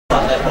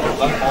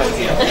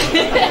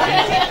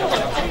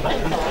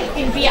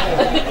fucking beer.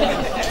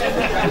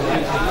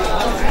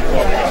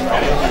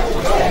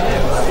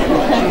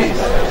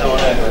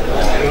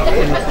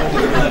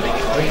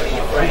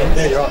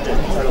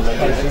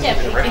 Yeah,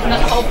 isn't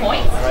that the whole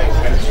point?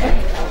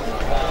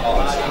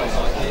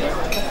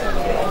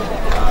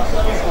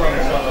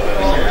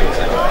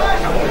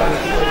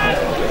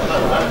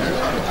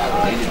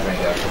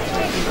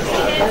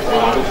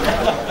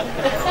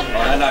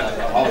 I know,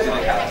 I was in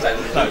the car, so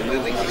there's no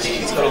Lily.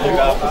 He's got to look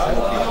after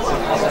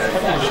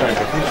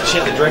she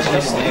had the dress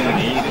list and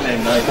he didn't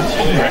even know that she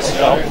dressed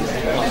it up.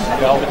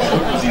 It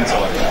was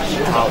inside.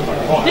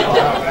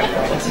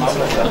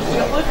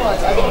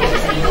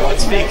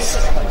 It's fixed.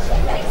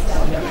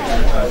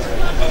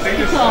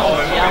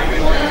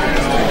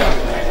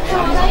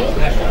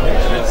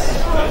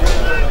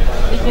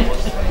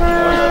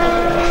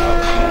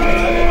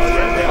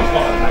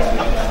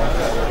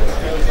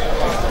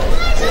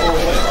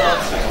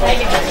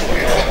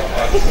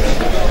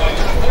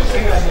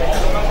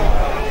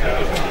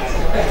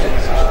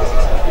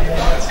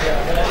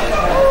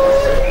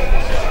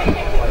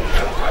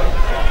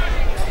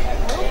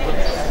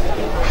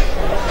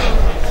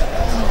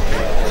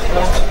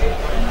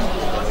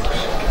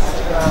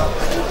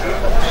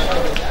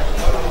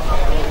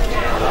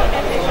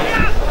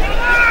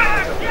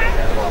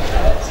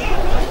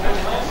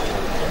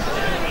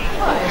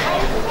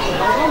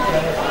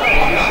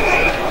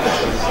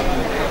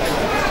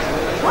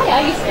 Why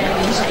are you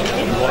standing and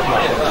shaking?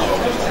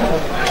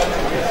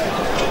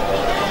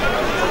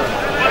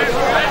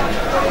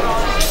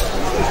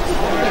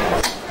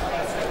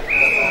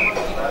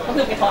 I'm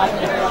going to be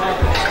hiding everyone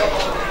else.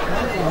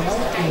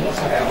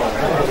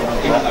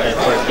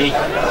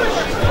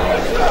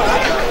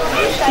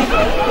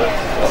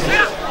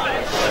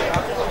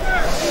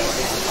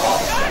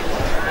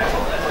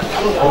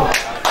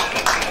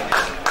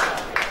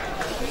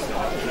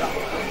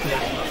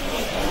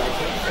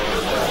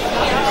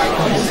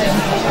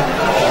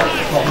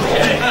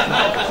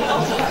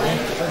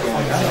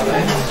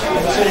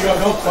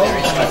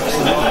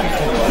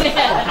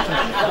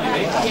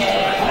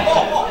 Yeah.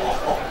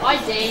 I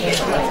did.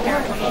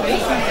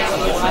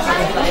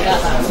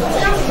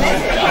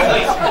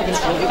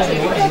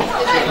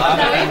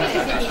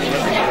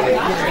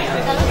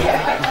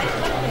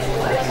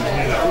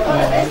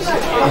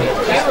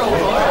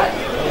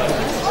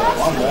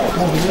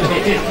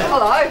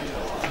 Hello.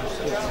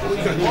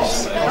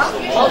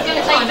 I was going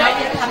to say you don't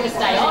have to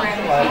stay on.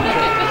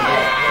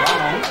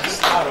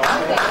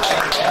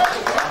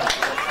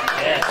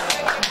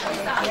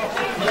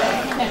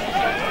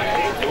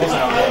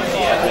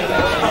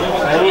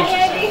 Hey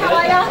Andy, how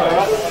are you?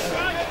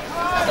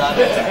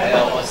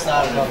 I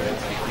started off at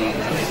 15.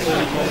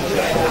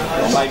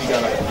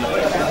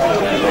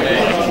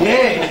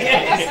 Yeah.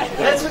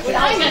 That's what I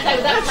was going to say,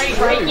 was that a free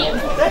break-in?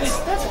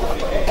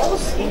 I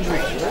was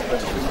injured.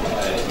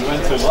 You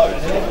went too low.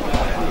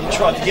 You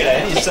tried to get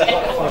ahead of yourself.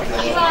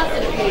 You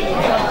lasted a few years.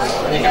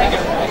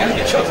 You're going to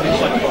get shots in the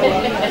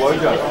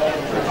logo.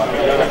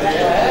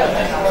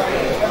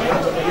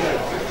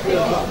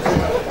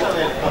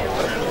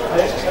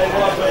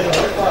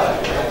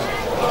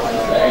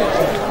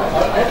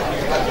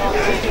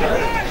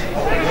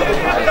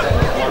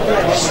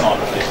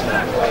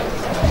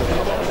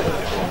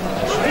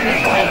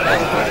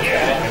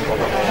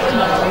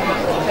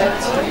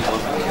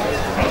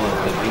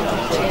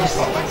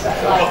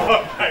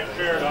 Alright,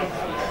 fair enough.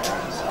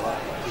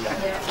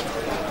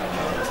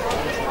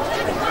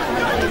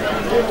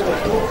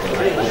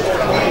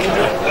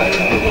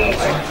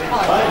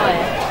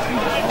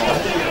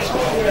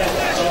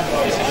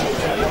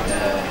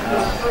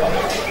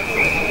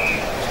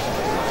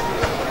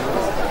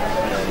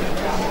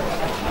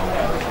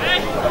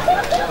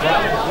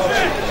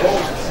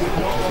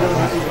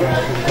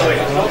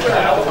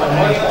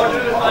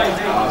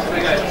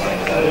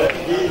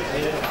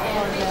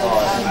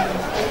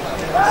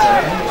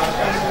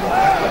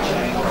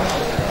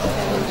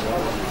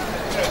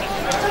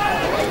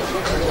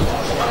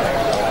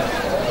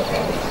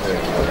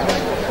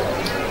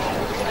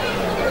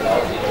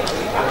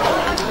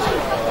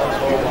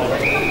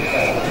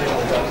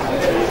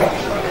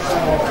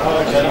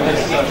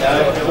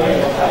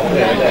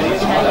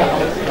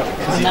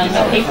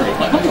 No people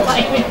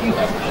complaining.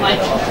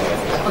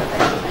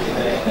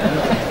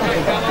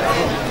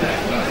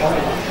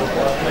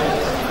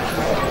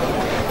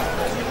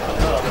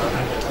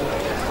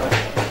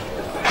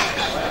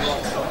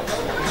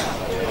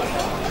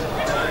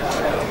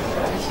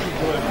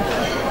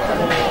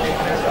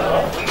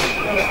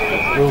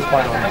 We'll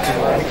find on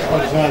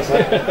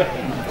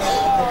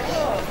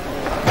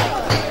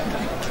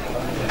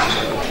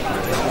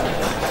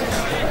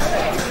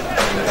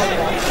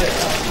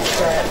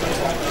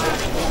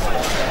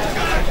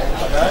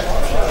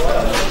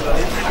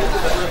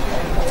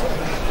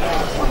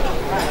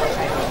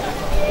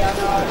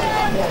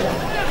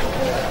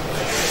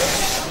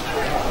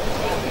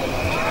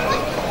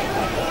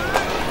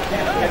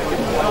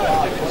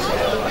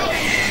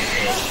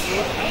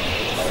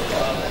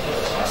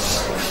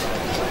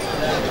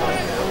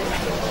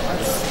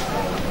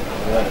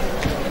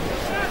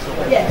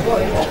Yeah.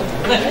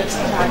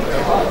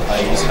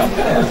 just come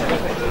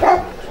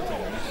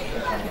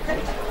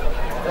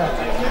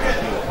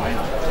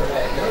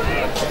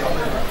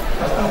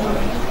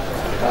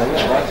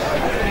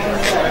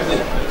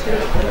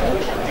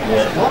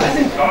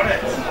Got it.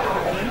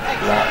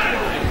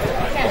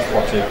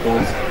 What's it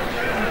called?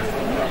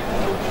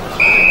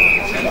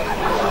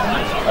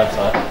 That's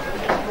it.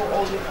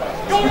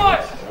 Go on!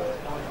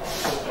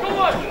 Go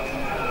on!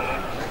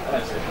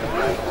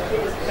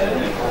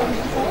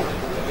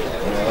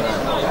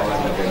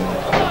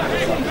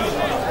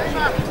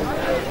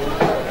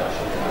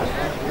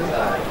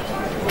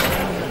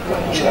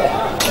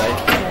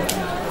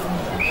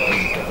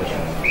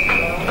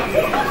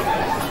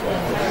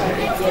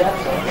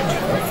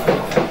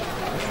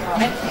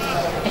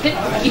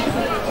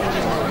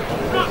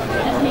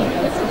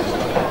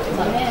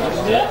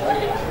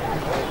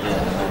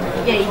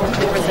 Yeah, you can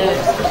do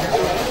reserves.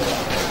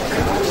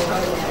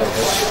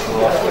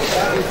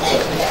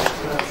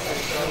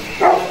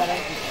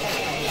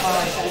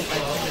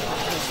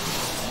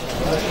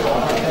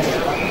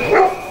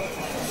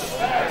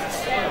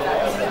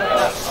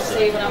 I'll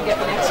see you when I'll get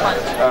the next one.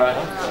 Alright.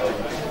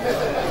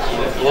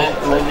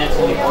 Yeah, and then next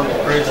one on the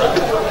cruiser.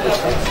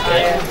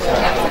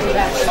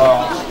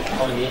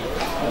 Oh,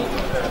 yeah.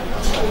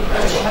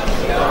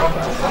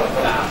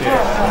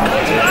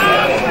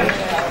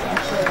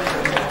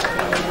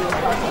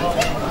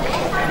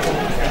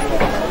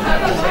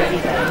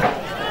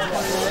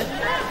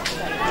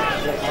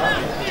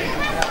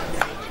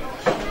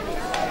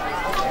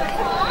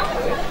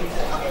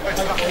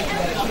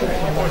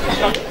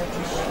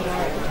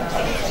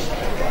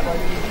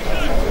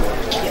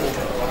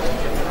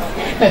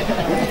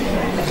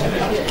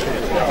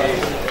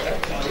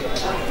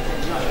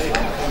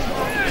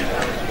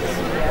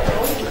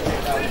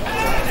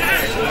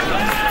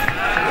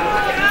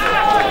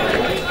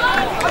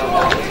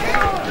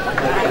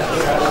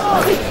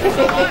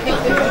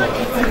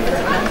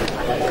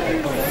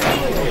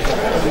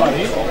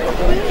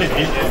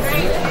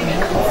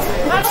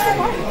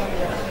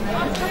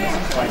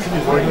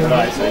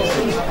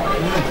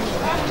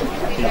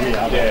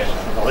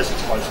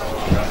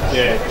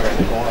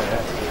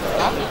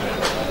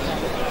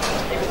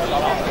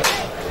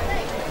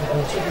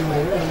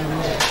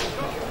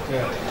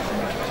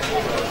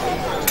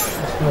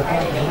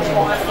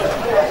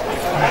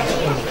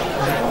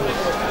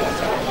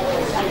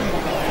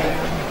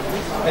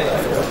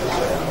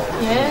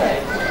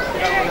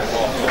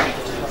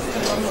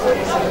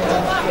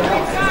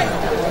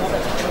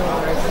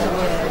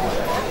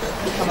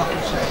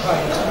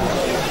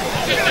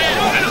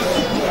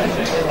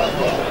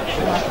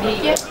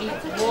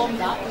 It's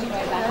warmed up when you go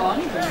back on.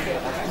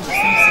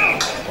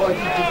 Or if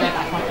you do go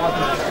back on,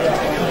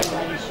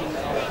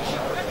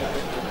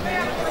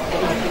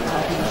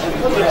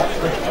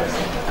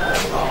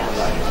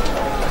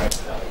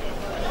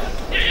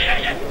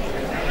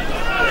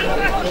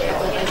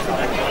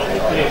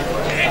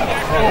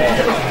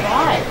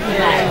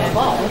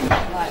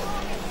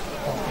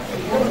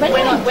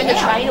 when the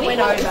trainer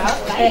went over,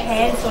 their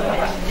hands sort of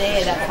went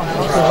there, that kind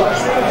of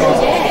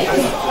yeah.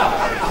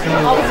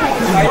 I was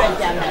taking photos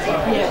down that way.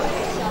 Yeah.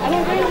 And I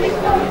really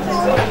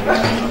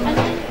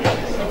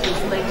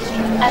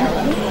and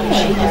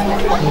she just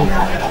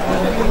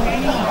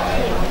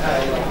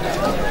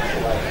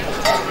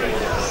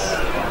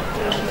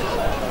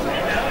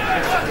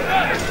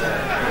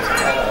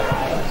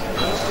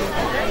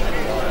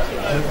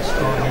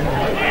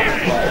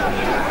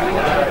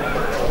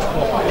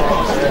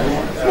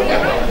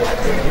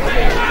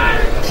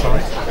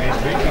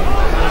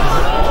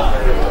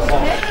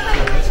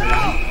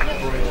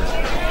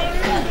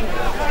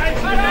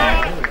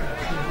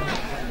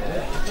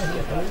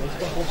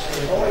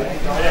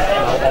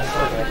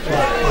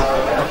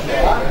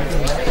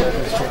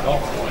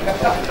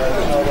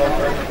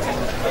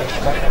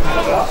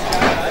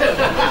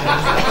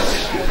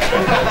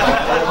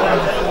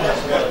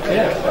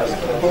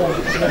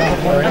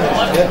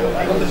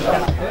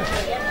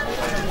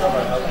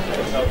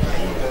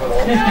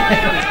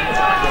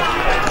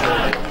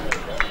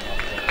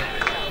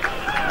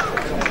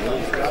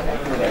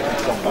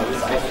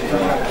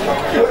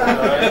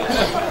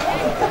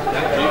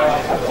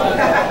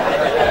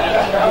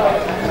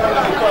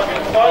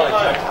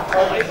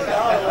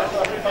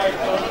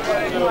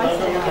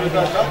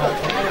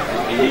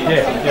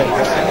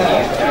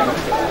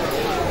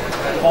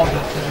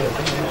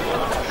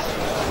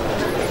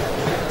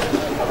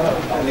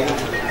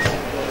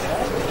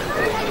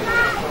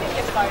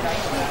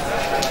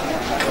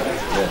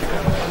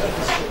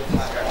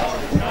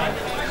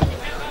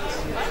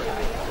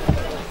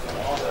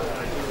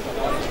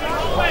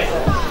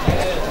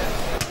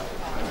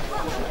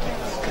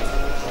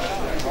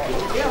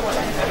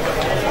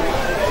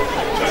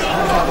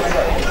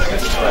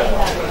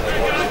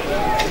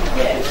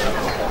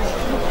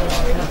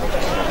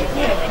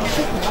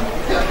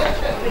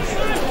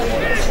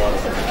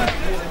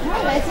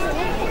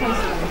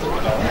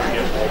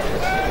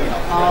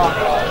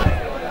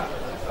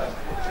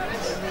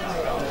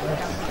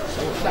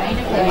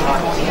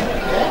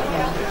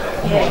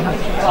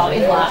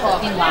Well,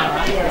 in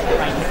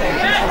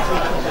Lara.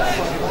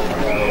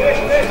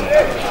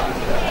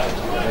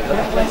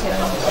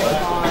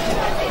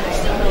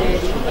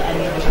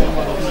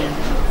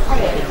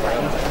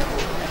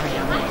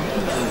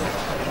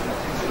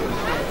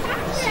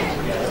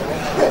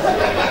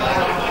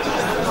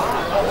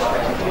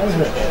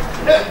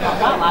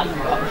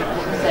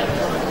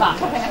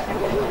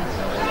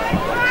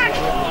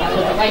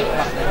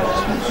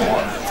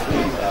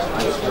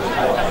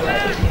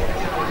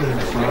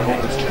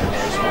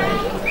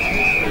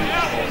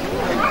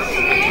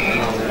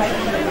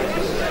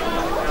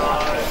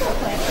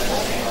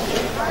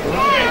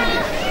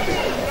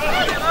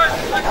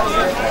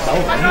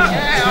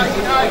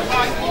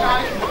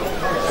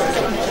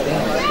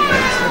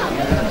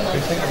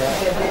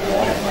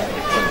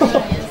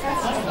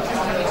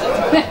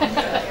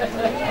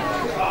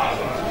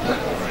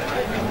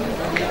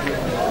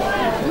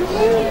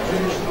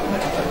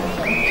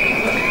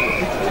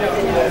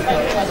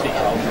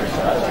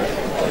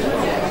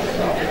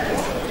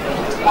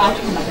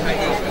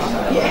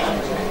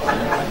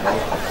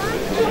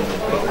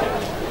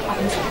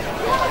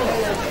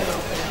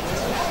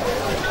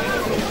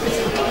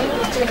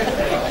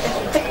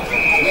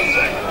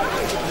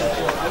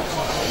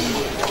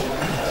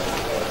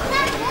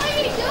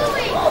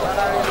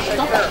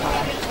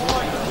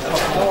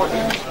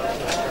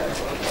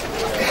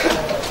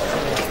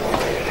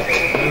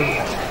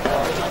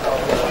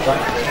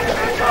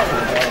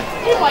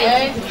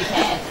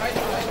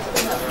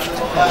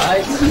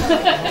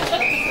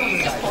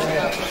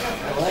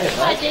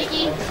 Hi,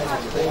 Jakey.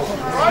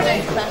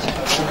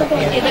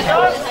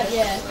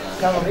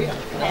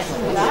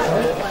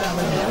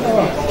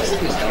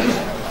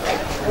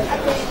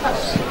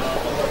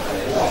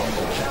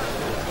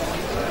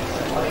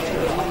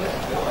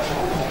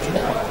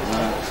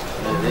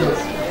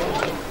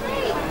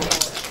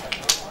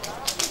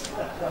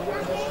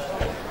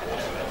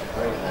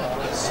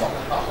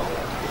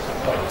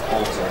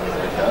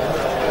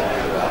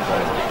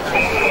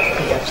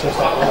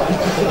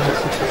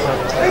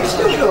 It's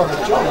still good on the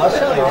job. I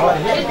said all right.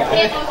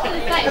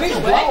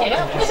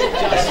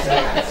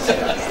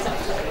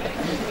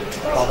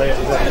 Oh, there it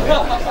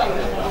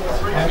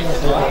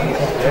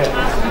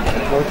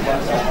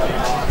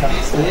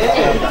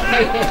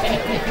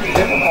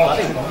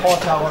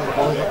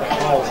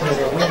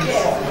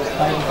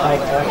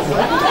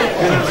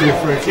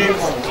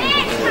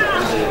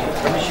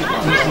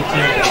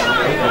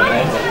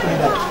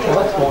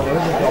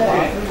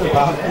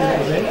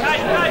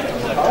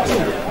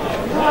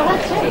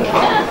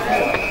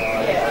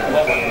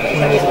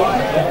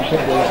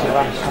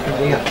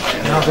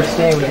now if it's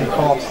staying within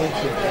 5 6 it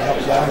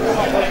helps you out.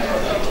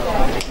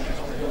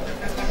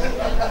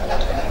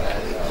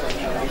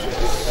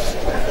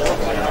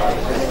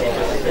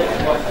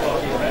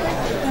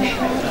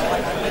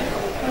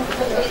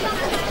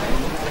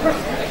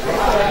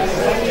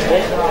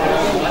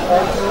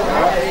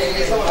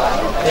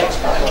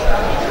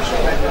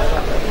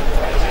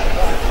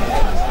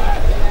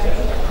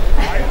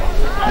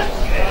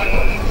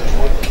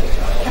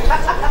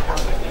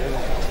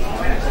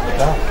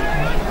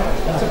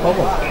 That's a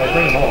problem. They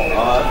bring them all.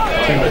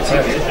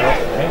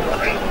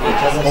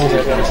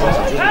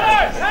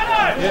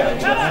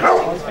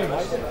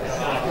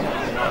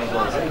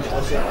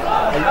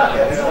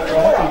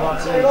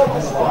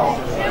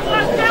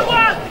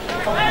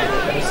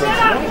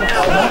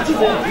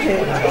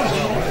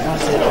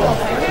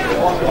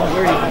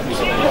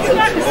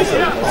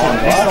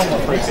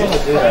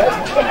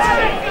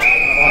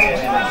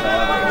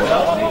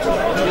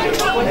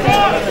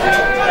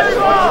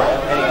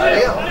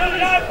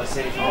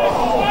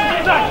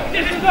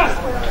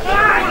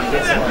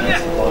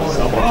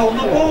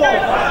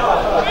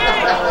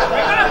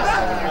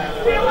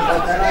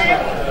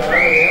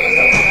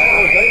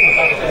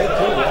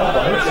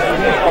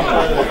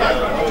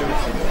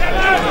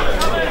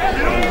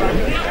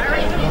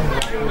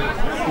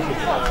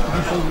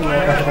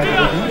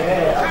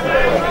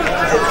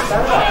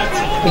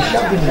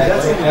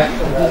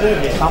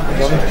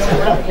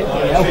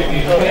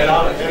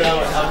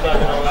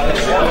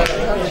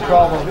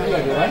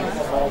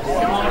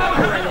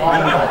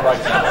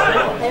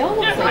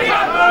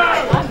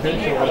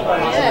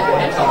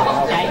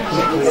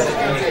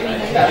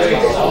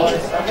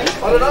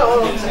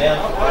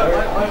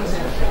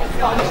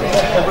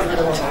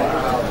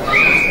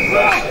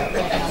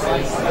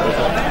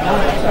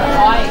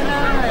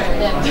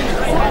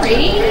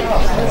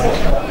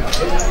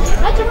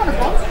 I do run a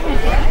box.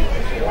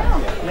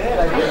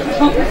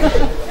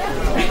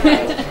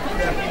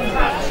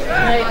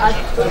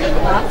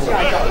 Last year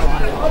I got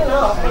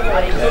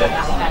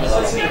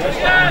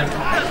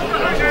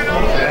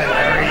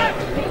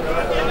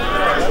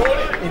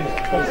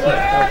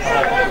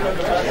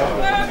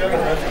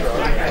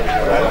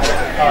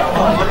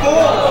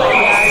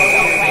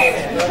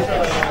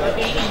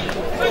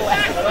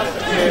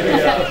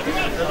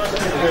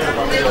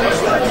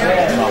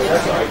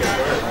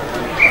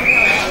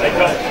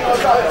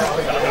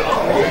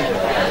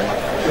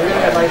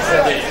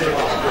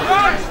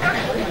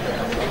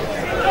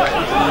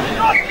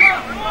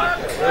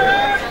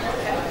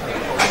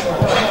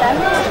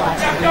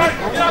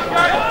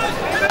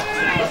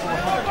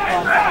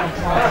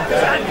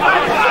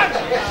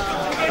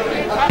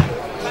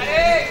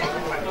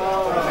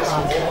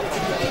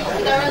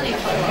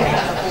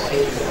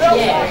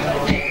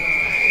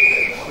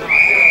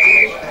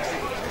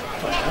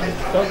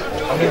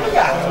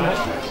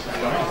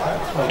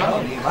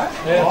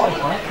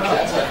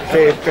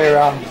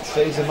fair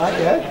season, mate,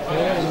 yeah?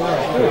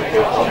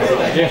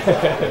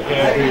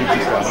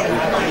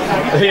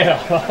 Yeah,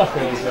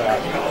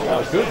 that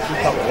was good. Just a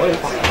couple of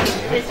weeks.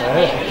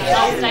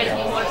 I'll stay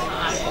more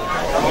time.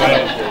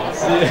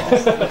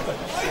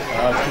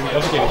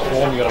 Obviously, it's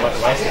warm, you got to make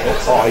the most of it.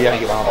 Oh, you only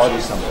get one. I do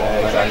something.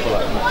 Yeah, exactly. I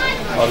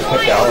just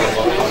kept going.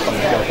 I'm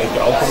going to keep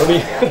going already.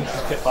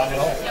 Just kept playing it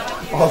off.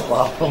 I was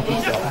laughing.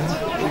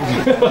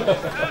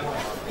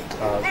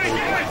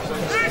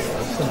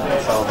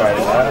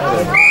 Celebrating that.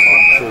 And I'm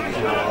sure you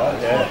do all that.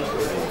 Yeah.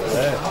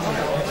 Yeah.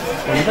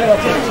 Well, you been up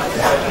to?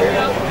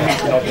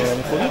 You're not doing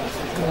any footy?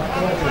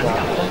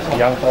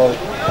 Young fella.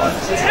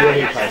 Where he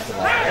plays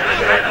tonight.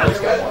 Let's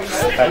go watch.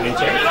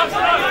 Badminton.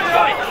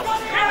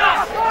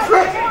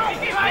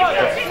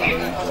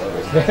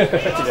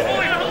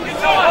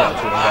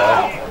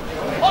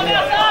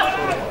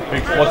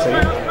 Big, what's he?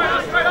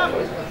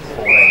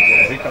 14.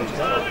 Yeah, he comes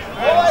down.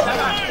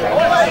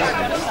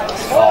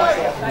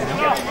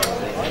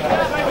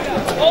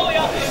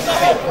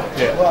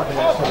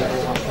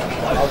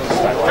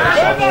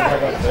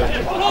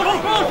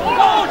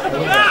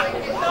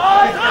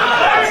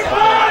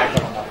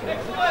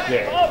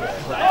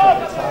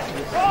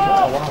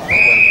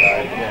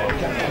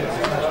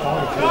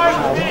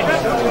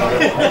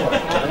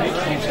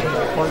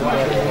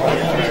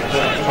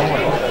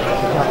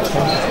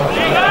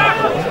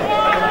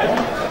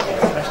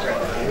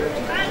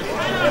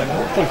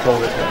 Pretty cool.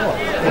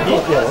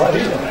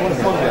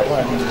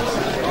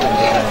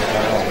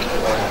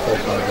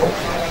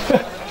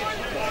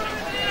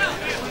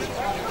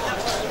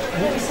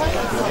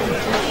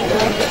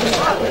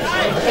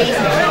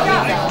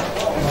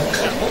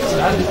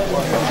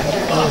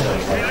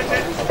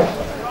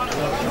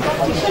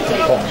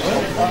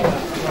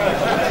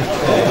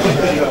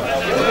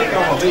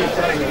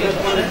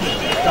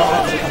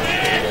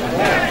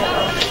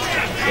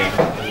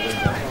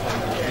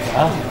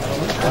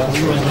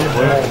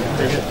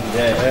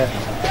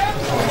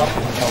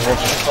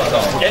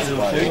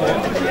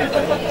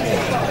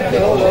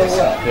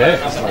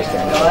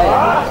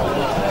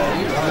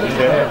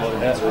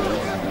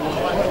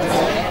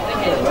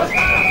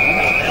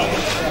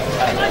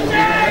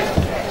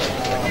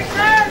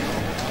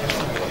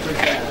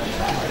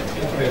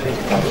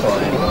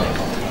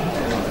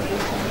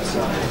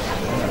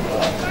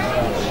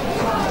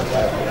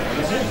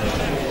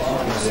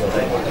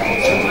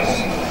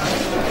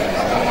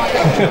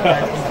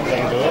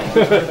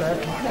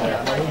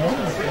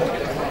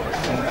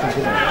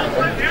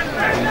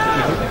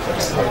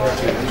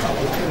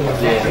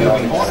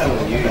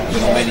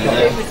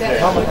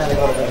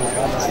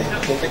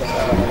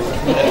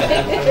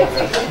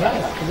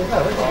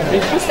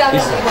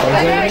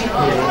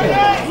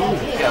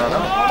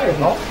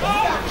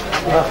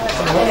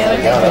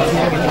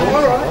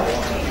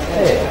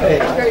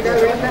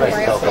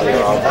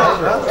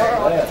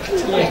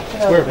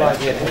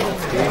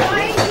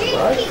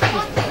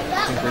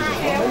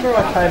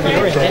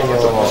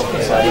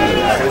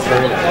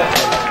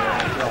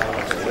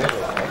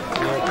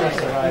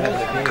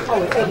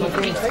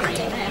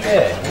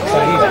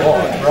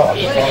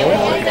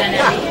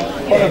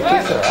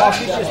 Oh,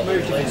 she's just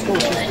moved to school.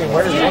 She's been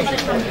wearing it.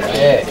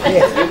 Yeah.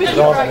 Yeah.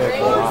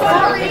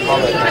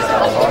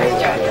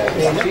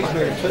 She's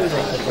moved too.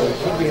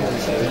 She'll be in the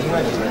season.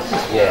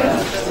 Yeah.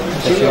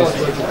 She always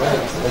was a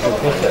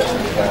picture.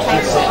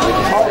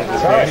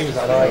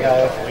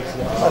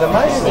 But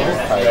amazing.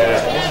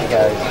 She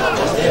goes,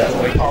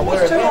 oh,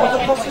 we're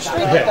across the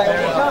street that day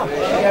when we come.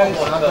 She goes,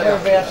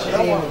 whereabouts is in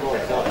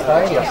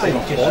Australia? I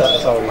think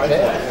just sold his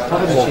out.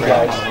 And she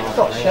goes, it's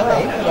not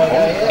Shane. And I go,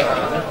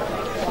 yeah.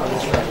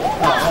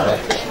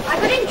 I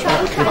got in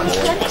trouble trying to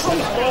get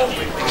home.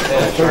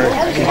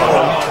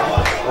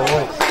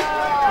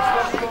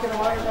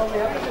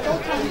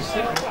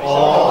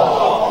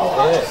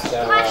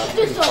 Smashed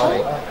us all.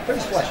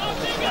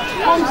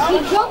 He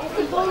dropped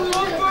the ball on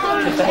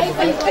the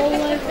table all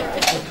over.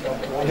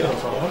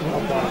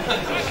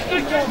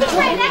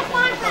 Wait, that's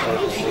my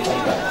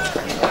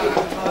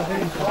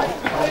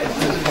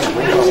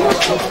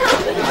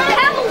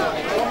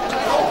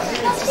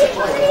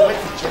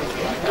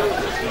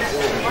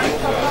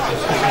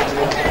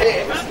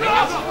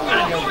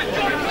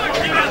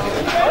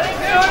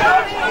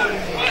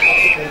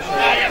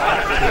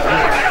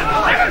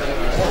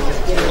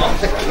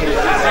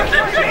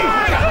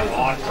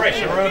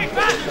Pressure room.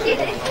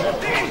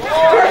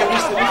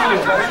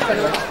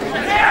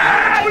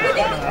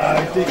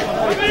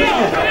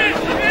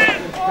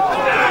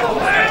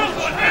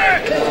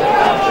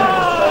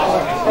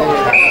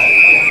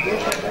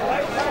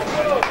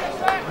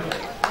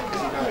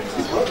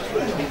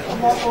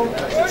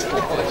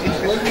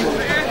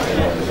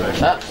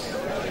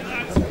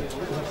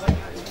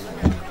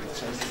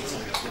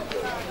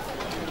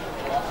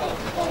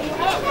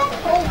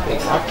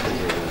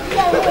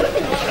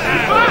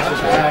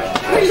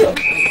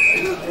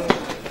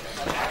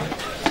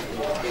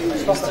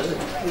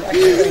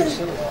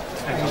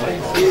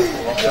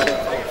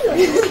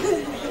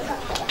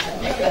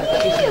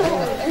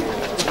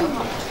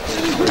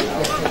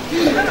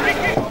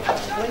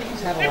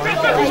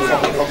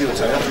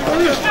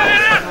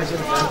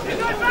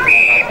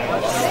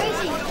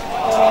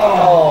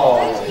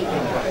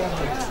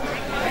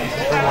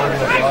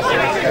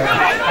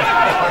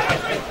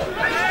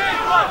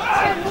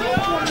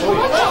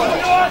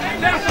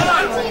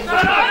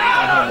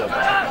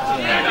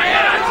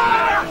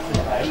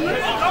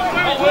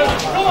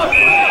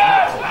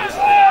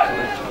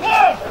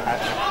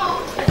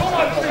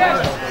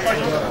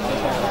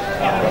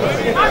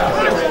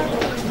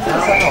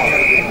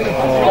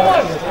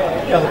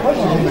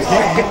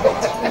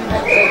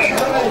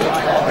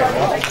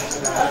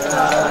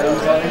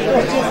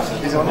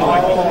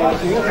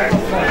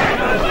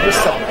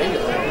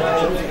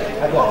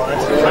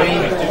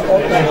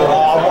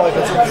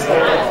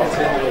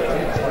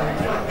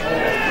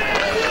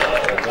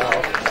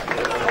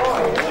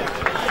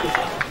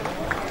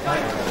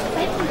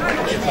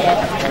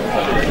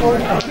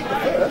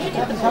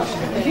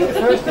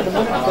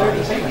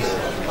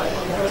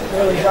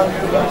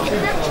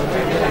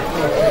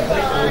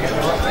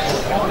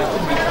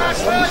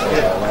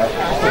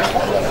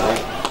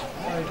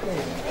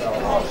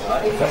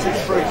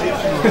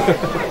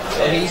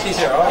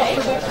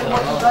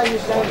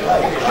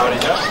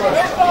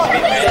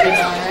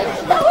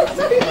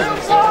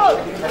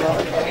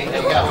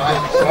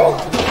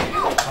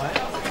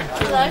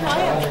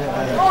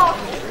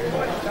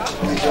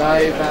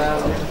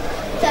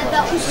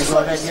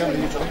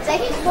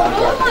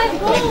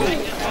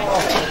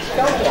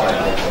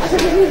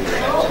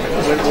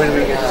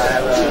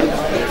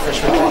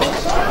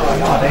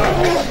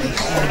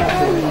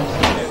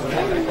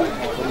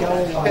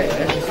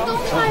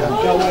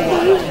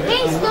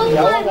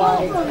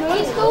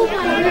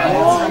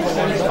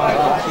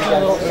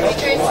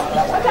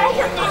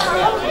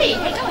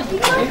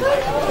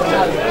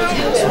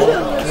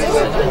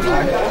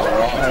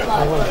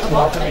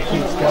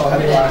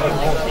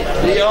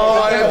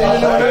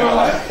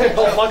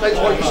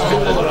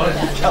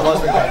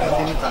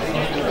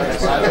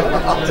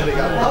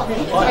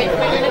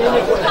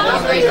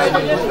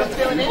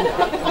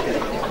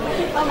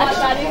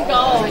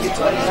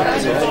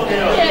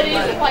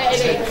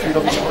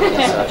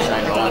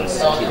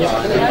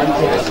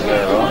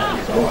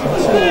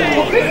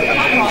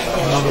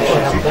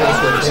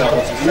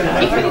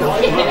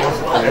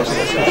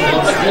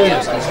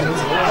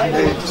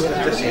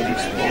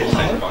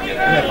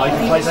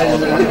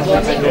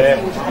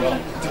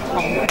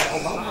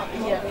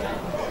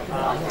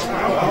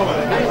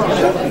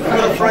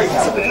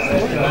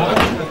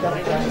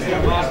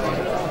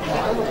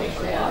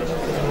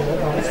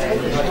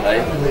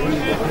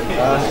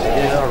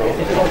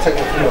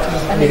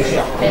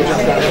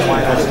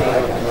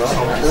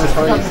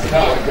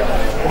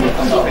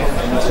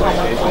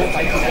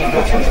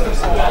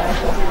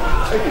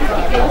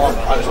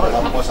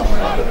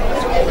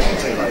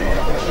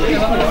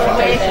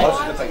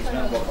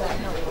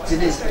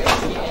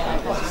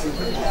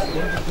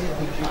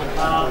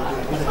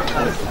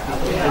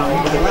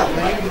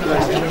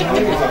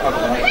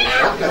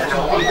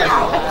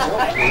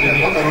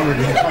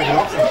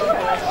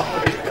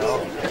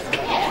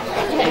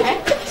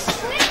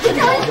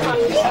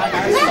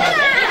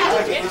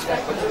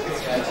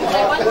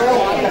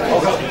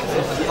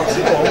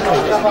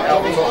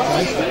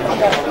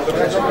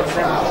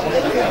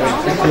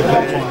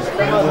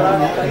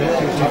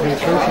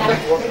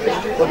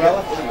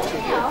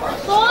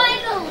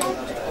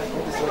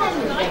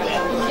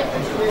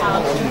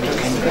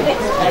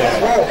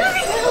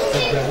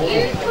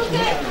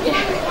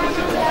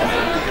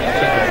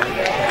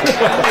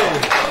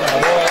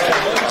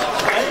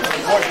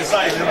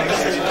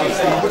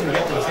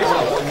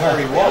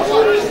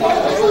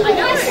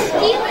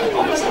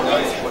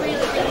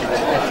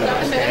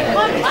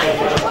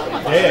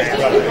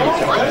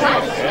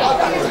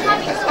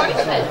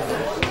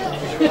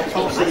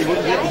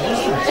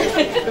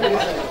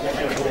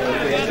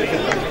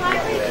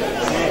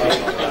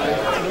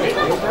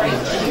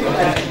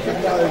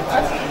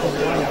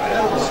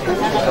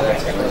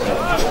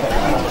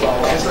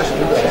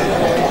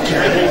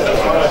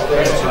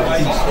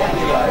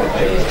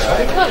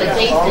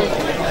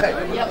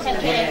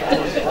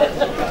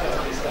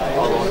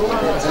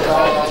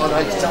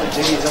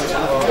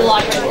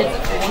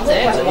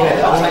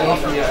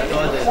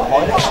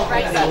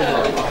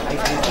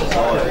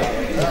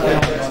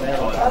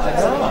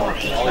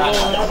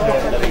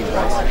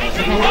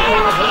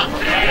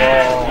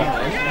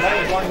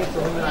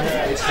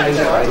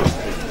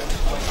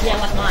 Yeah,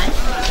 like mine.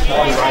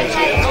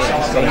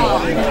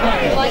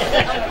 Like,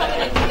 I'm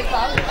coming into the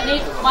club. I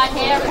need my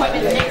hair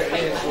appointment next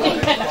week.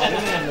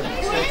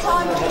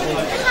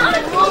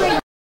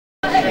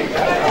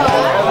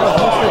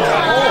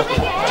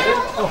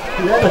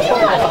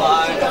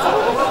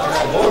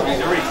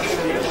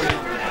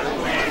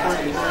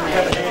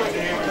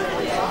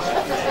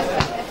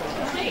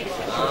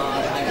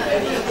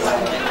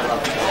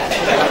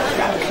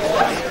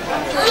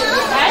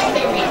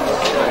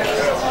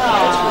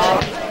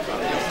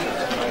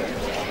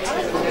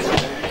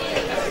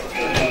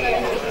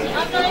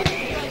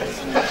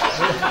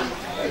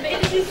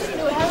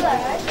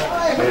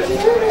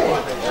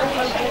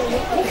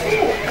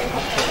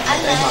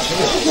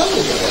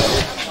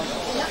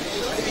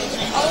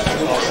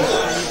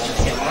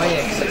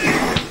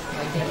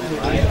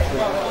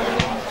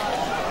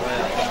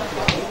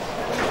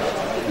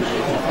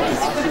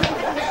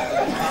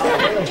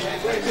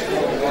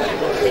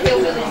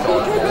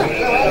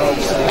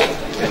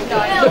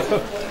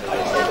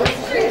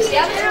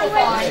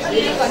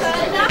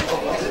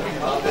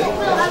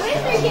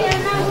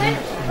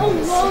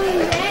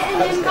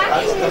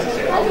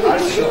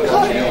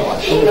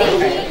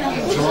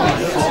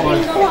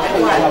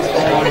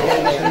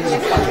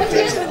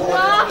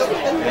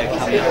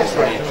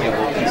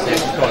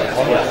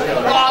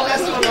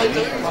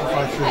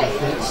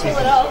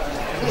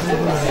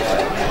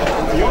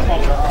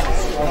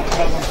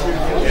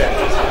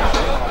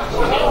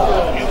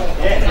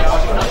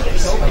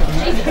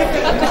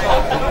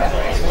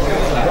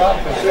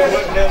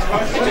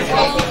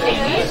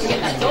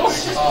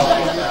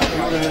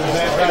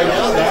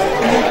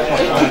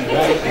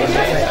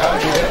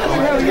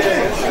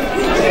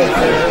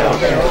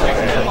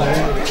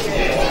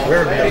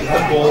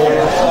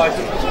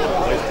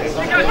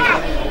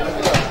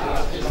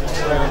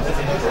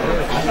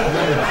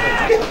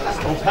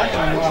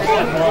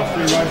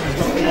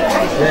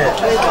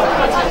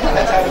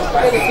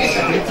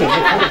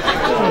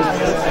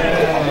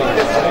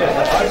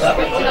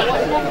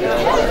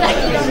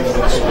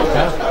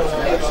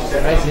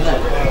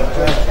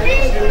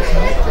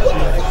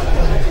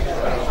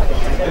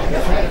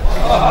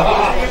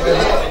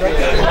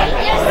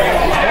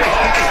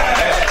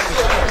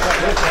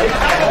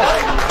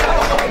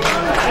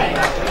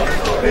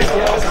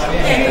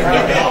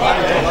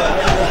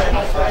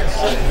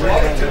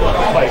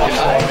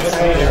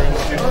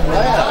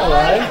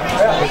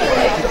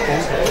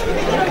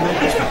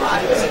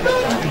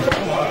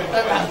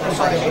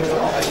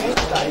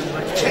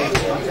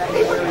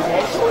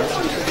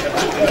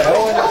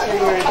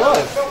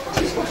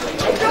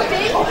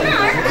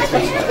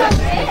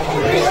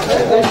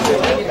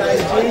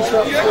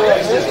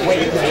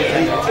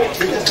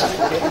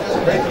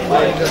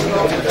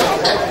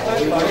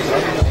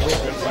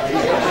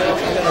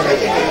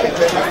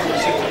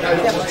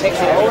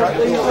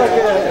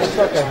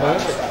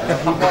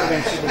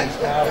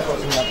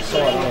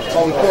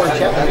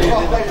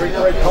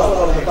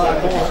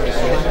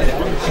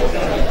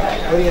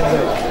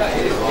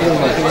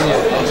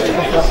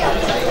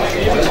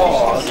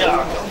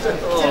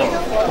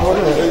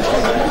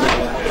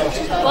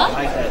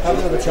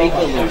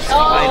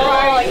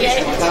 Oh, yeah.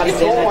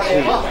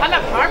 I'm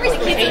at primary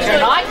school teacher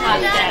and I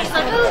can't dance.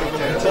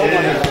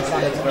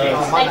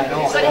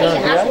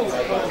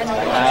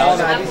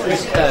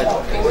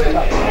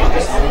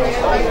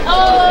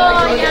 Oh,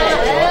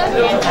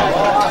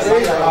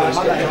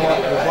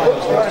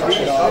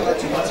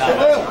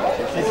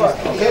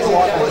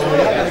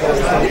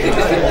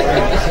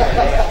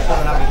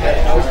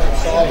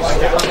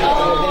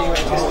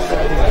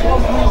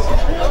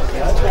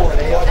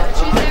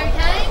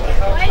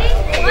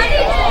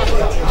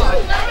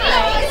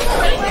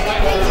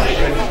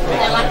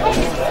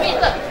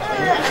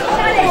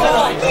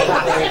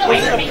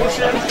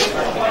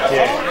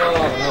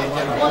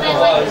 well, then,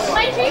 like,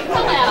 my dream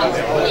fell out.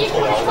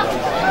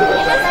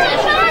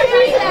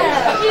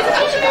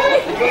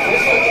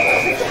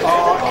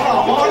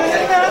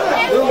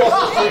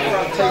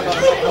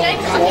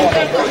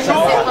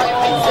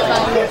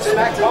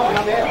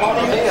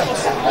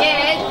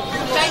 Yeah,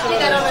 don't do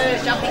that on a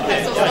jumping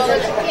castle.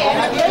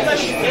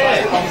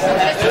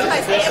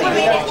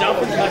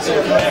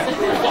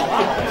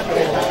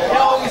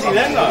 How old is he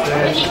then, though?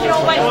 And you can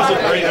always I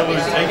wasn't very able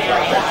to take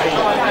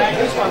that.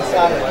 This one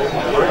started.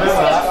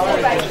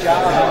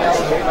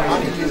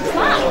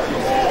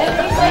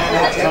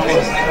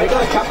 We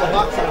got a couple of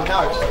bucks on a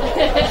note.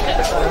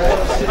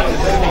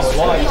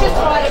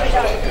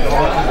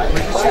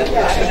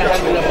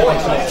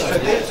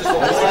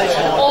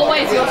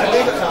 always your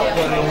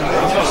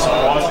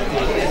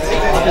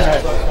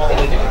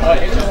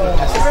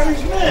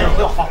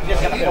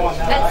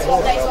That's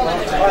what they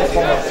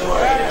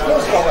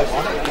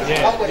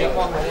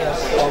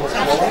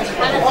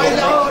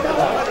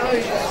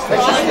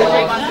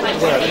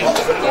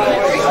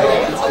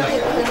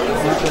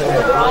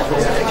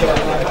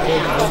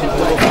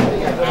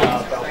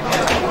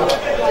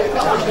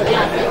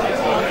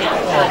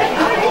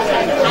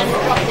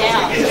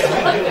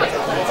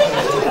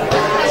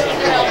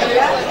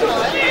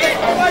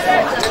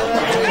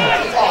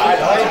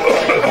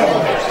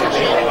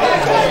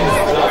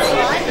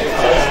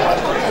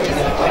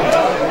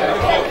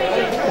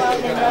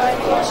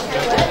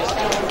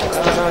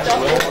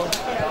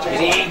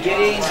Get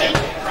in.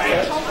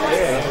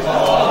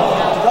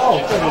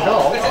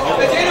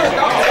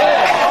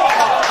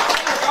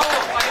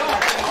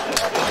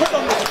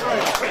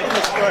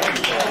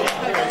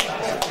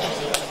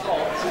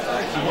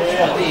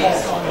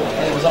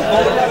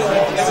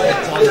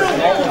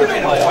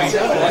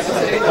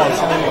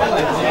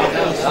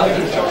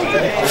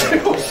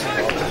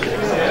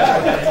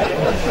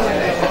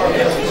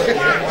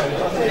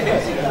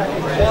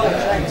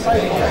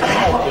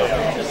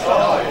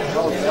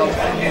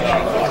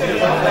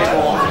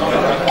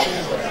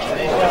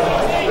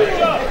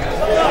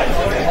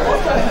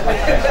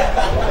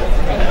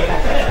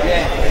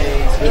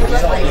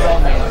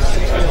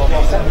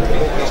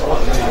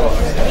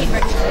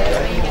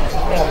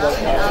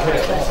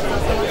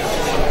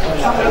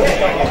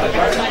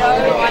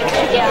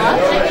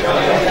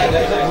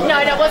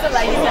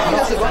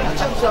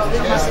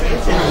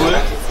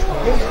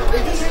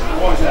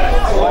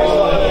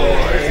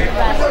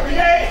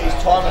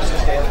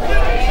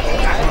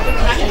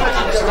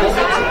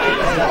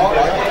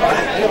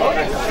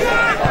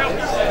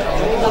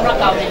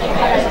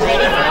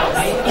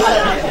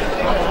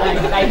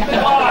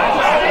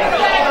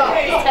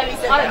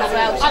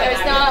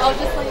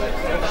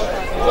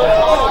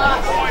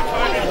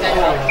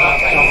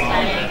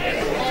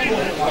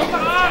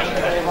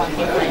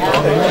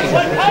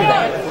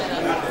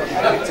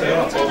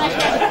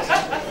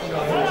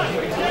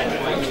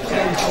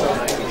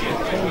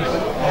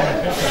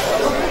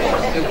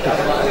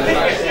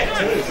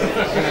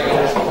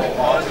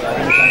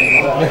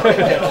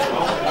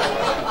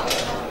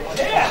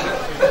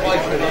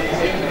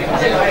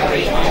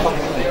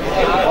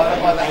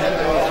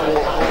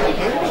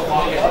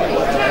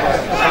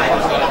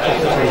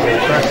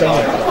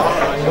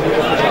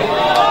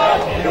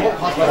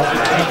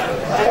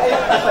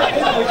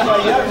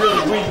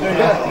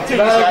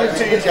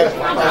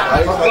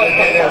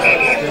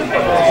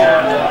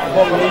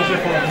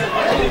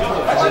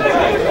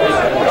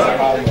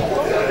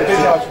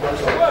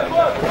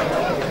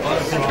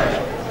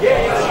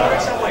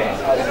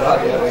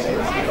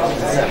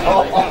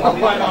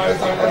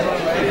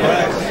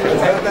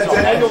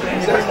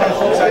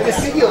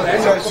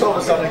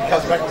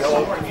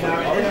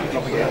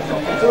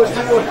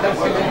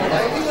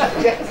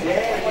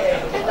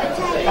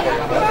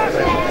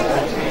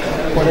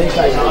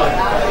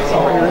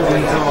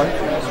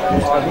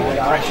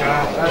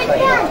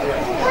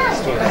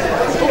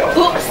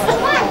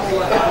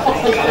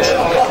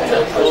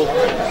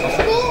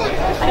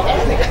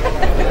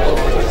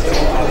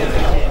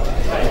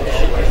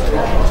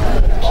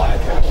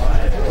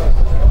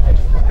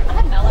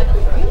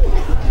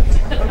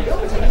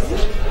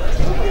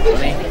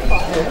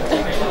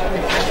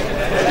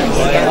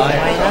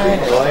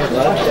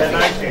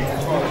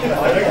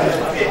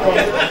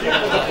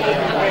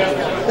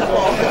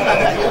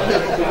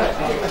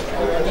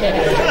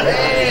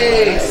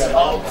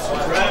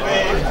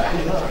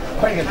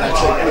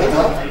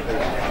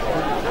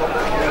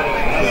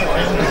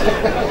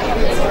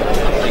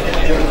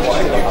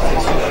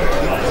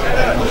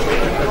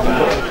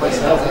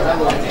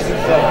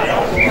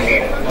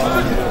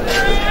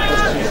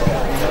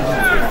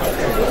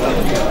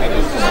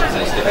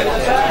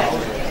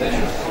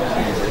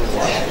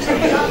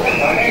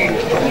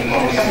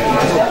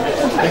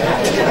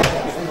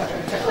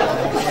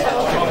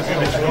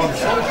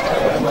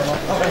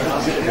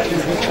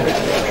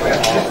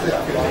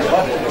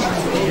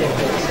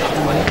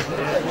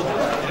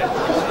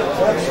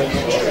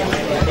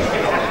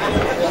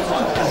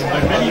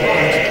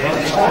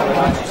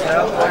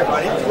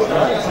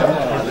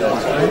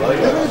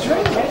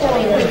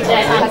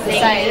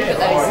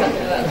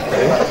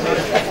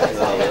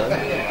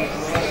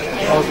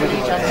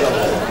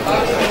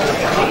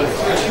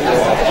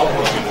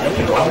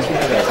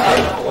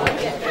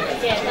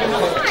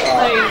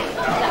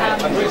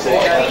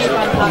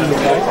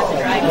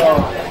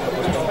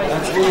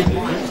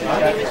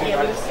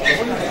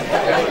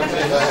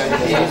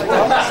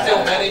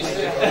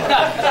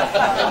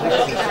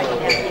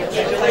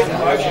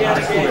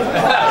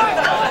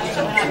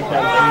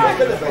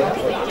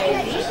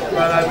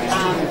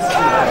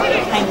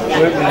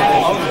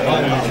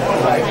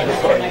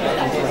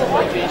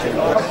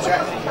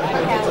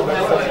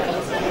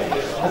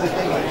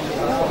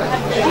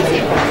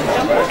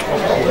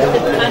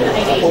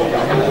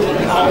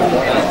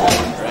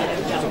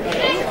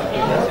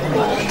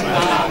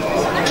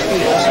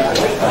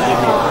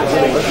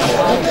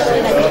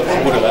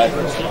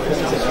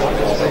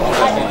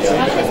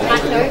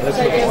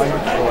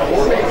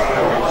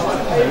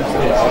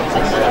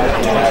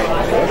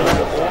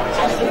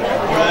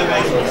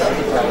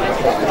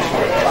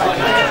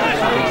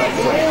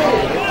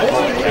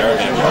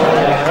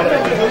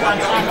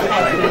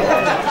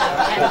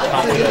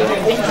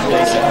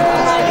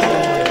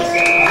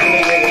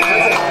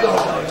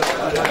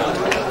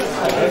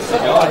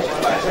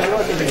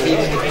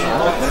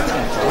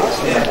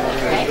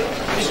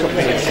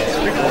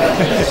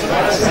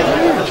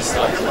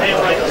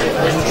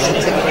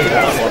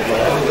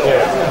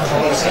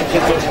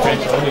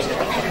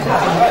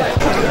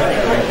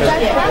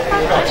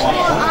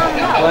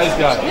 Let's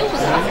go.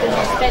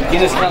 In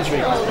this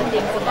country.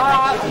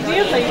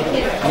 Really?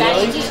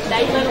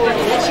 They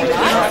literally let you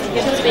right?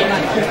 Give us a bit. No,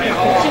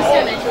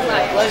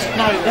 that's not.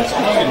 No,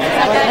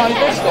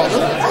 that's not.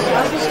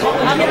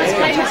 I mean, it's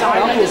kind of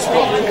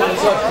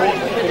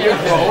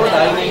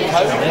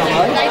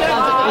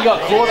We got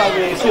caught over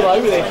there, still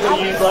over there 3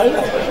 years later.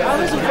 I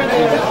was in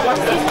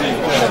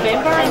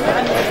November and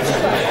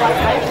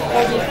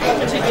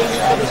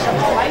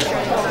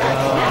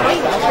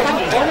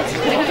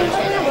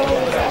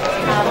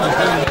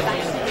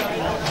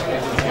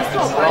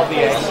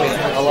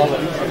I love it.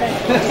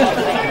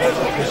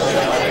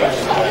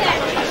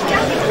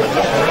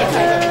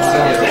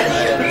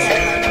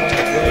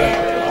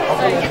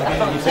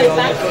 so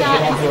back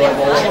start and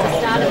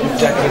start of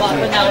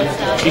when they were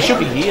starting. You should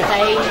be here.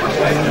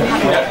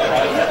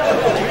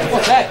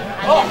 What's that?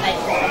 And then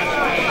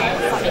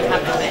something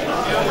happened with it.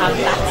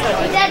 That's when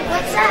we Dad,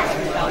 what's that?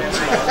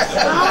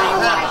 Oh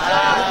my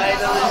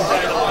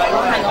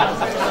hang on.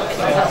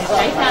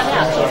 They found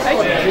out. She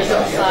approached me. She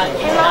was like,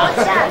 God.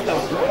 What's that?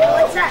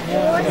 What's that?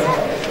 What's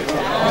that?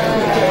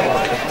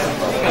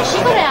 she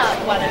got out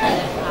one of the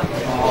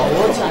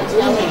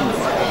dummies.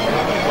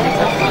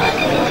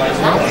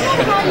 That's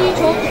not how you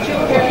talk to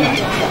children.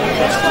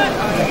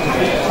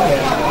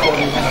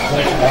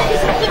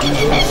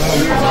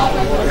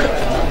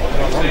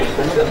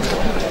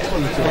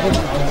 You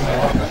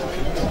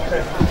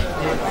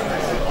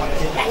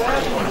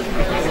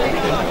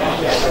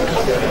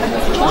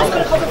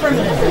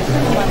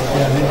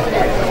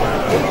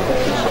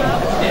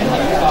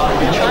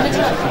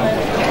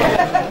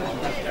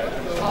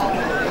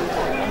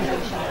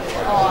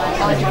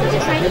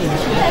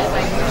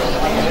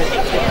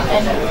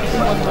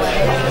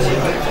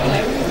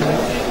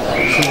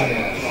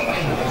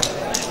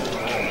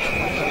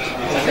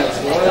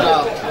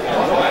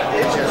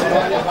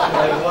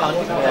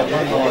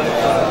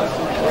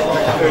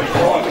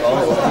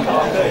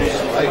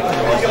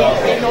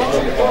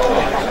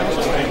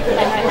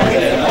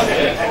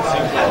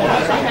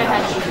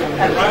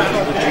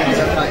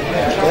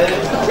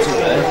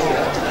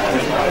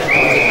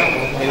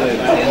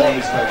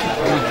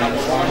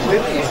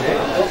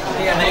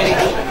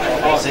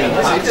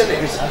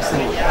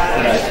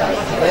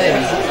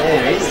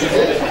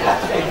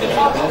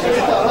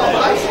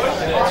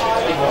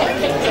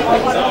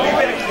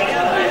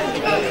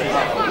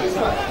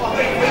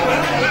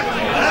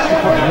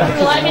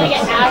like me to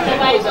get out of the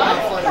way, John?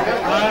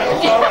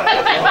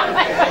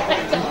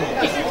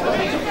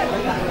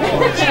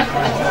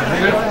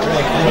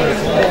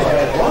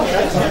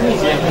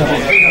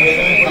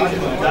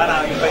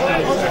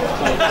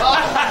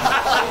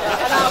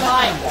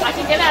 I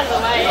can get out of the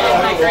way in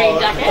my green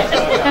jacket.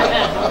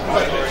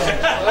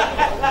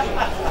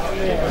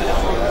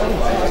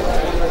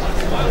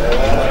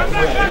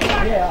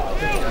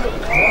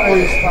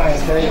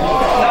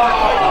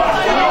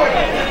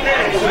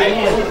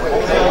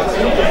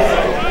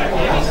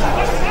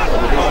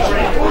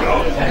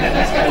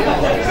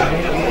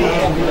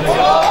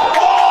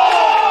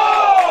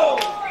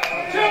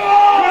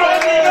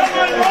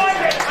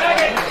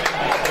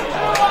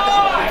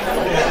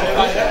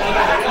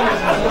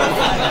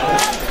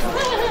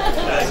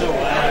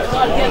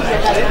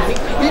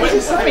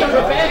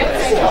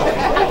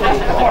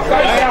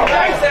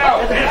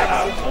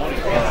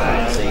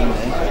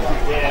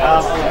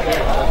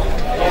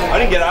 I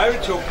didn't get over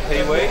till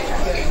Pee-wee.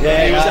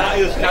 Yeah,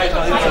 he was coaching.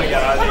 I didn't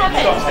get over.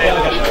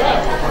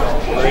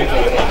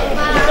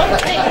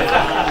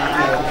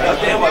 They were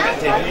down by about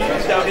 10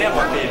 minutes. They were down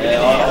by 10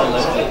 minutes.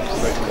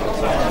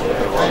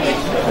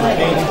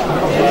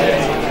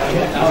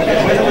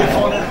 When do we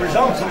find out the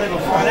results? And then we'll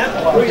find out.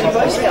 Where are you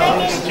based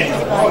out?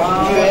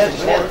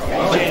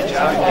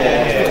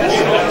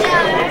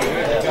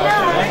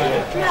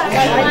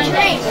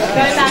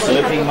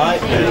 Slipping,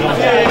 mate.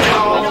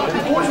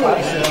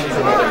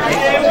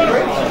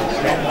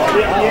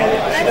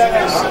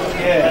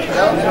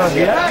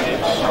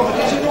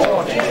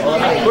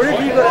 What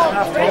have you got at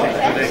half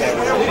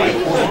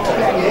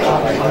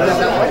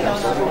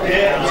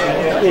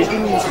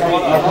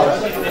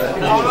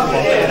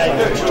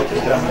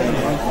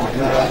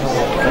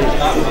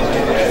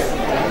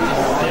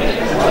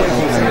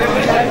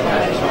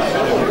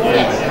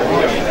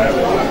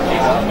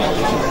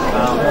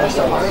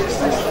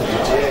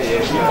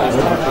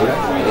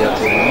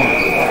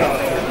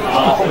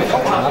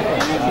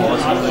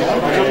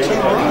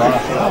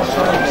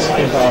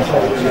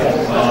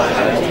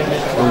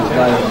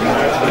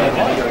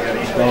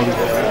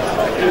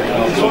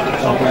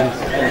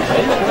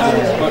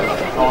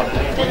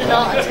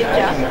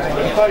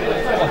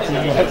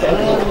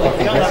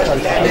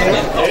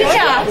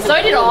Yeah, so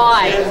did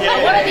I.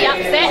 I wanted the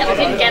upset and I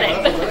didn't get it.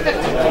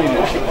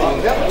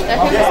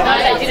 No,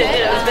 they didn't.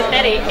 It was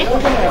pathetic.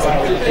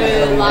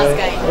 The last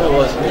game.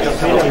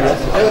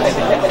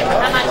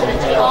 How much did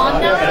it?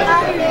 Oh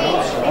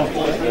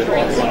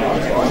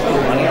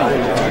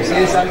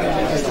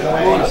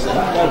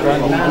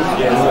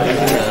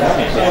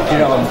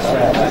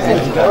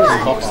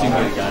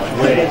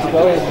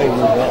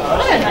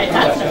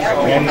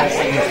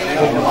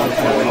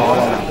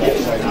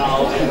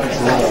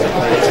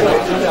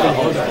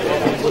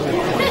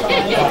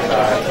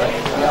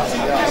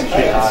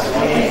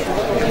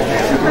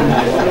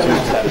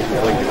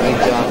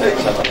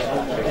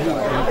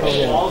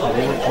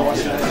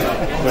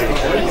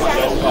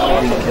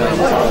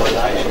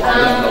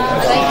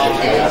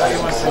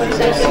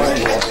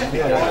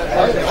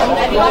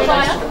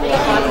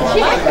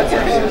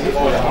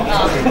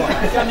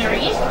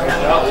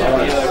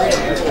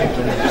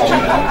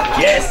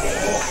Yes!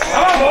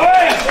 Come on,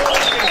 boys!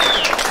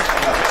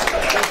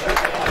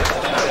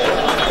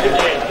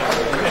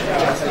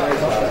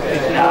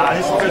 Nah,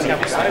 this is the first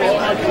couple of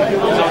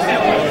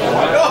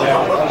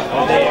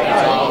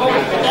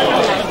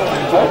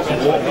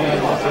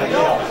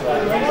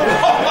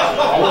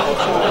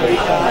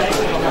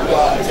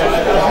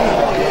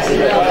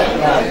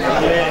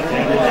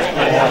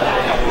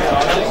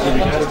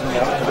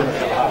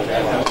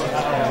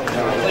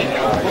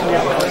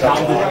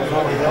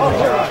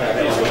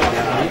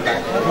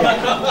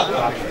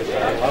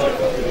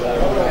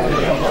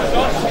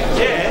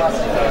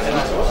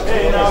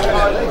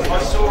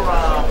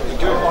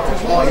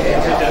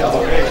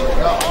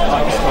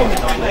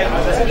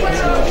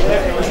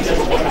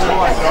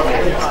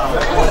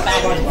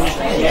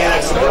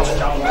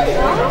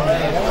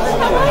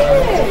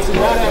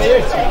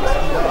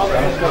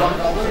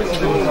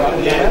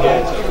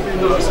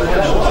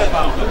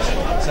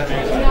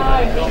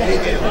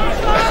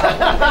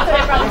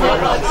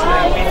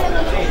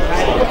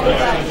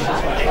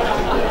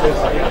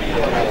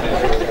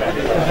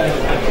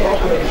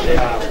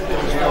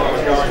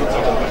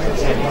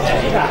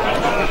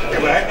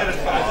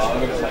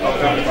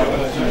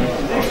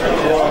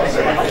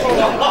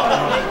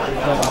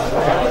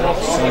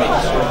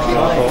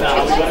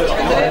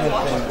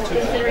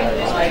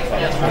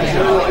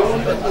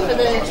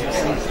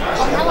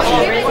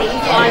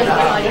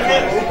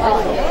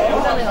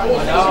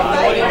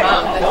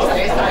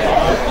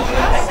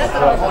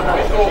Oh,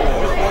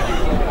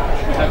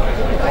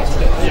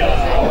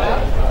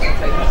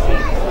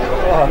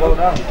 well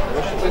done.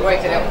 We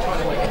waited out.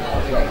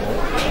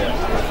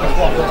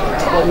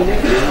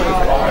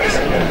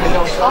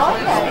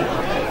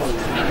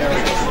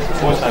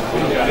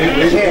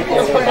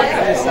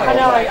 I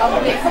know, I'm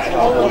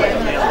all of it.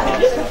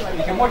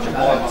 You can watch them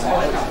live.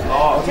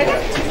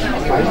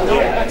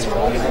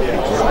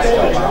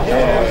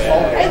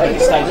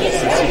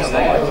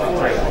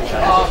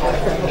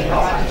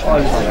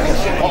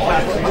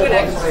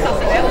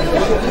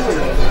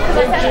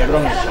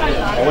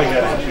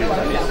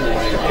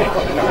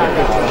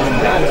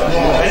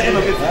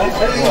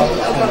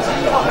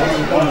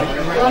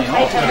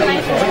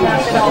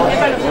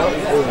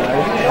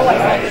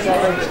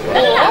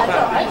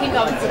 I can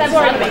go and see that's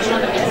already mentioned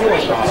on the big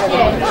screen.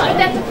 Yeah, no,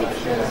 that's a big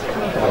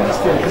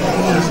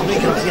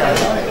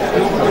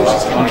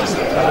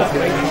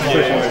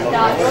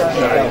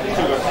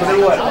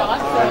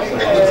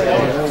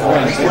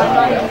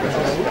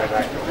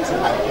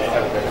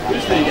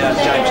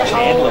James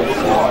Chandler.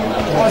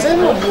 Was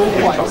anyone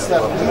walk like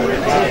stuff?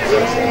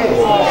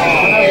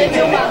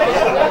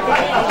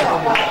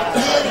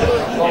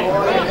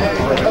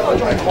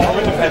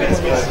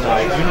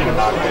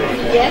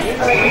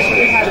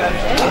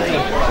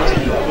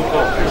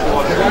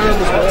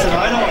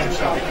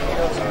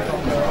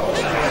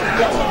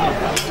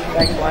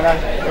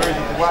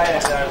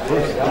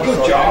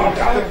 Good job.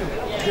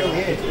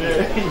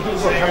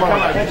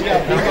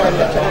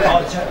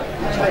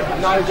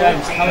 No,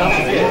 James, come on.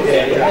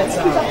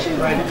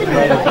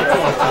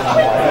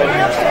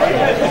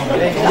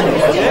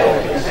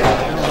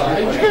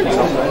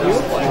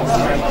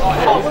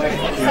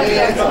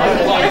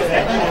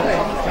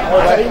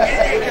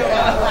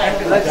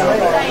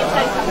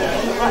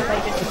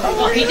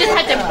 Oh, he just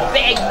had to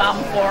beg mum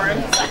for him,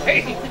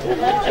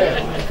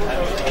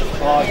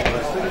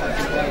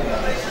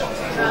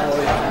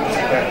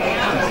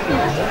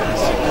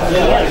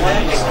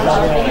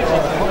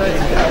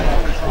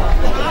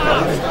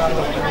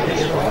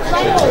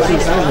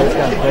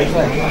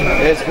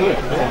 It's good.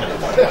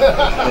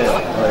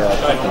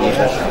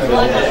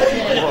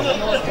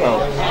 Well,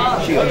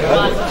 she got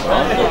COVID.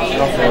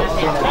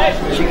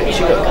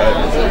 She got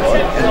COVID,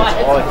 and I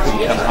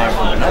couldn't come home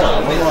from another.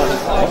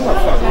 I'm not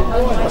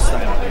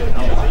staying up there.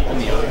 I'm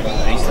the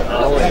Easter.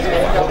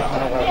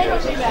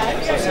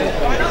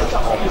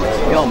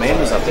 The old man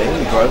was up there,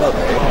 he drove up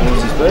there, and it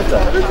was his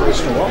birthday.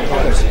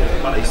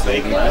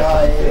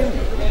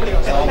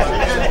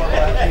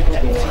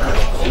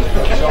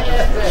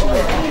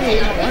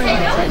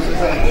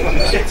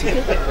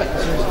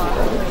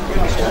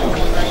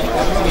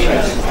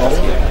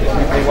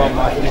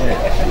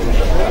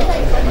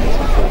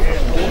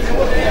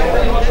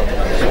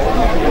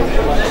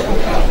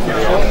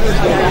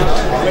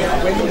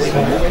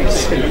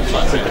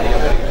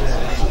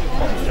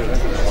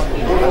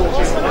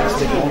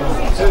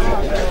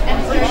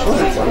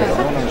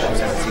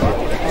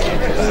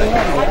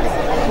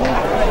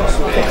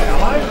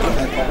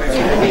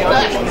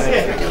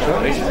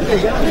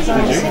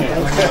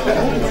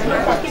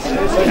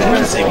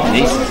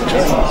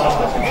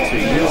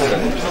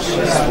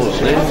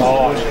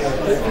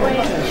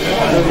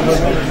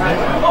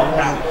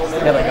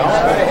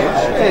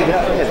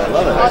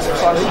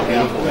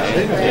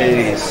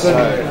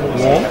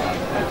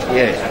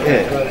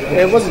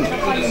 It wasn't,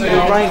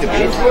 it rained a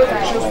bit,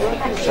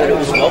 but it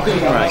was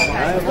welcoming rain, you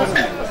know, it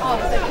wasn't.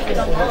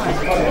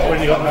 When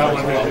you got that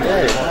one,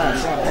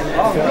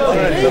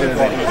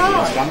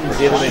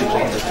 They were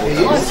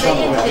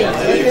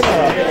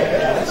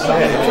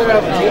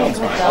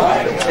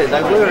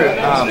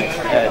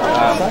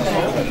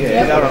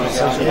they were on a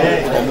social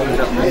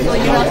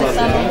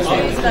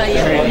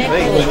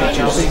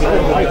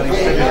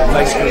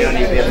basically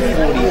only about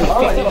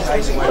 40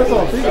 days away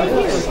from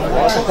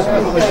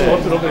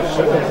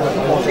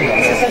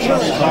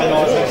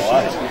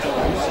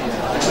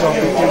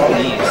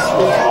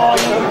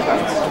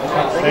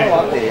they go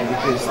up there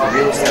because the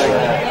real estate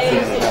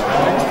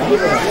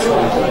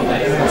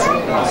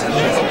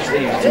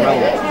thing it's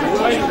irrelevant.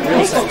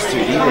 Real estate's too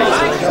deep there,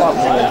 so they go up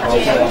more and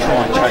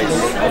try and chase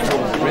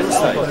real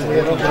estate.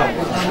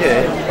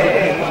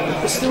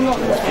 Yeah, but still not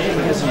in the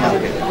because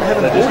market. They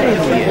haven't bought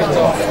anything yet.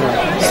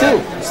 Still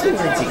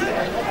renting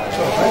there.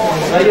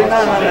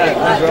 No,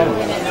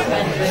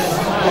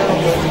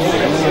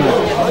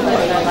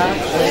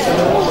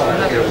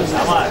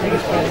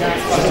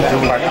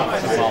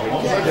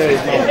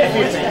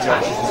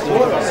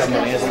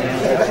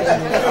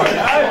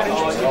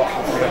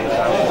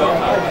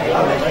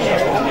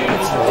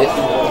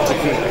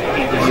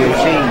 You're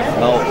seeing,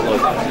 well,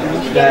 look,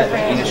 that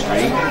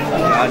industry,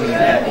 gardening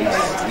that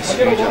is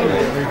huge over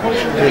there.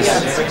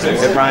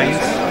 Because it rains,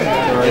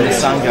 and the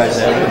sun goes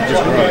out, and it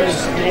just grows.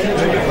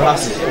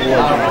 Grass is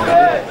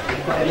all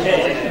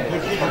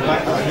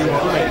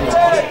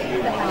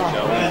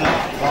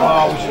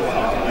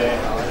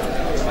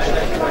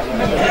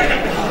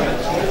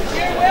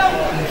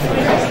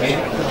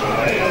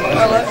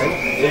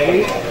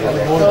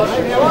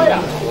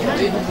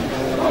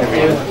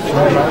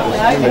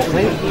Same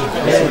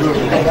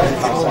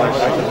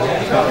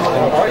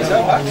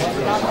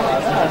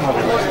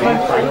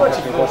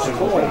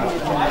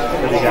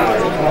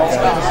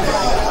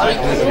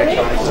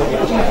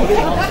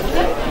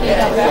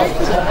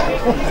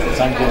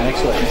deal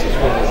next week.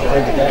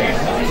 Every day.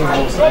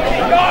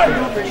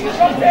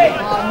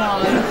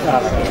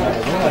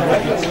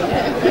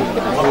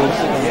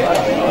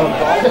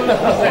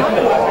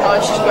 Oh,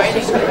 it's just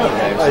waiting.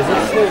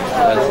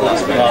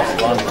 That's the last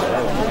one.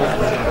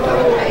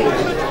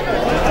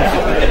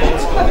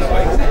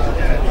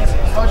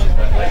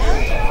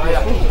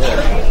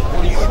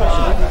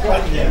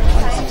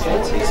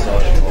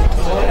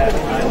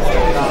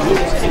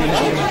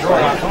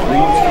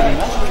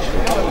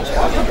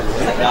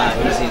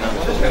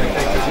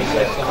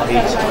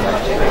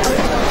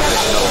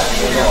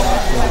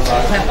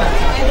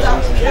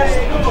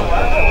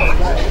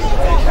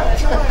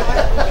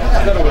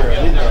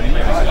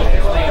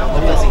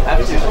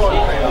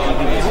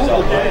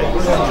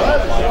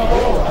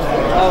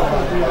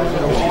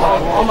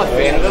 I'm a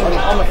fan of them.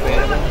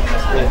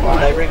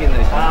 They reckon they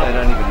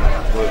don't even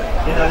work.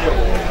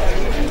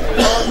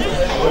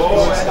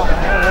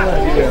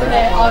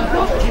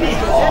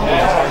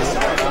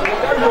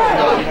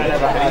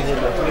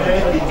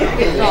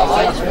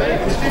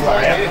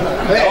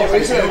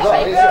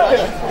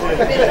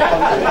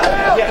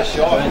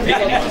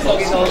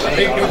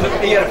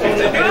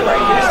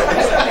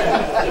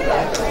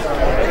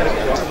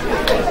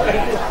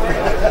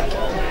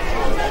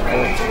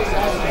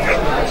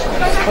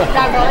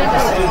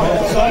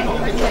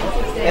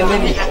 And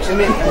then this is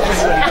what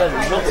he does.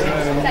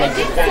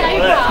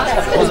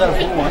 Was that a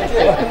full one?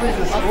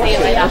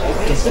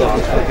 Just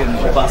fucking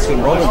Baskin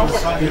Robbins.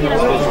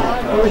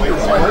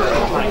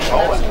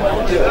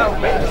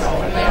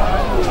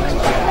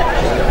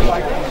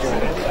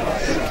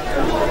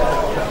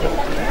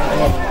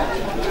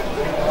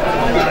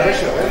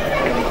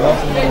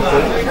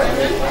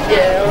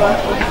 Yeah, right.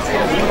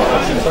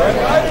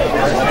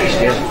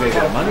 She has a fair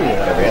bit of money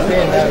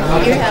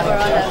around. You have her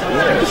on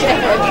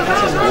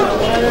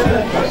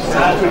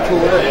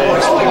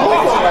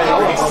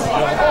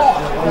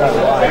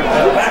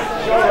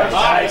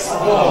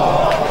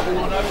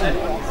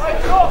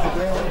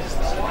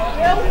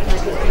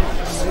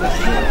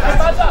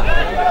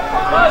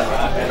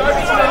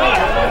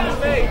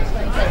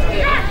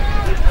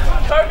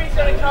Toby's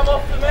going to come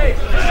off for me.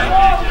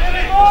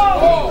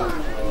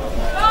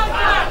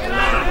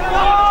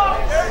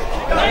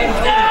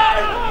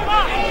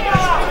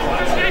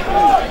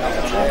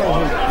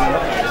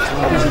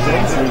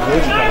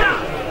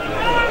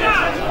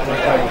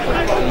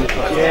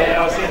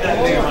 Yeah, I'll see that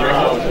thing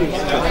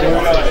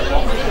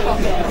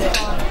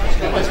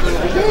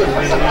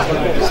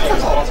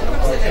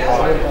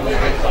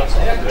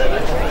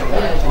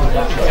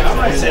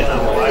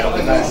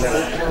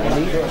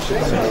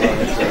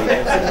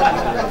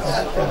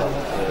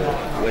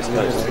West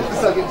Coast.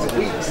 It's like it's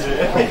weeks.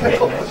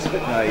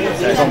 No,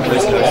 yeah, it's on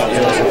West Coast.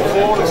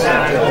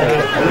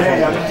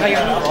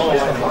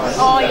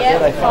 Oh, yeah,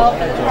 for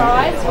the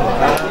prize. For the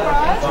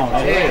prize.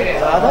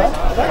 Yeah. Are they?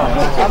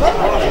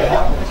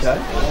 Okay.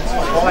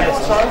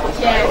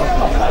 Yeah.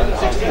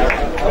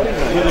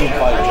 You didn't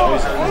play the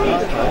Joe's.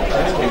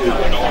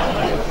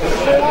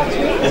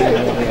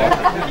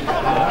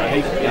 He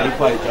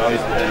played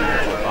Joe's, but then he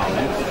went to a farm.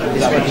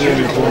 This one here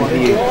is one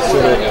here,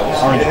 sort of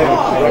orange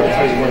color.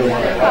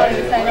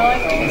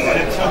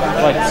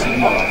 Played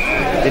Sydney.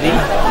 Did he?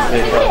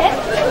 Yeah.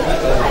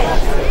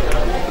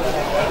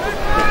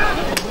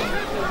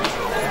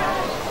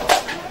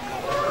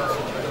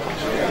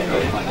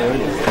 There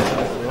it is.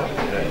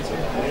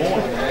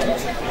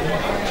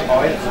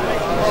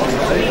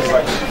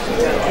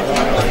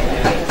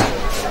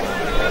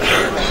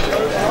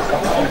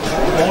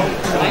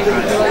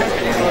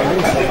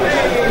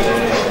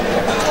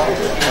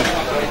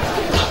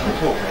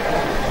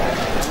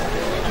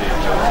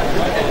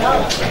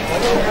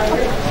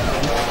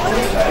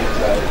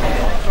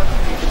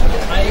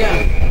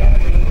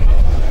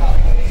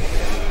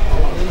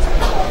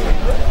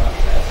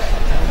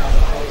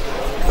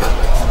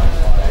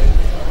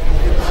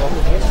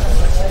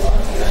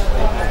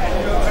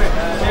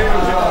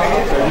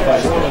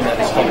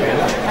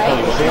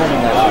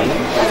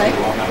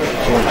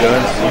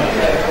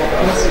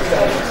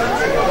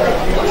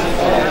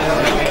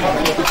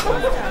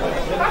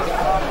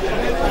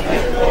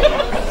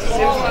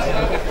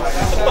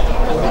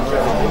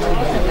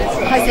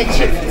 I said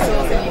chips and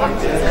sauce and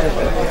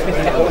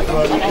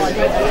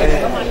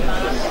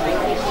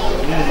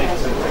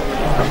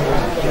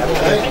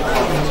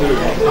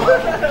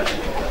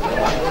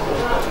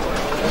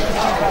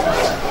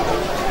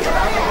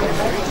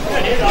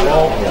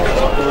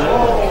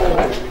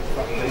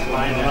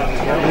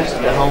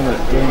The helmet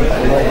doing it.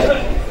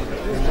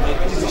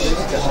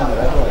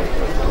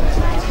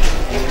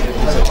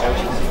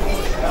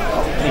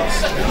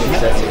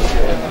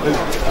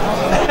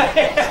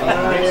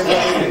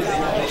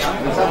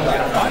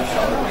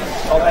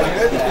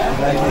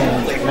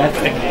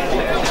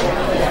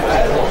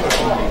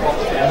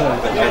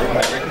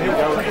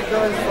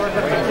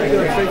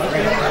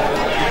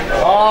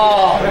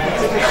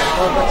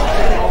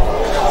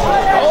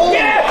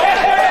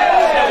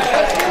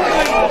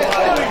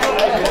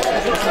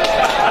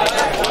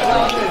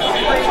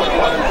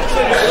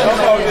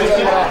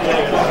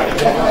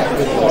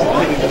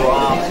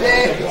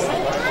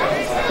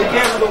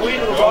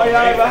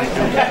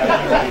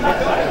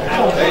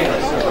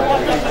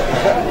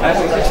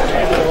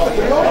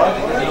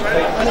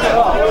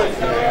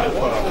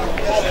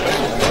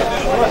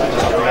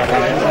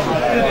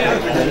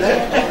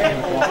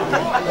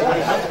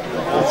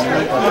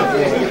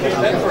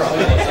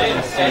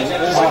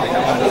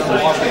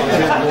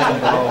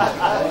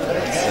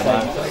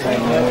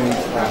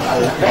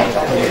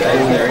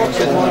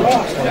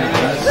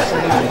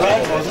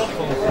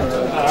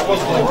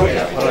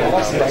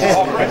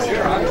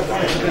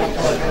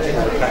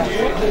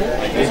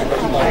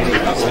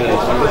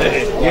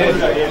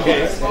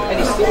 And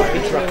he's still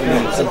interrupting me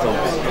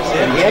sometimes.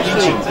 Yeah, he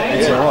actually,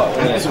 it's alright.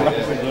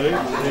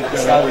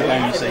 Started the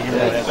game, you see him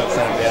out about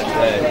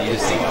today, you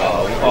just think,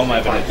 oh, I'm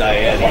having a day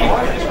out here.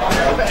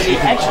 He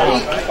actually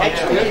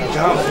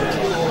jumped.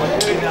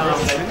 He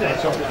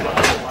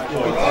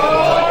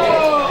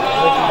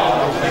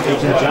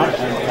can jump.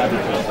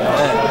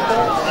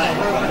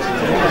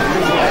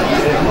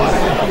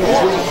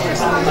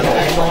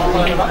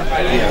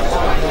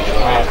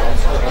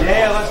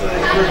 Yeah, that's what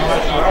it's pretty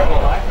much.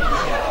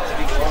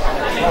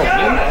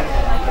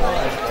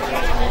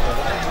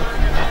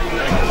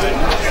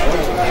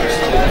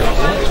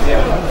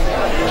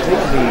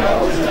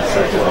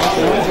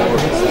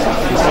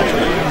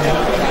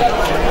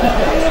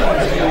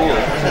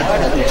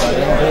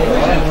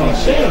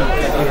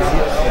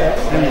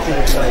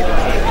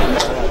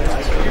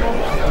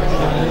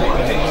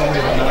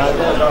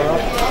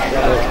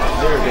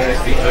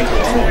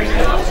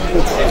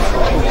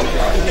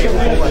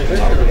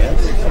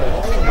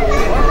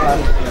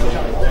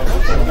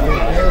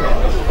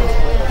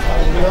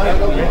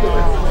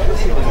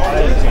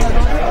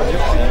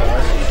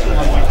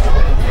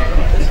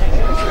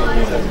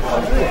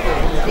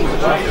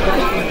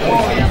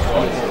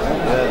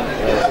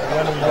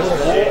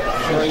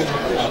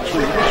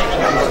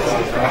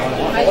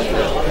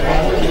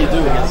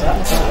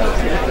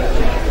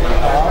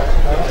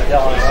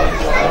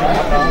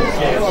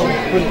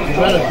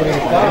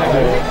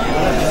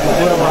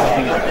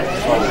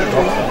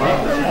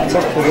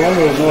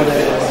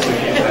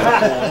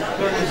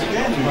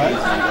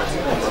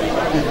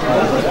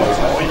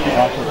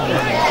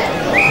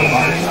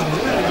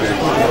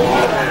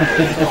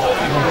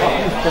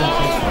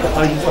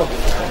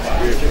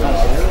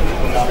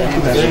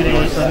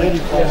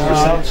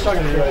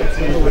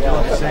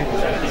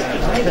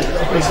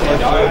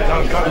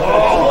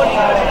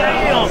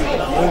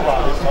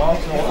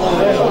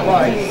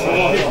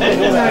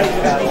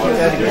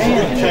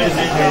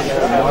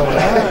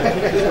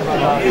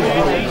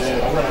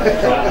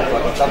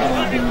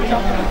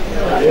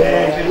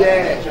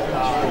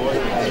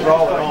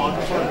 Roll it on.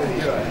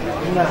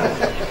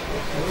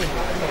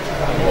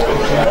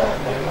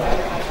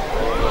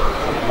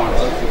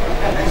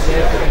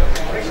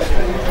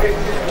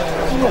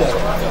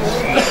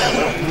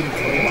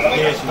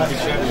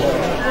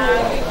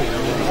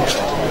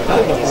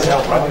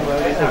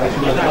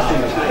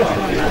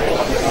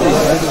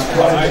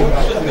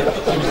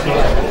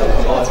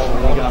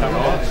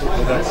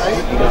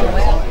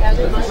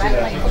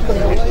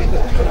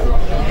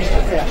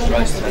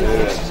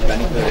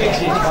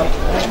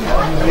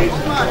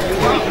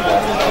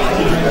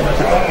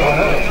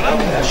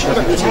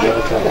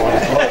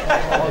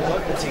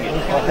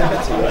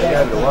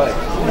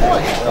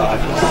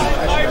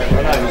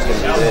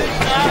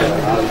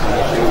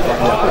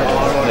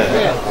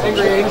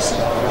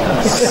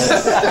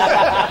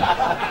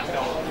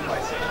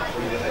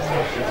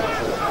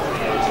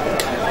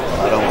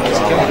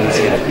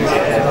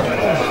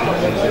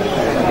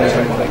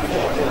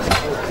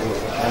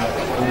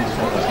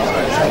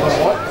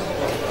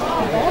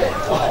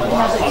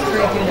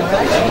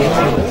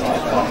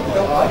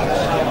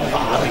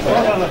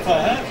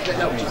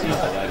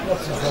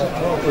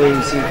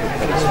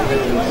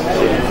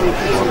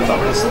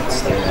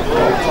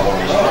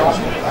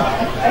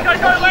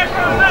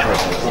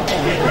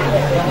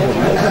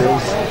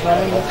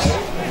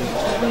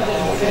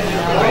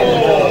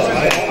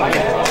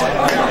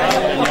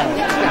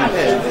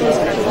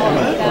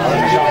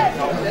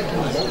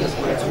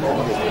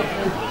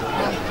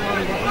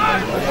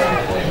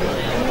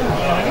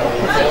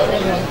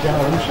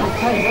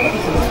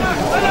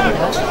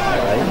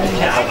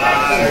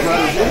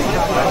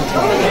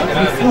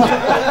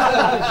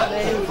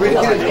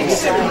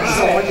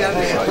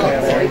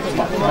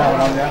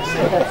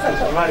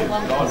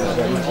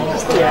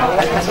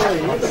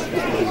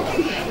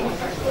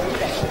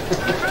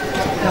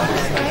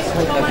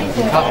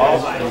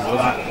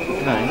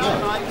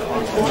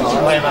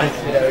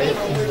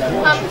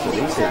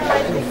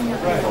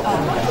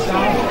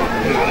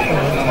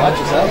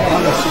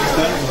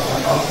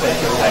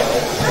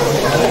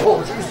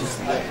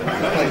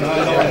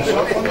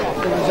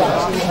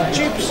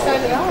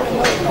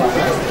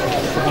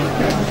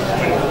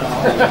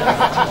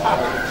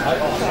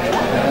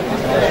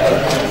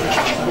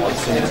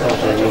 My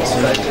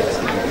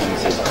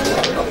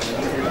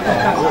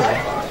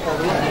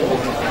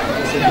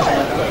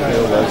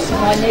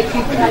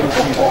nephew played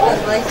football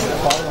at least.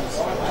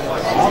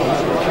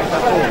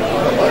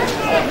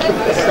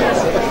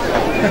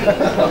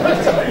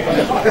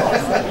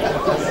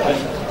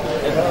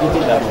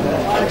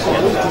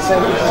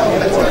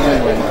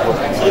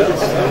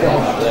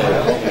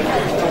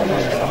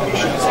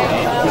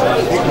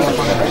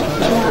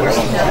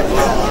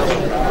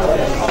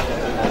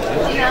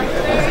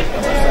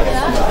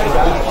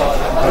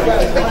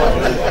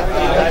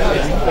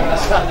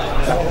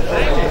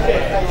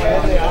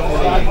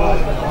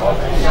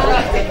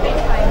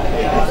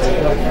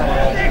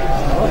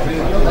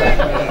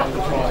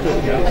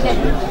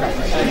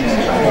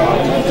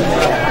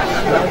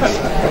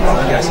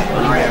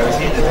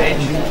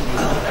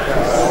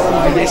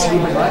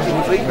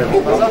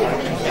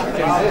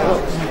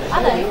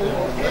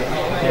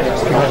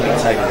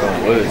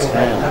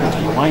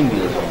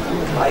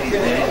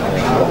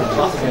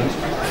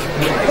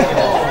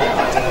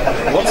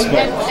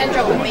 And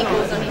dropping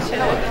meatballs on his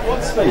shirt. I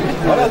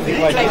don't think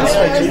like this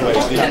way too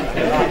easy.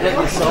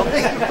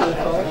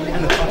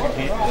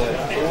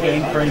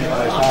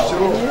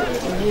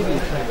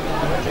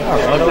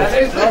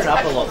 Alright,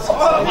 up a lot.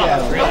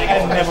 Yeah, really. I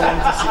never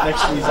wanted to sit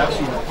next to his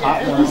actual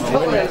partner.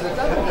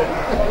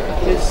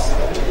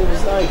 There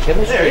was no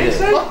chemistry.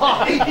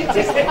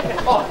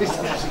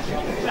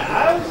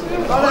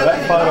 That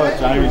photo of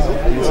Jamie's,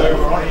 so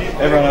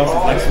everyone else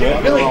is next to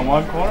it. Really? On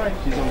one corner,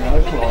 she's on the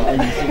other corner.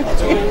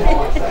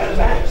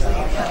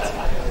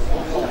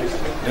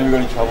 Then we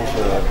got in trouble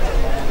for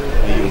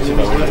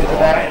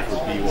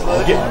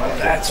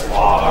that's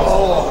far.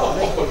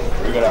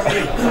 We got our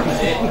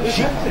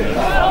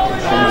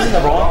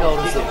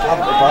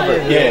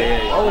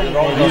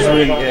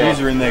yeah. These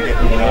are in there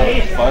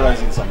getting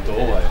photos in some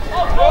doorway.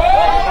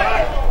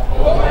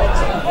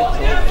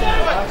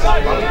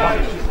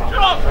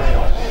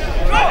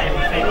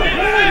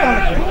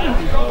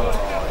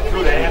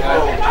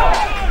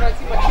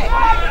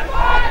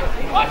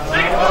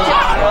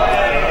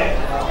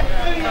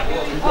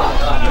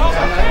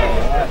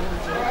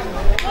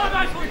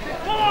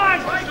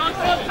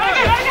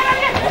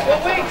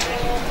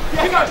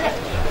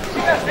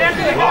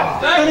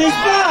 And he's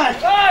back!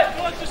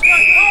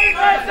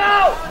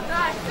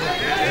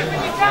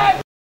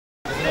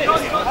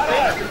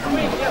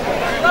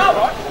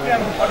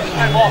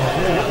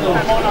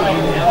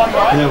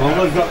 Yeah,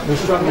 well, they're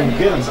struggling to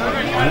get them.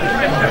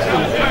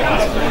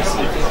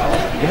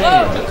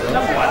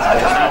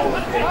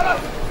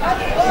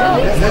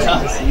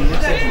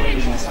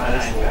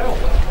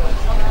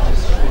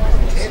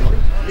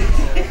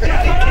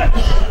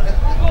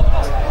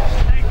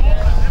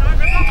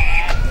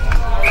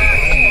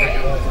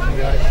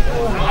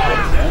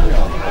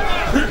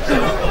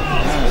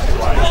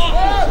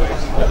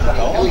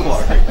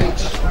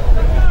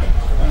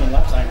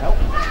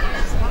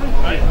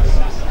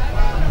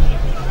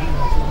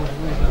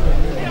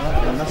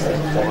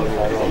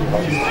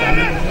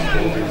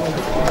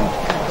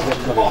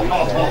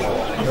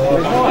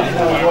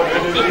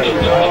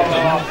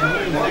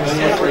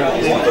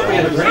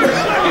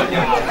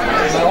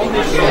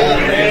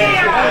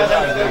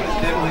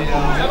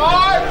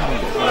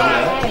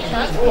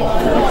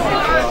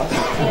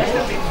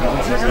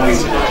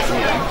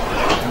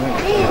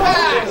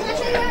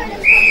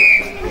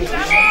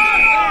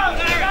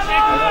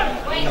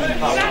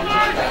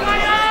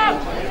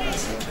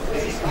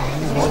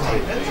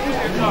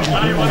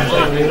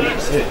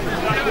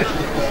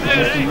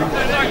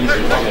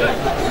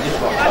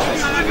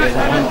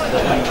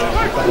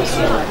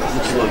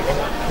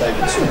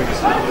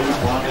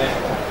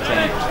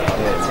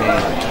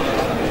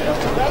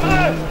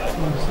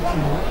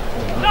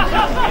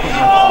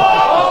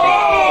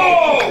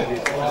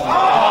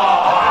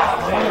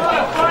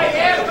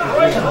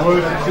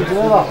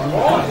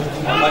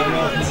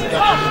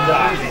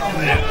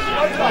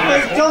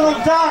 Donald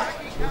Duck!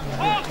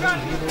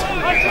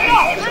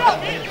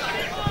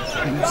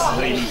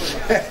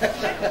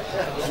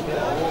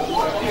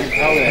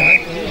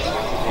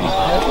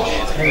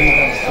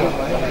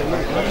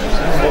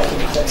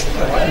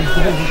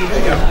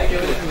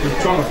 He's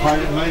trying to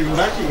paint it and even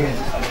back again.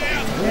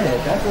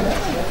 Yeah, that's it.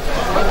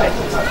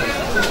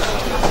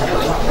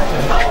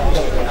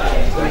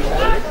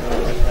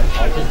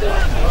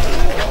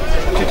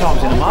 2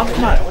 times in a month,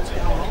 mate.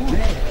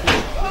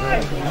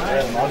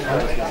 What's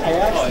going on? Hey,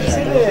 actually,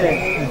 see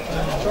there.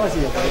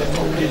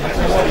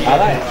 Are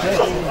they?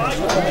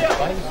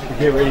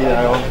 Get ready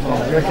though.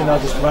 You reckon they'll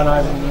just run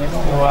over in the end?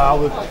 Well,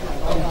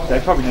 they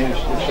probably need a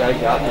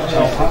shake up.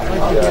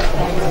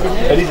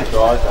 It is a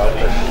drive though.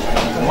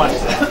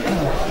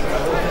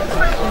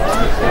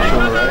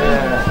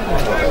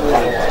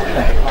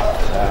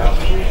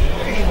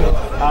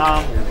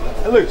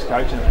 Luke's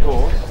coaching, of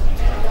course.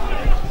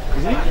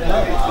 Is he?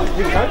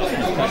 He's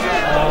coaching.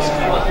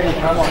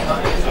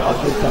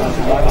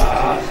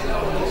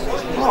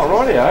 Oh,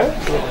 rightio.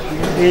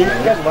 He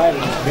got away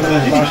with it.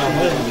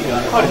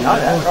 I didn't know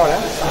that.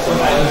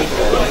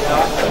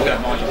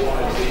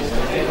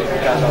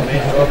 Right.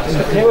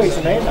 Kiwis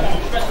and Endo.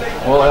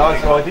 Well, I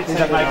did see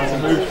that making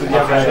some moves for the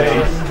other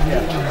team.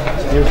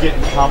 He was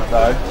getting pumped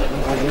though.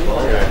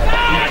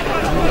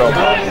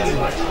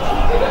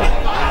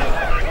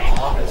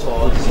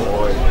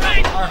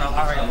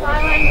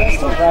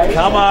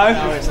 Come on.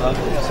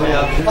 See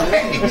ya.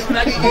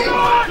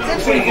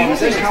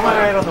 Come on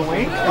out on the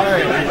wing.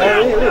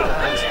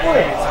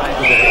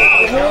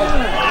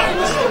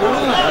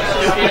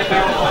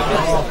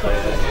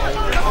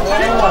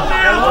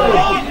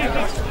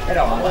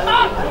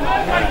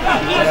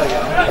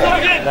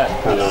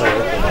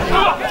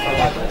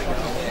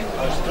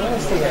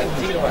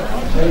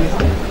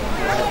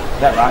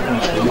 That rocking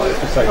is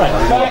so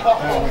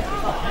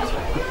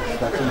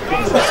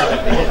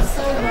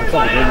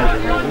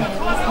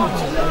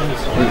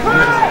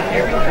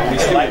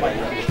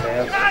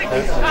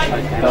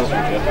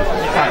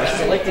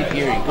Selective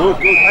hearing. good.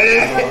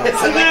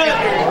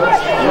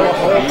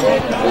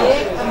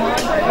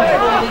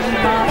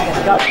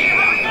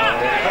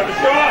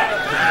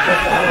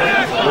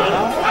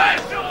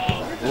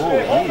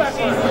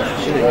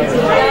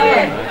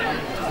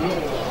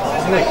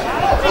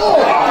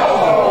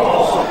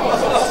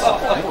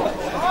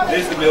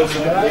 There's the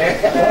Wilson.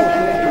 Yeah.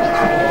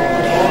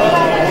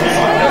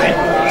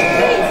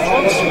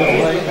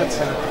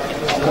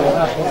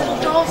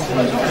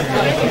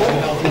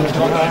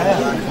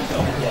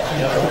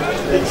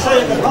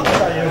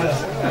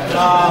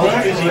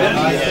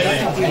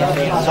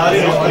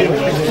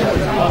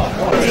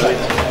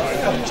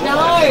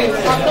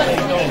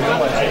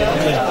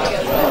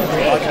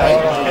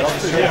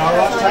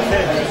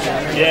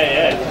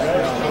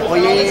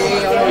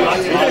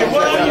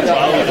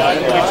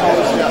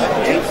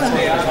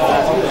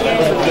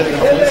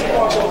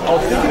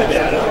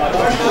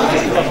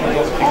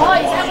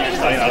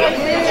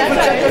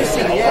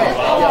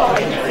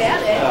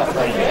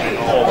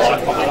 Oh,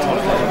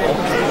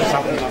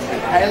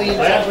 Alien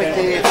jump with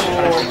there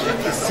for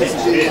his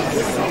sister's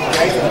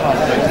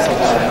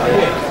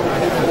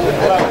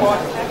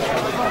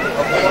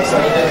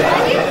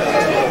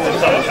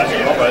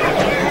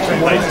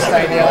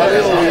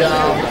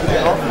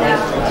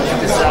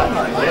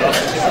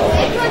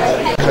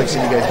coach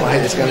and he goes,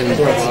 mate, it's going to be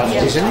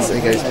competitions.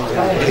 And he goes,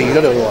 hey, you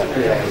got to like,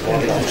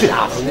 too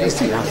tough. He's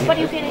too tough. But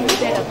you're getting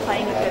better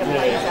playing with better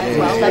players as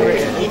well.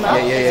 Leveraging him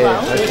up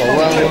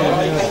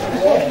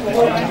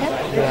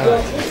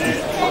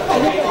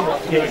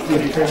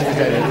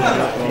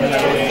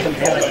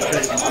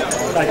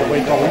Take a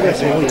week off.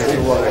 Yes, we need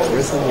to watch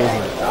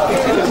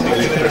wrestling.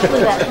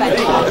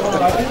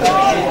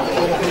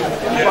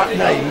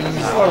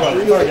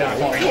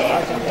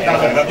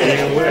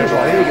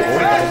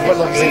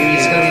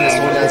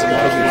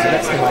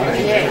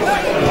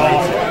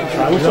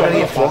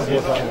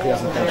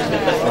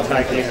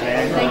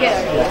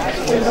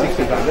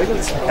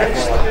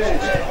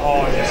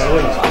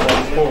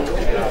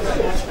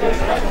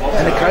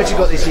 And the coach you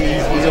got this year,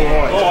 he's all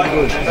right. He's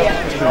good.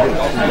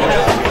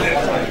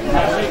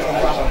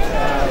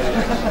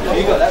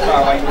 You got that far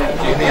away.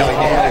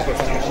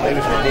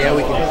 Now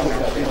we can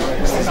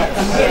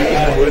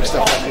work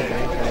stuff like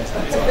that.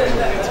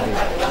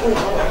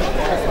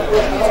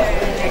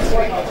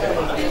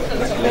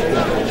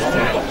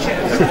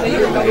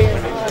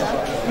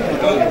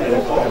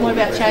 What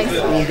about Chase? He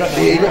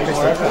got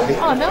messed up.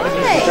 Oh, no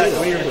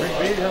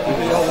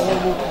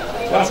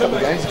Last couple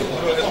of games,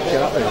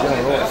 get up there, he's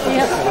going alright.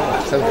 Yep.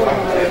 So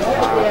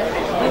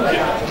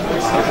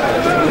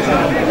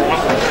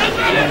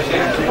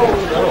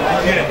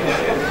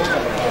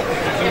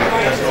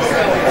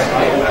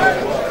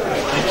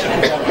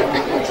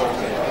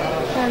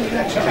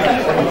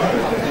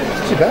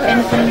too bad.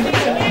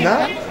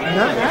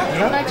 No,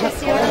 just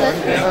the other.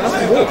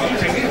 nothing more.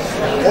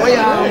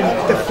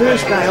 The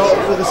first day off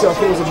for the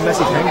self, it was a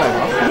massive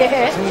hangover.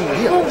 Yeah.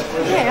 Well,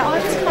 yeah, I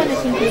was kind of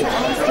thinking that.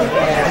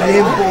 And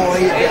then,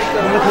 boy,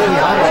 when I put in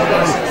the arm, I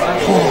was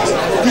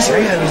like, this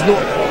hangover is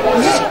not.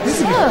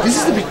 This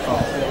is a bit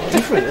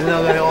different. And then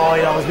I go,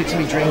 I was mixing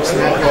me drinks and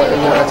that,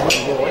 and that's what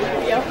the boy.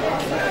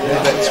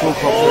 And that 12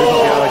 o'clock food,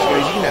 she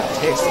goes, you can have a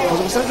test. Because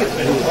I was starting to get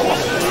really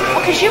Oh,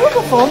 because you were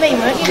before me,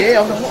 weren't you?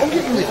 yeah, I'm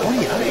getting really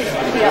body,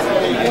 Yeah.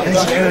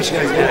 And she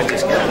goes, no,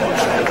 just go.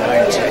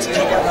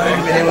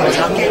 And then when I was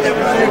like, get the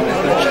room.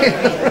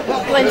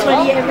 When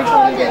 20 every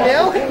time you get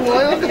Now, I'm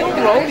getting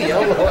rolly,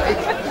 I'm like.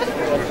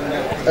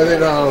 And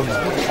then,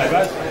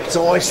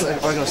 so I got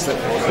slept for the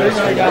first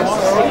 3 days.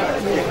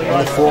 On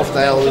the 4th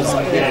day I was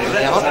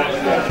out,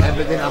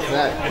 but then after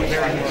that,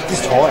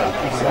 just tired.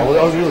 I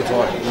was really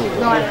tired.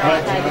 No, I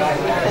had maybe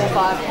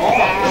 4 or 5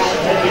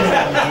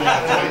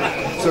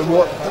 bad. So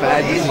what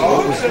bad is it?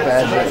 What was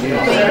bad about you?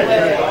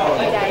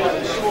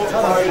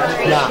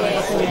 Nah,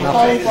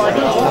 Whole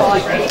body,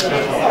 oh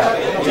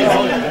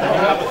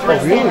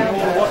really?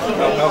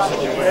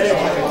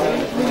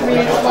 It was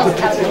Ruth lost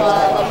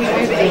Alpha, we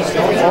Uber Eats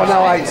every Oh no,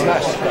 I ate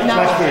smash. No,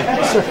 Smash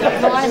food.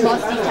 Ryan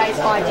lost his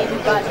taste, I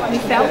didn't, but we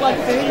felt like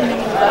food and then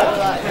we were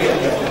like,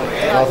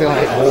 I think I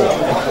ate more.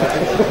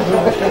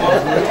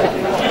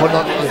 But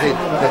not the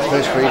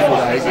first 3 or 4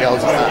 days, I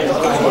was fat.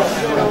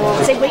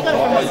 see, we got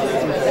it from my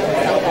sister's birthday.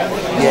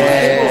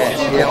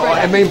 Yeah.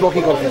 I mean,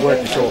 Blocky got it from work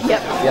for sure.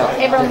 Yep.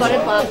 Yeah. Everyone got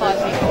it bar 5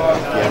 people.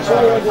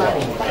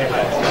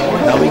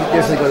 No, we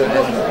definitely got it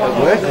at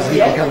work because he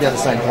come down the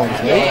same point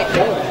as me.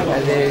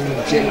 And then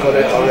Jen got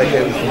it, I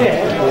reckon, the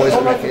boys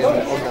reckon, on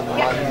the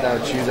Monday or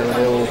Tuesday when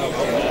they were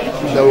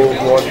all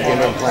going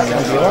together and playing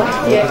around together.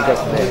 Yeah. We got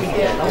from there.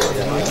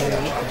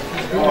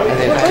 And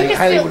then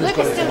Haley would have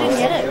got Lucas it still from didn't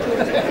us. get it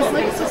because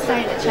Lucas was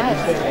staying at Chad's,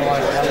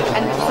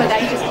 and so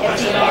they just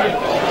kept him.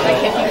 They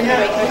kept him in the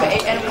week over,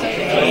 and it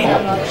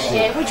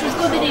was which was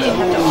good that he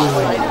didn't have to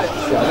isolate.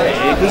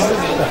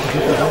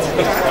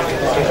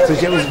 So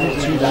Jen was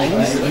 2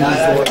 days, he was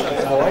like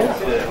 5,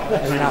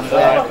 and then after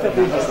that,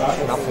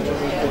 nothing.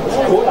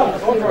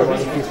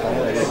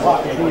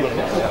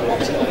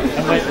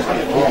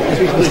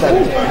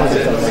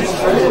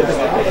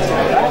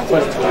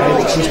 I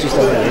think she's just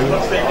over there.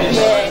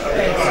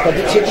 But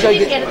she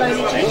didn't get it though,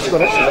 did she? She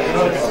got it.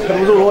 But it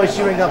was alright,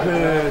 she rang up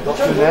her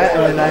doctor and that,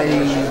 and then they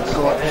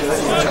got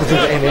into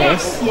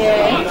MS.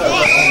 Yeah.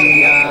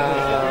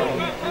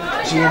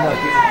 She ended up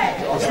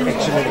getting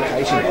extra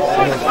medication.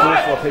 And then 4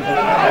 or 5 people got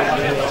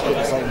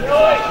the same.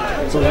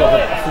 So it was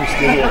like a full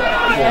steroid.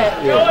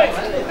 Yeah.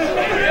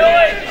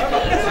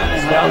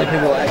 And the only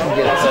people that can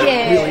get it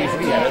really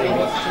easily is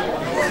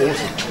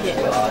awesome.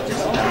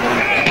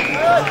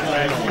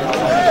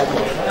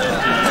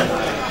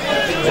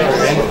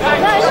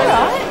 No, it's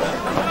alright.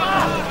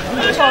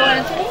 Tall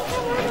Anthony?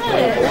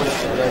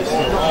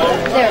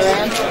 They're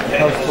around.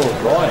 How's full of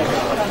Ryan?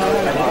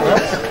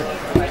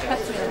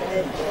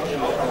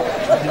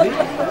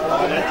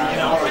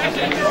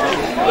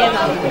 Yeah,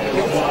 Mum.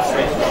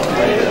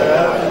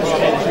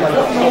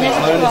 You never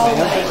scroll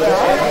with these,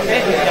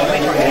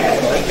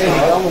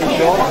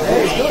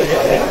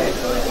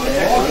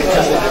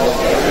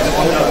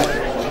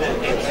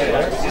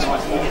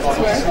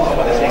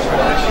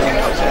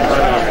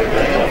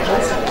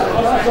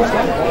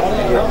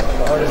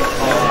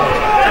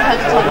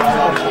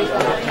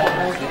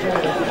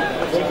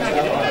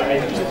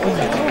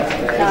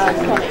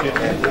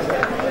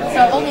 So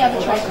all the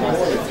other trade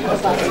courses are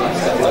buses.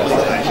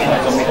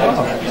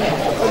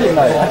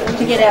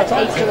 To get out to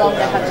East Geelong,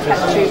 they have to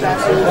catch 2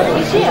 buses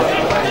each year.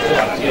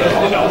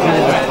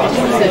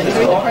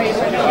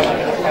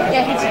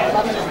 Yeah, he's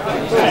loving it.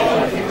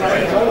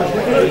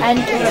 And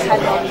he's had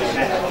lunch.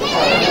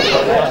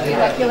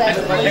 Like you're allowed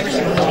to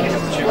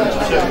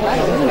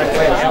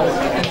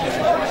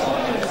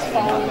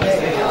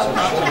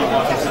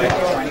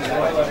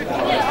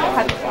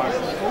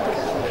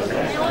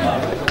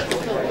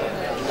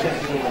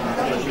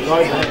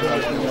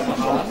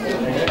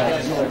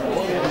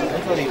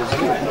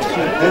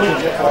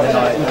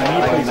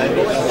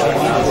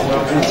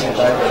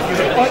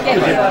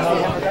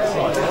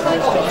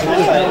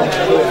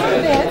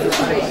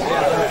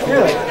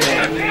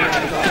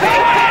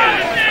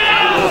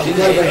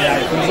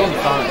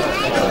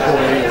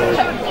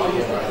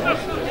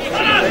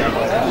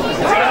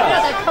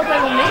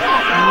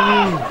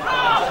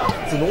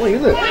It's annoying,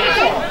 isn't it?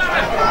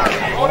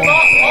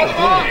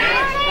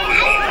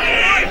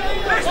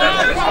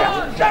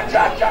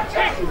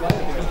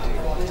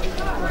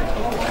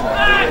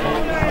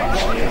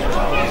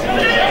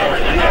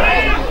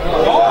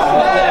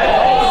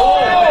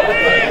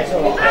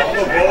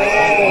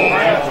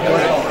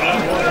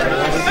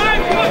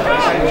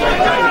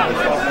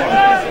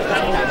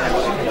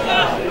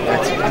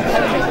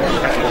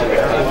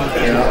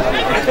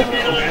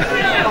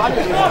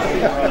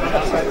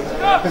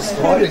 The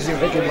spiders are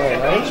making my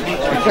age.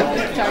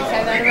 Don't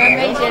say that around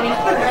me, Jenny.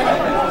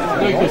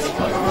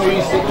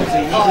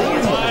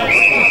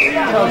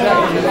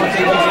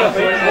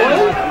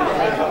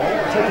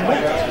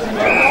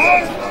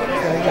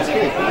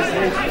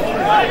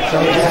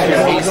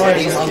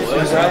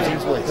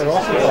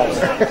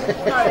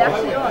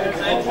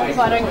 If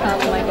I don't come,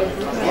 like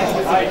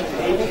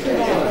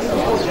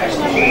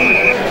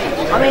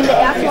I mean, the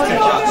outside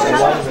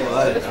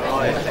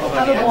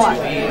have a what?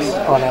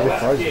 Oh, now we're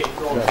frozen.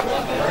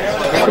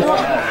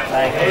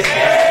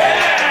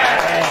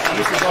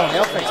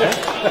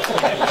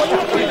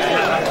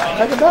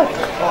 Take it back.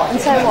 And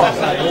say what?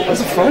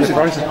 It's frozen.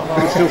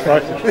 It's still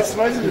frozen. It's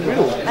frozen in the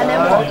middle. And then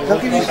what?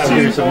 They'll give you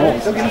some more.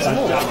 They'll give you some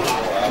more.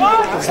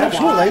 I'm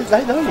sure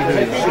they know you're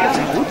doing it. It's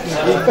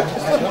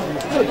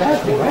not a bad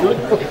thing, right?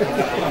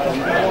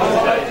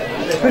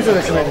 Depends on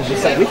the commanders you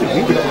say with you. Go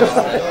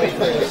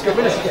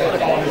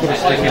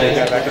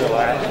back to the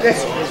lab. Yes.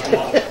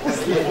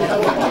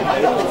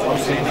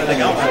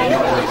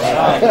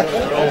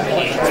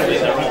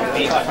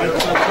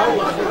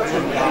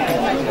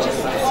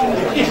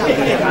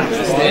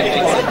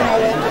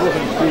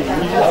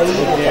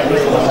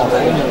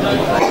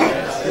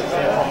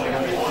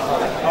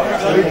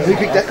 Who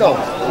picked that goal?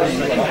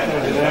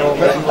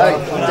 Hey,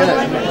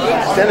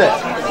 Dennis.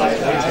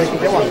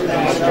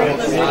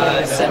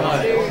 Semo.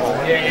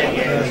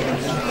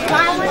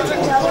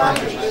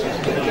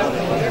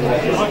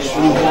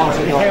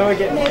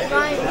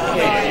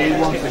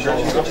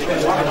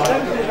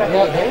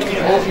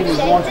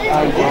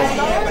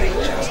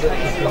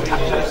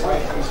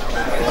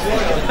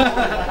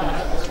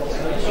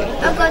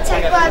 I've got to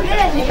take 5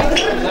 minutes.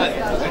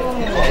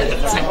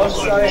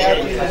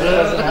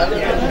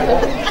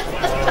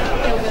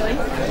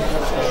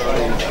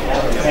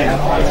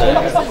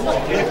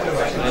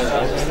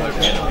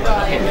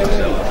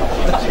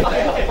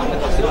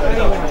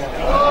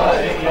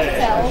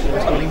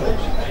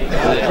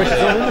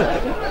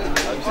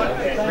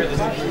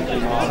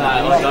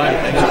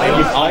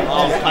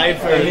 I'll pay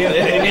for it.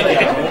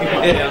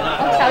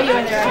 I'll tell you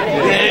when they're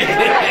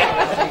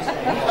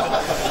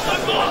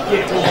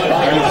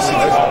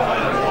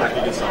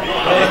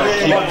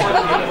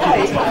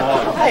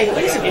Hey,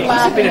 here's a bit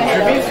of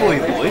trivia for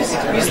you, boys.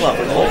 You love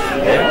golf.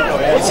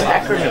 What's the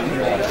acronym?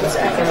 What's the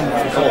acronym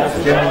for golf?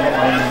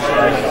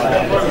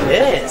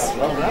 Yes,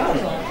 well done.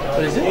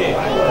 What is it?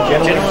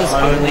 Gentlemen's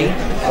only,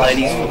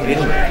 ladies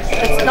forbidden.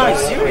 That's no,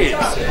 serious.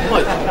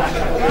 Look.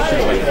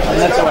 And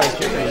that's the way it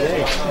should be,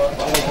 yeah.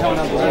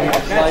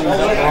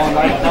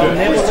 They'll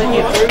never let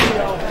you through.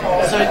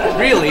 So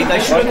really, they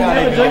should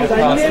have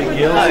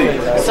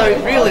So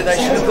really, they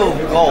should have called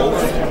golf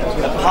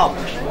a pub.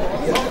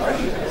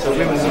 So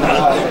women should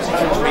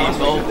be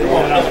involved.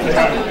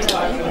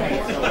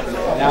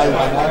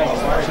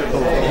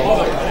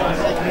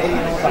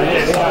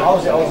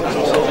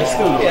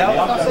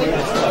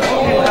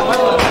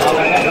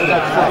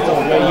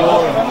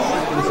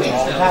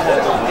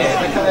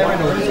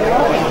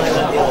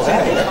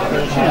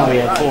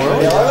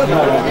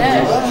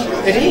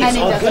 It is. And it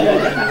doesn't.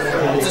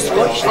 It's a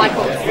Scottish thing.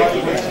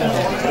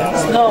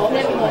 It's not.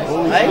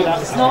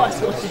 It's not a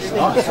Scottish thing,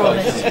 I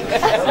promise.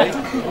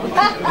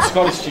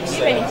 Scottish chicks.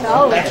 Been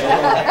told.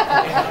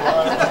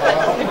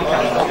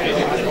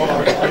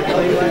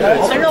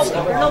 They're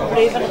not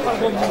brave enough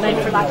for one name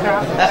for that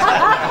crap.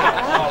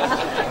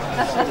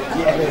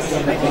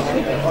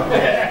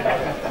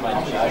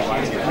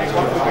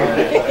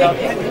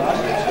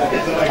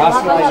 Ask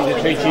the lady to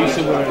treat you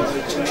some words.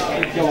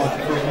 Go on.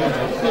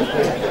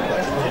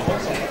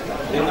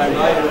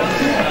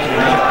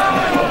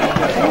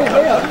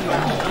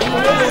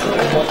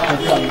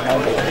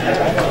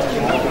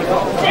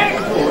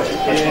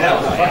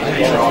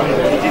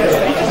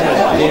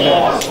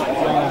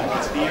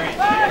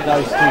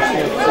 Those two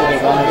steps to the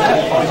one.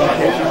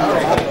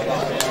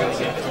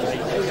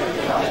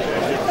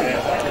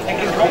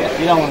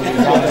 You don't want to be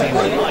running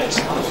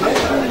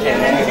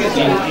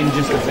in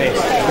just the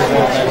best.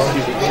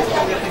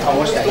 I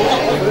watched that.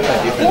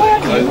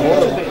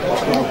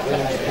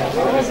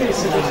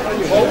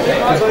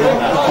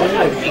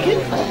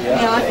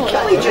 Yeah, I thought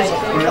that was just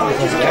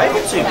gave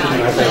it to me.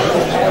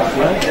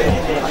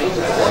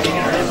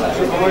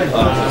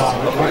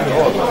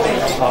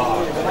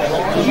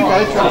 Did you go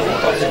through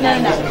it? No.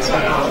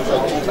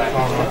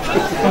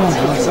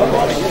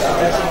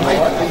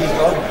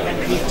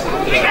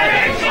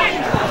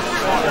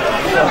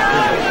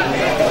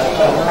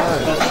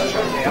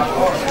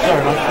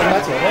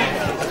 That's all right.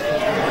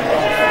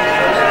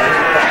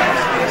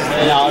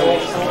 No.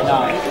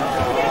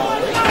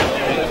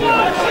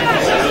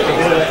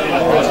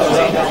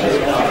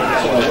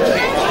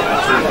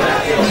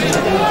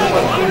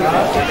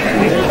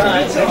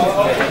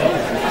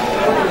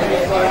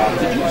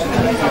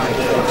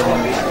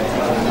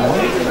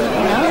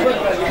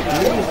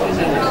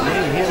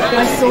 I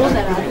saw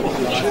that.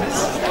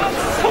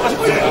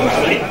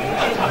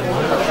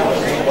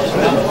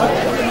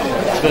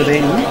 But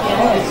then,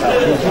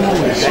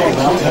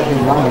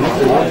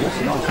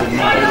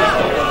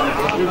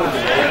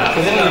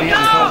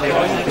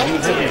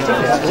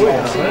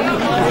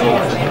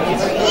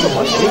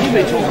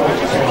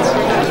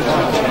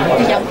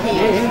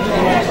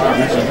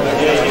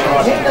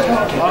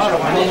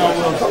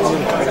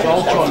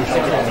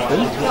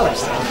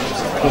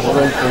 because of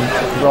anything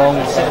wrong,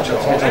 etc.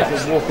 So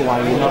just walk away,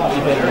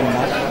 you're better in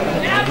that.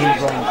 He's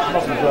wrong,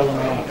 not dwelling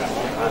on.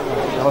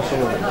 I saw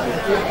it.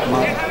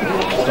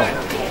 Stop.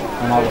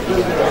 And I will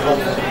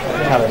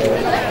carry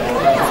it.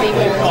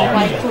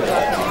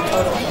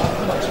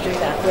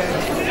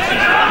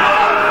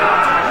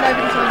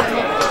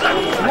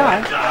 No.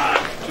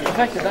 The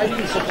fact that they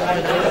didn't supply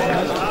the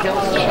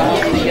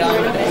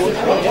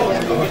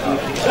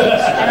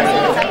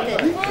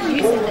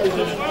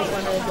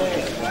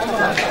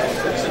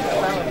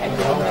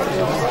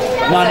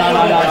No.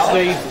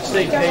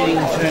 Steve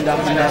Keating turned up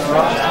in that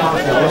right.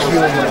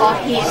 Oh,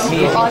 yes.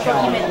 I thought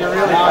you meant the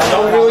real one.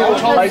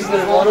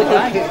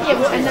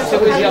 Yeah, and that's what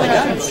Kate went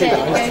up and said.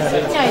 He goes,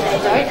 no, they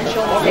don't. And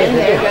Sean said,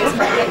 there goes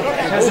my head.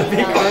 That's a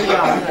big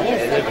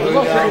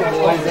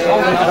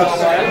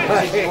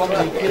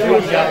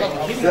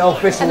the old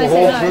festival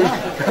hall through.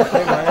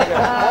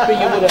 But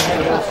you would have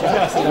had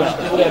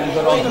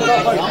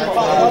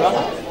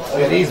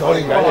Yeah, he's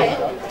holding back.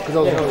 Because I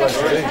was going to race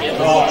too.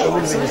 Oh, it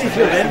wouldn't have been just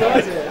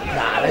a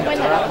Nah, they don't.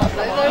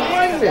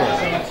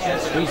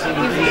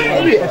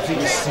 Maybe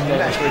absolutely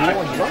smashed the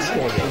one last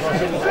one.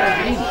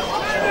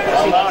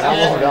 How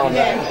long ago?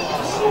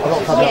 I'm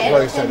not coming up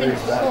close to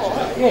lose that.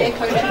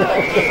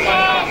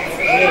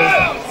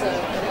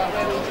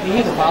 You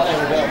hear the part they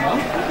were about, no?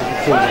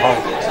 Kill the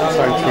whole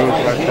same thing to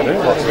have to do.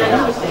 What's it?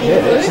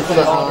 Yeah, except for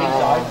the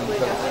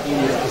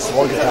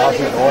slide guitars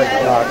and all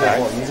that.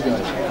 Years ago.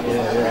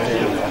 Yeah.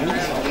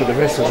 But the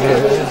rest of them,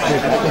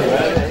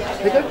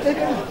 they're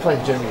going to play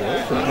Germany.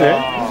 Yeah.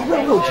 What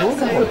are we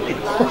talking about?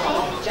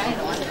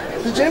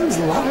 The Germans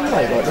love them,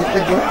 mate. Like,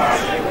 they're great.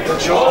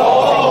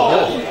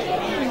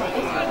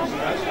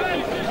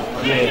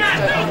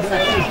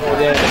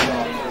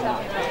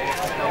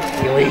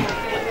 Really?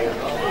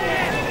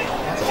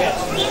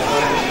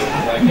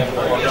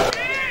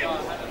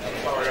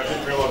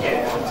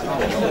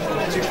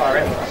 Too far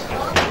in.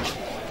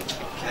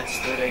 That's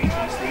 13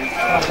 points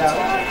down.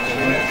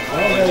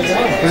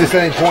 Was it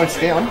 13 points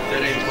down?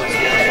 13 points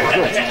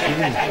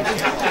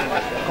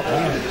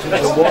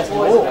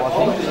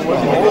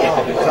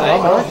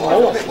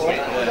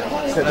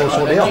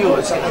down.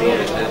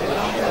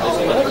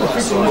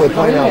 We're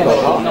playing out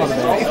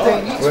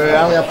we're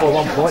only up by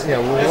 1 point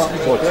now. We're up by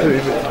 2, but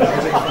a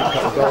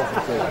couple of goals in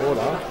the third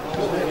quarter.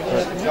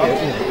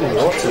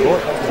 It's all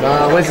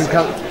right. When's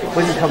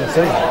he coming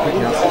soon?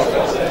 Picking up.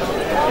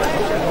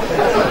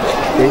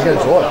 Yeah, he's going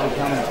to drive.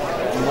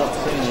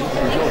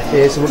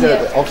 Yeah, so we'll go to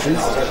the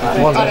offices.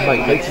 One's going to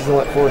make pizzas and all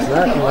that for us and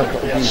that. We'll have a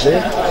couple of views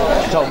there.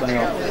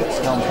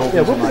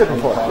 Yeah, we'll be looking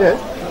for it. Yeah.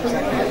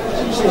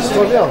 It's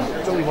time now.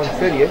 It's only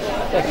 1:30, yeah?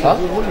 Huh?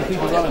 What do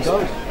people run and go?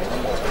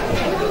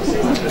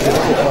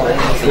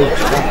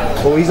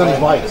 Well, he's on his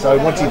way, so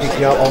once he picks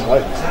me up, I'll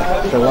go.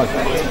 So long.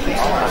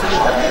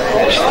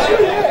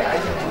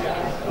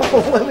 Oh,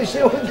 let me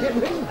see what I can get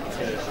rid.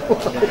 I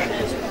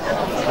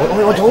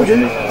told you,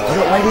 we're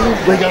not waiting,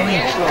 we're going in.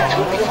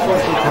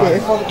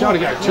 Yeah, Trying to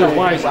go 2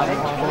 ways. No,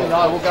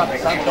 we'll go at the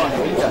same time.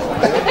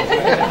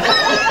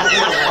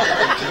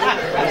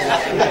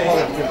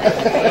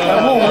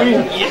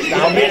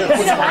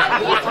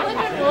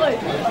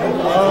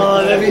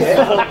 Oh, that'd be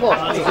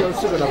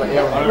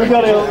We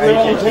got we're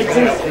on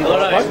Texas.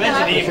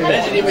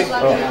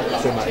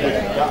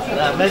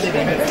 Imagine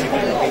him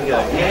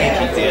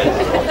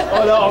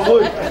Oh no, I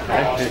would.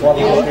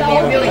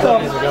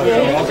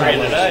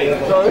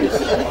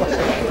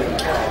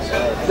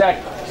 Zach,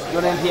 you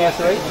want anything else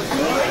to eat?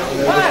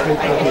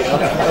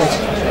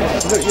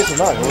 yes or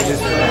no?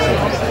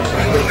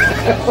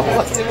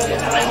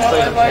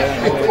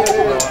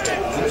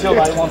 Until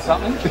they want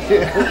something.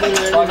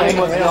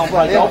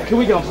 Can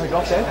we go and play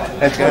golf, Dad?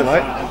 Let's go,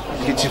 mate.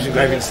 Get chips and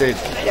gravy instead.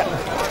 Yep.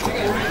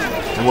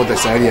 And what they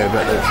say to you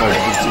about that phone.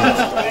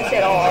 I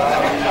said, oh,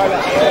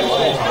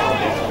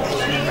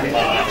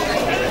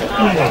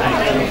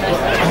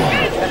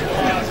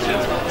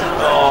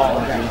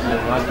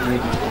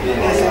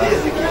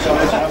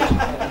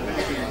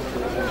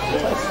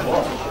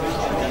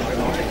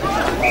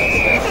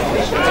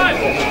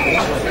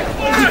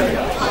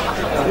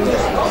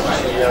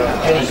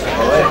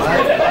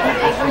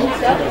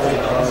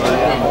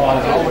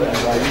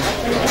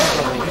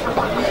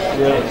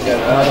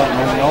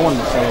 No one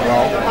to sell a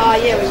roll. oh,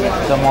 yeah, we went.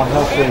 So my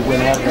health food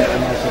went out there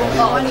and they said,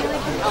 Oh, I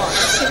nearly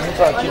it's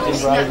like chicken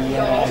gravy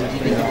and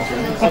chicken roll.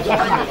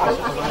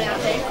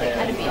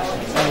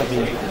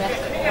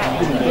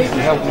 Didn't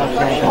help much.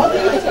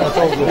 That's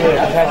all good.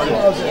 Yeah,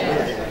 that's it.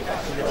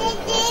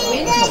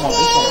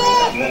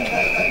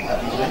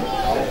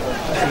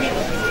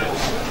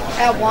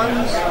 Our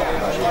ones,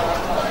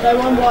 they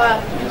won by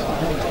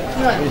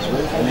no.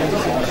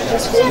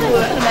 Just because they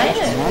were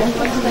amazing.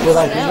 Were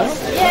they good?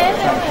 Yeah.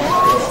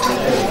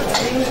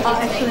 I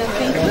actually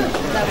think that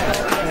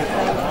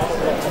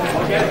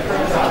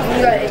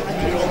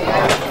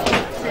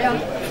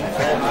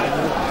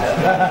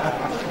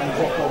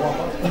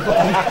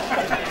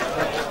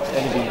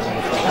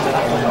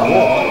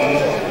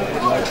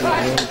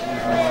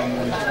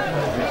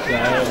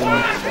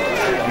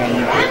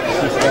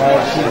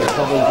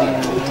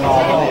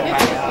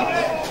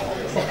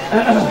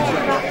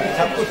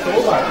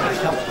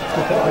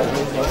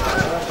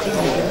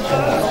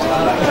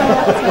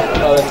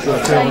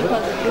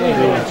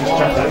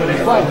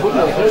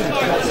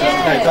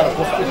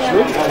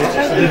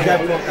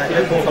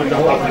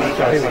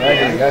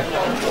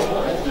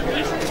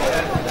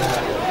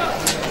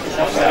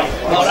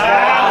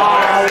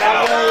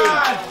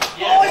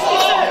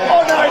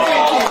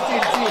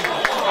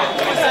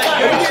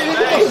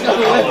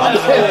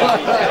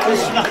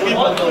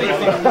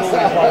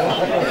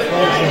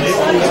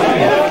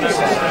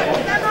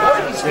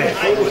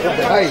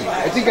Hey,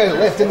 it did go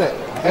left, didn't it?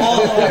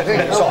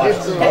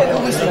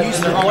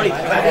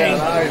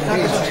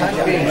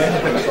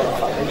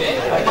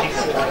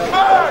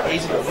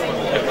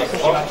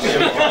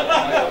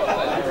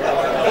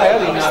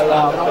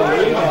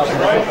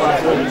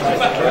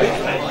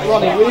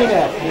 Ronnie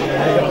Wiener.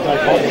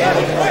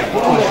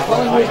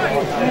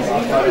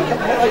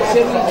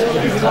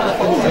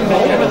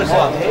 Remember this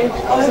one?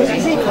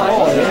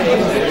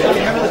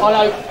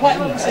 know,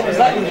 platinum,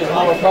 platinum is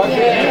more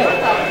appropriate.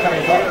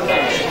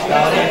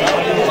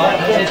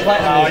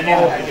 Yeah, I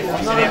know.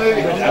 No,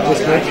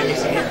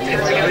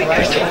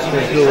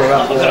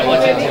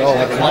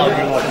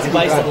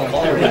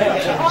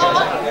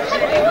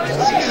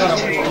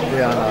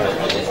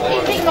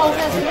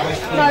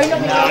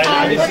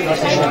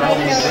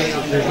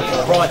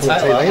 Right,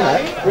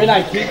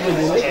 Renee Kigley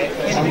with it.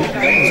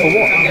 For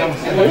what?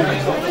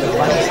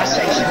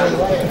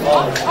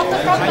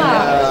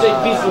 Steve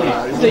Bisley.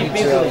 Steve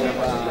Bisley.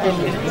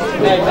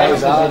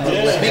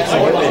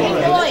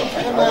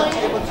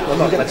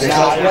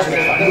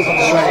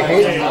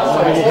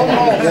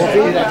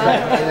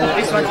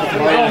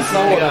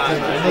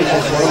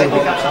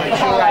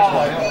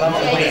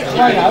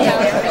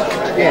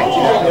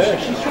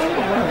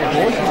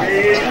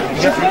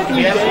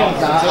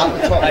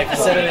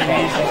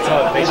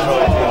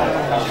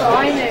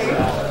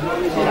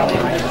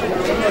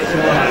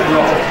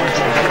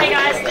 Hey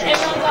guys, everyone's up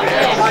there.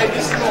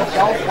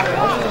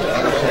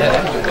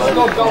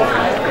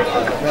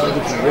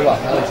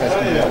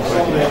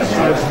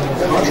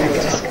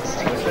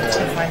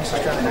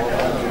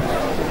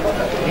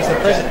 He's the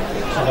president.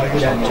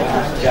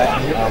 Yeah,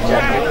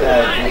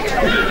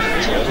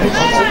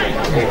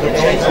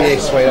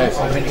 sweet.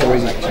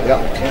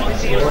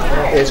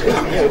 It's good.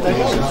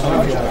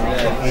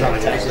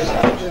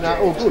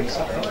 All good.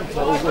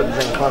 All good.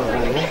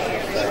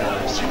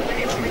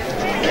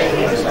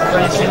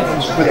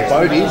 Where the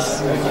boat is,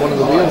 one of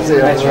the wheels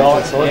there on the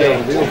right side there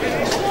on the wheel.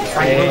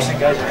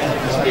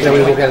 Then we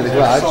walk out of the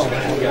garage,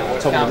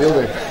 top of the wheel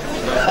there.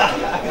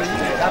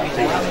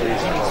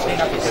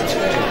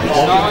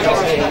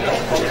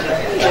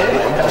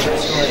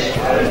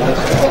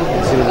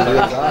 See where the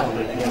wheels are on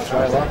the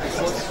trailer.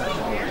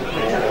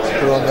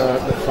 Put on the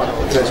front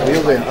first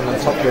wheel there, on the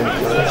top there.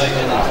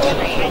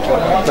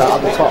 No,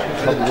 up the top of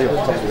the wheel,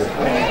 top of the wheel.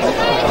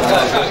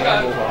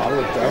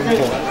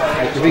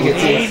 If we get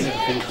this,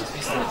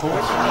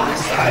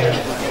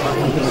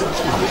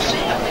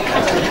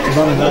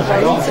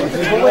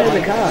 where in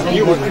the car?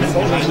 Yeah.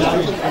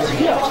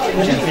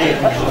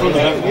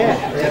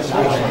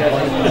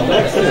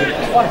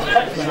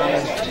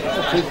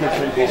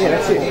 Yeah,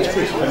 that's it.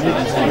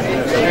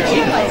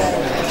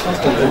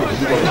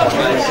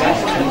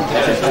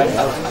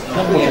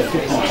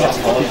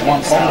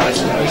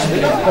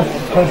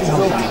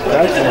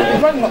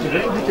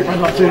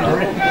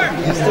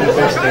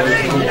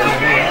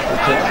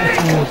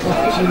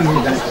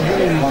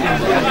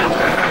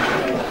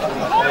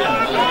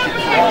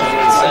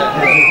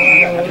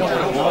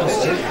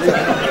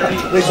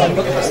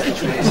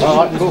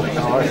 Alright, cool.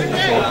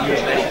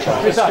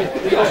 That's not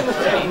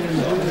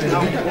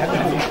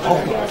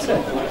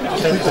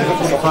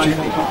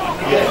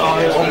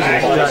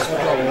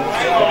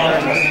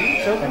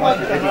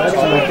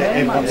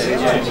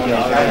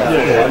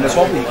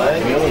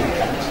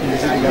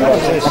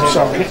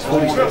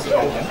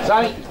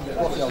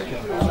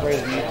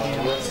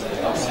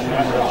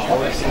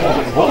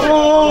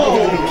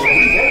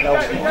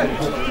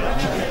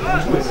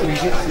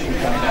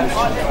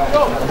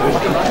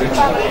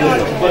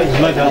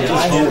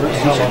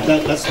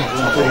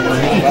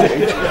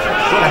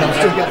And I'm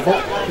still getting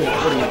booked.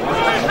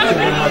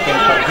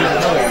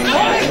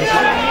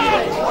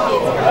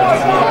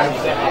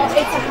 It's a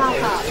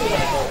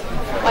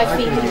half-half. I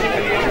think.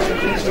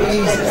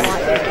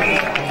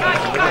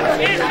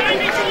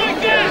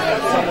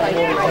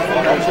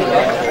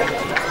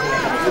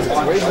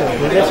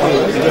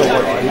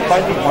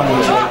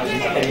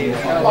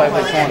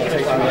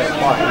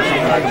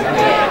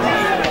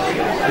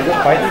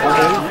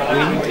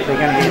 They're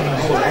going to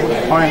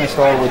get playing the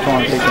style we're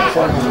trying to teach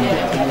them.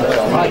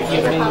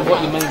 What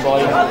you mean by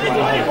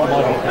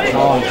more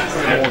time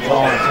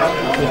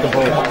with the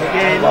ball?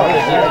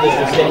 There's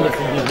the standard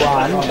from the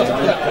one.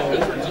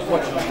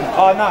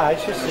 Oh no,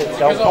 it's just that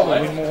they'll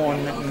probably win more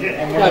and No,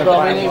 but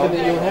I mean even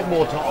that you'll have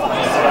more time.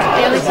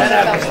 The only thing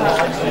about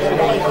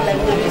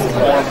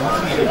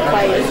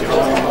players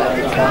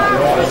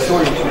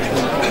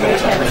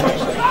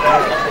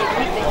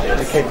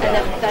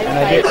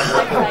and they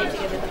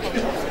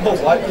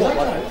play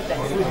together.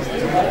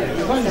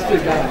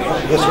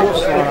 the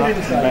sports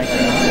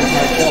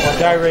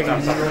Joe Regan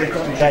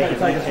take it.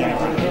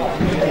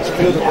 It's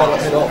feel the ball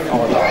head off.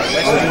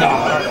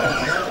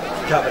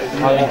 I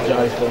think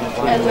Joe's doing it.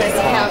 And where's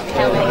how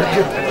many?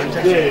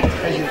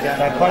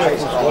 They play it.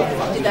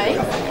 Did they?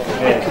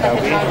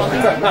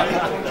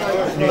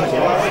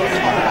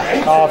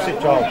 Oh, I've said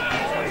Joel.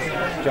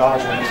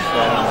 Giles and his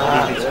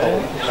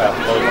called.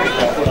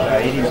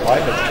 He didn't play,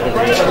 but he didn't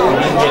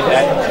get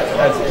that.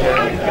 That's a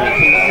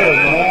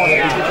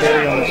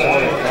cherry on the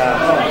side of the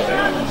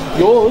car.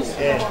 Yours?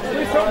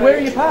 Yeah. Where are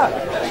you parked?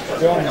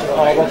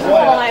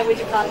 Why would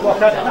you park?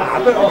 But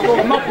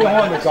I'm not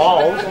behind the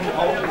goals.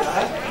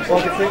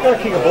 Like if they've got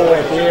to kick a ball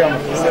out there on the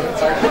field, it's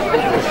shocking.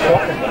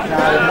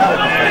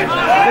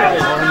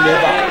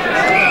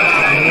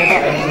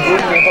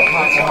 Never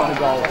park behind the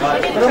goal.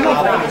 But I'm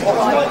not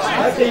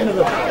at the end of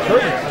the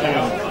curtain.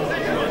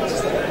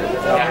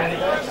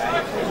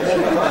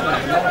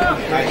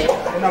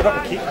 I got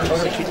the kick.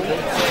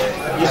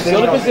 You've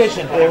got a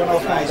possession. Yeah, when I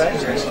was playing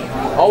games.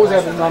 I was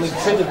having none. You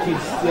see the kids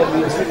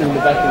sitting in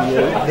the back of the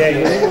yard. Yeah.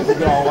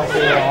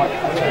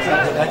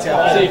 That's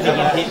how. See if he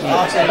can hit me.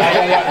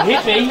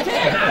 Hit me,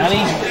 and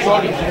he's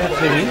trying to get it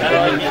to him, and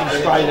then you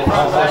can straight it.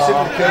 Sit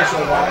with the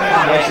cursor away.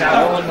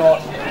 You're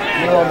not.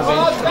 You're on the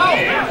bench.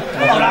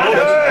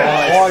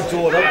 My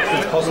daughter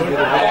could possibly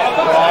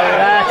have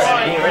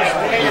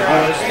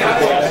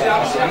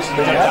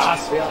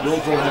your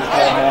daughter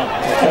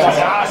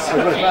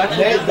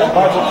is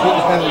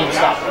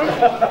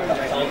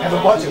and the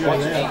watch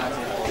it.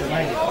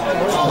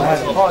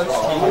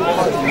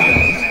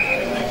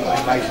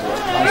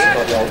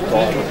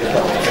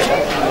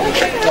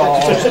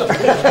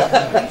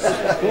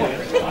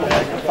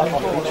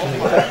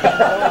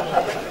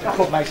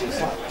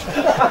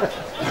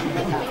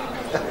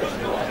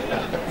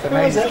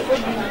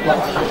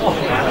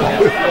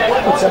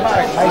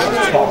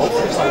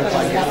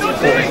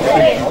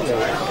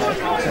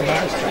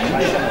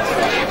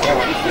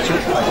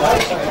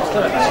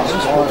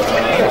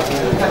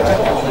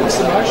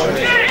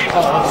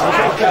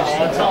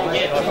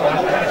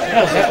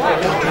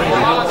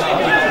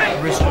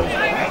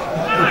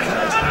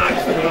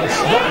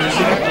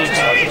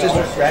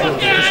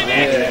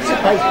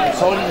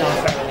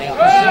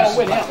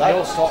 They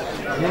all stopped.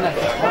 And then they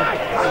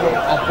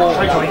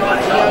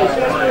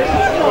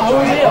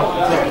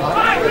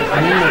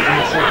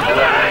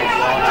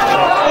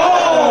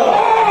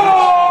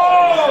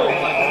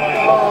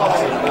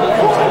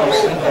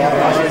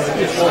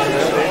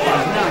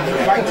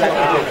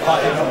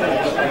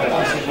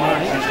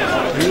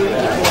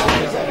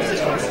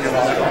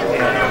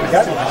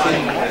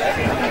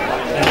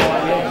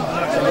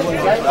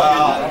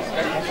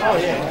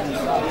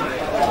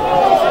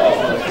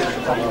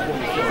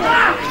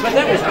but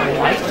that was great.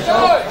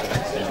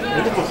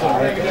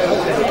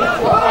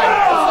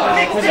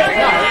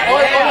 I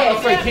got the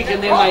free kick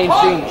and then they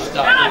infringed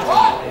stuff.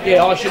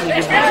 Yeah, I shouldn't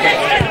have given it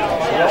back.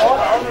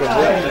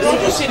 You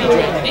just said he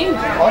drowned it in.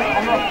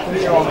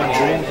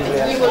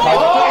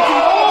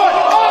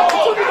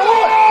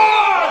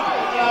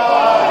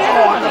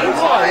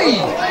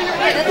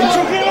 He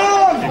took it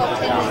on!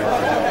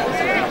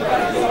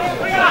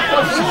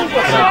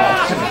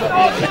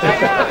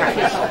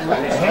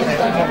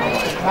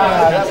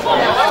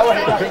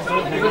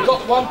 We've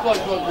got one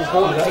bloke like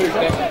reported here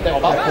that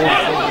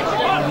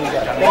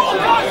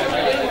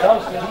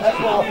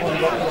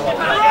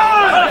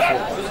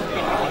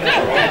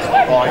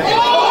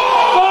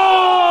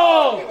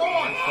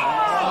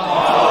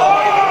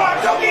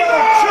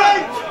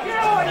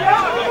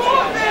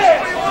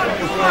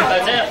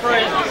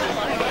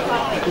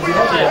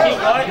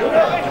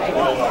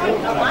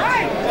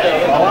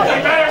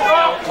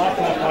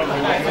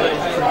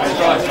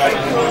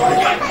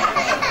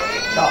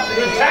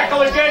Good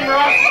tackle again,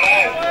 Ross.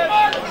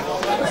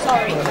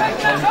 Sorry.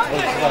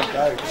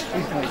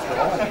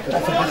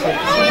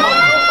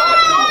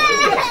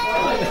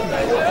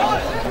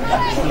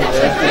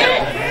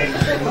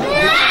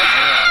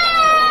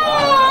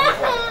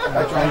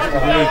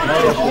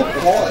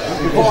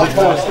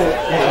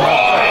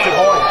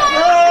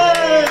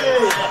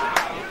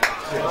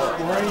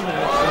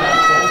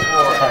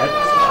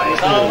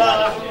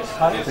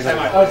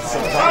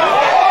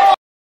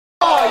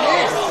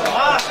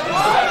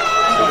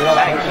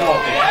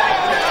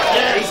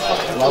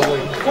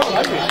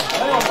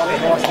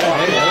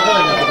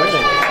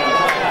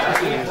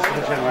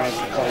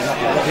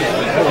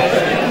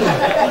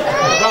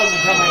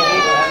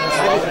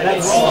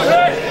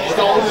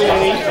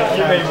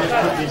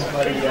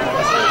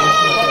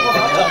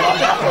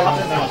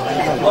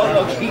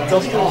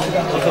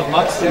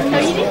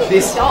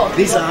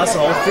 This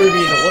arsehole threw me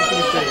in the washing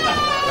machine.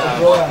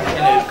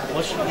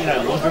 In a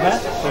laundromat.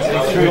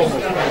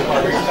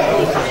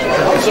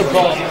 I'm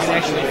surprised he can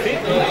actually fit.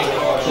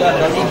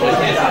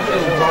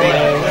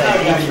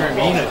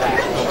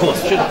 Of course,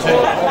 should have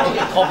turned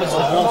coppers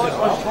are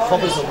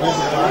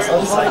walking past at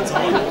the same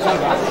time.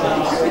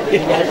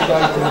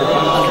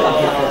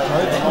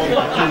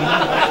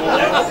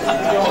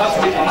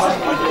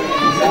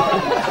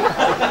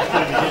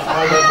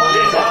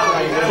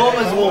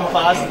 Coppers walk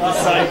past at the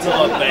same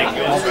time, bang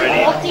goes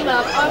ready. Locked him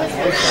up. I was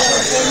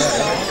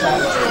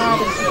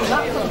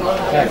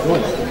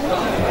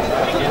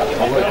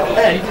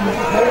Hey, you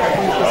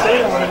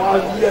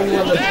only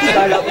one that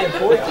stayed up there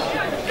for you.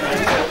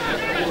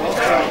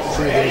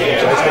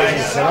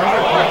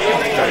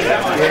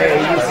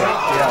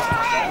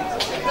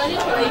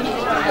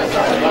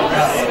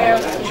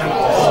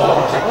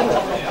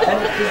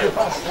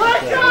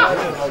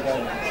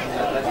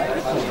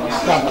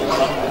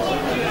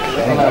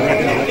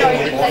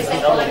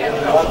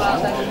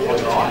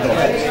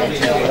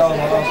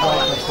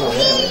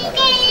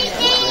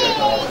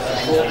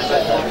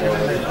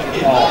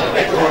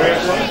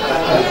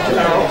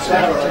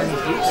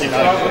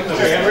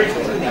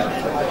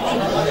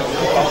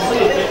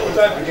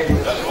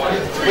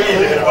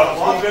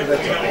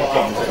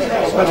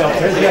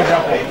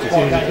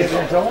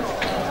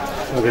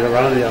 We'll get a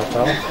run of the old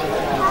fella.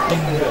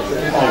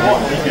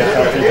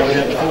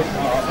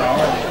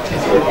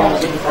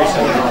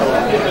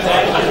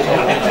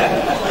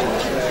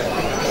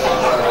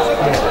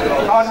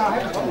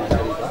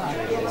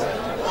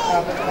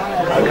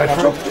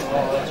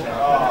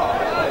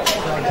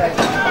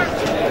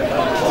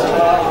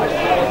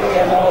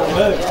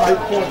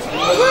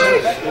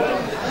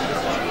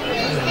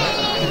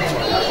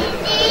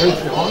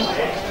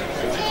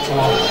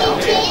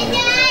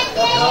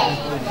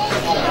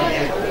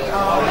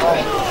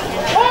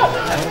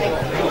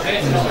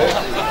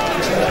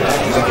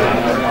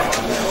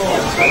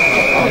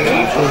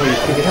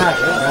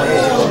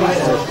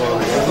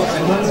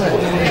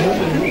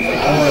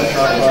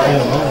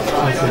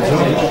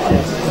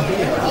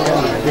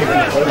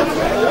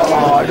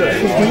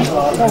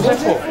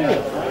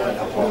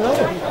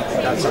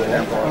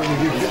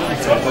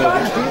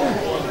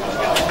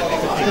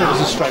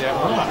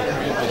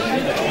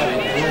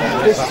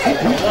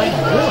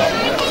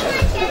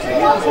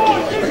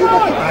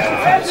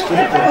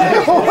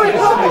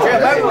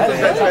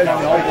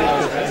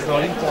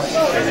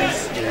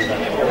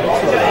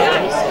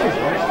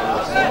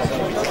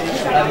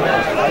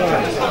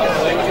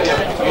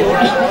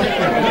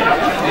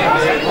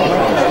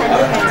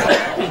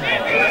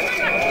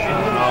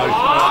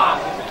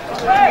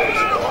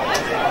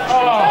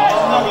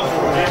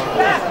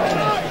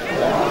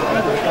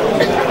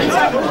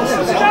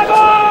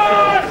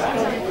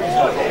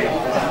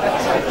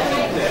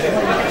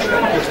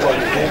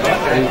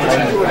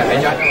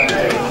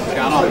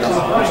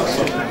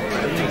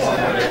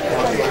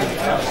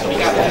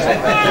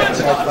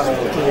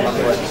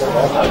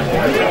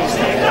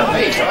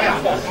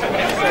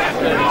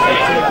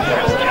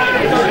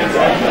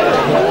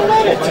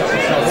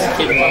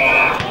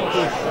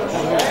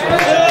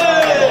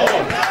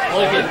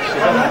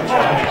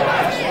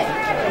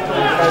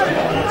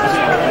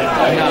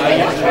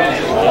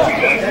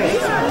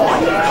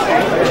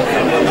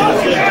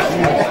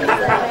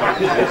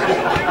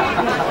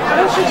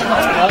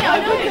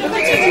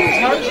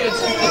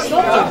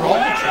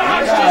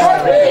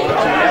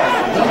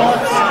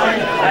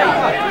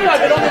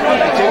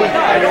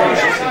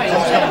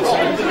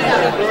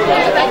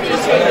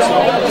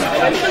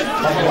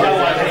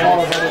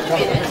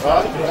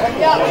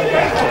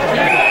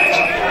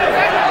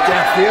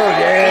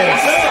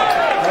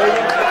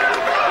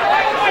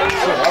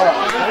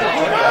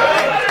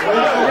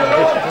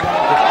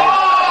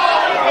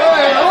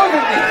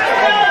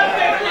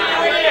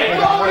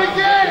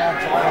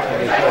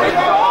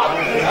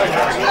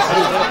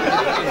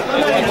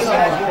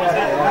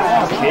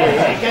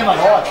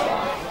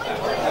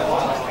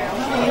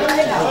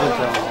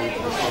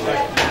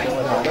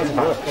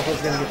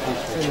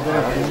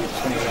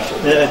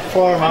 Yeah,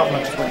 fire him up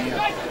next week.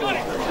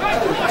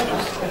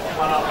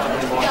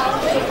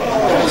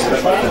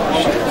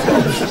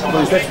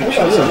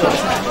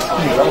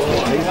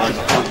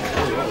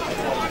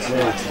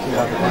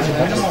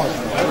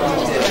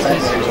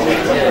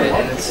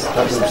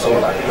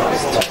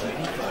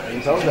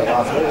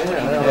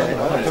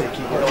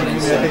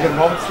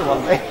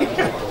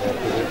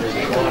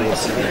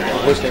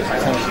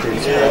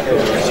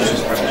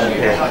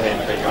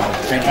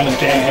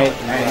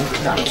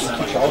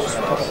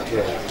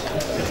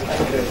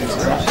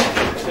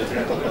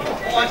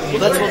 Well,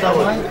 that's what they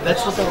were.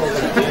 That's what they were going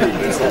to do.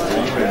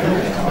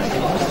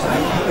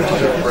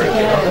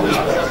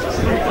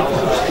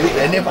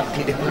 They never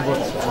did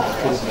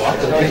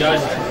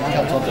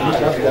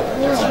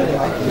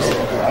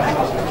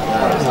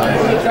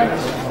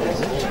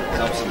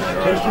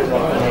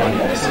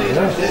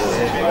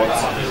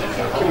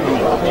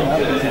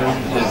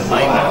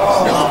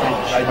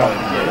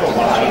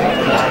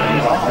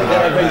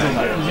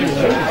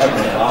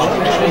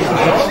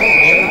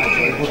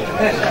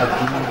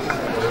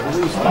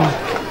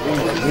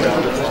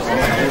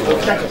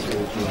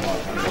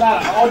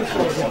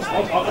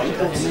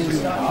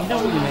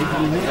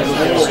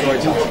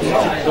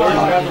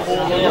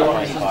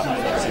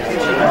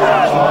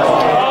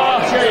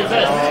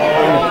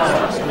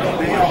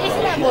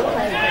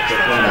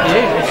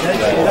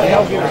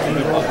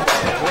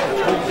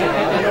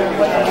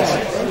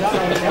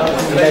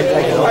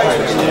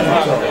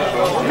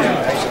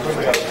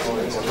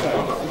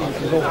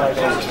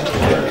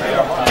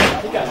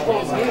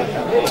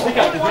Pick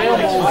up the rail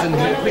balls and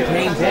quick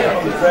hands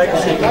out.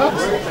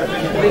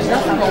 There's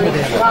nothing wrong with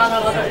that.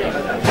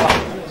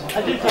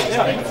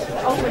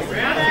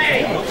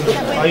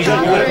 Oh, you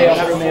got to work out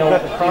the meal.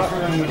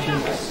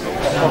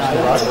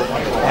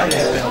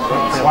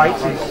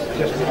 Weights is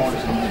just behind.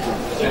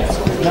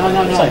 No.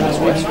 You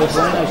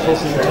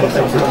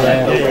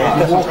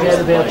walk out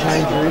of our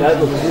change room,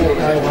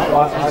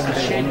 there's a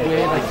shed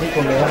where they keep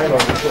on the road.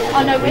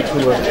 Oh no, which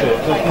one?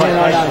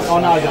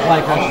 No, the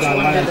play coach don't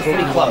run, it's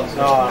pretty close.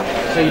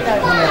 So you come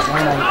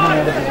out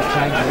of the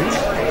change room,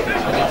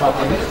 at the top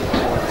room,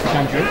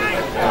 change room.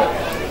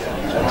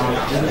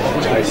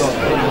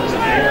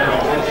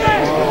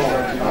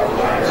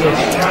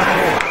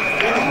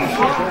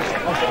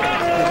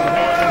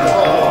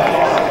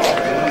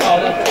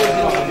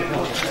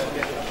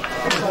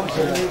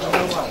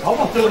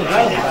 not doing it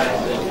well.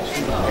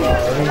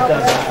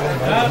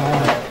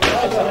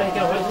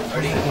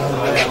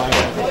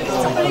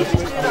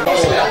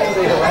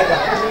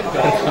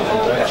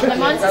 My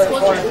mum just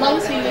was long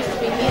she used to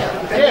be here,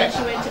 and then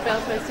she went to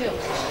Belfast Hill.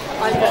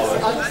 I've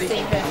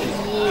seen her for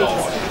years.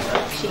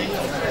 It's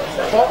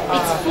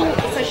full,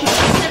 so she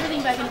puts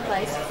everything back in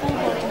place, full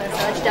body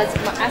massage, does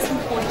my asthma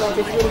control,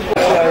 this little bit. I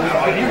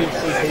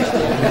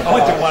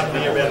went to one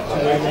near about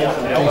 2 years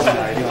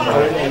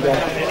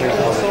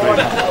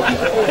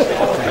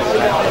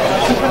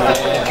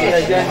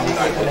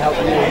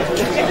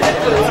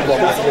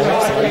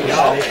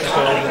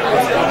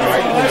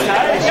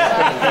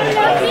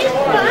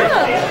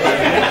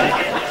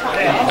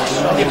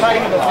You're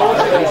paying them a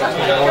fortune.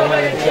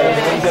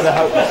 You've got to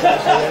hope that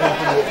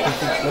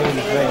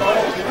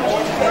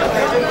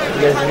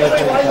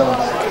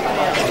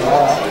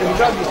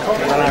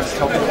that's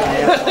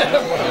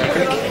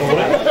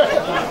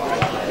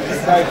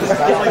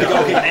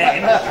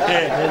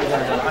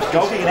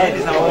Goal kicking hand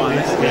is number one.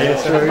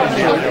 Yeah, true.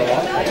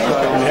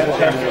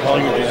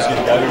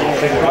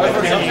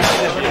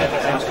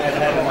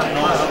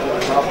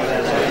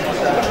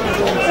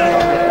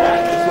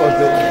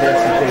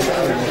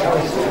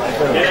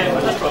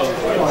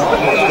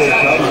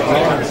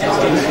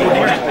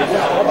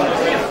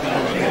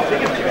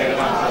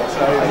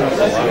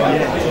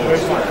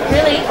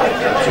 Really?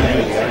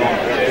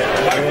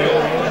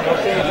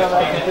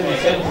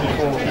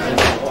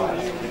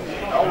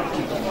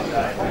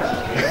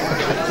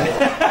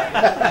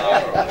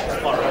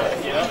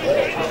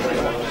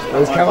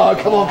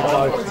 Come on, Bo.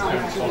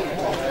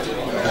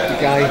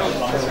 Okay.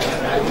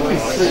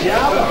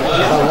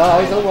 Oh, wow,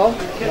 he's done well.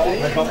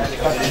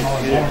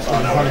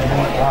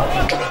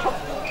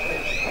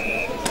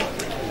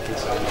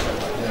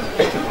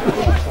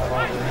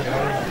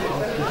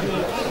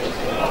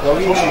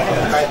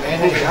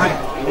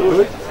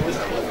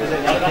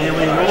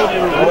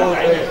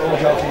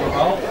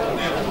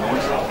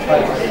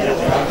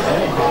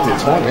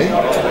 It's fine, man.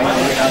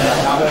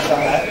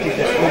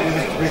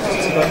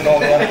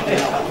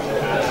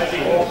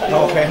 No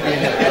offense.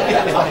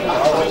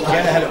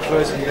 Jenna had it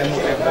first and then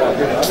we'll get quite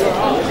good.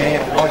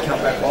 I come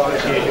back by it.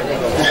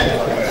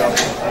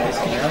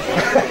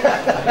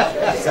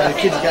 So the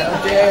kids go,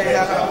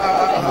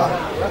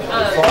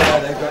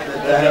 Friday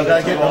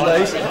they get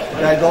released,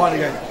 they lie and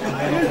go,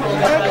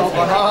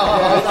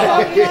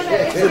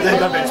 so then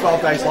they've been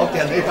 12 days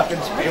lockdown, they're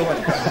fucking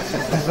spewing.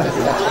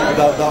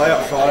 They're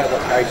out Friday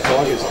like Cage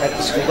Tigers at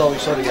the school, we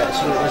sort of go to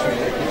school,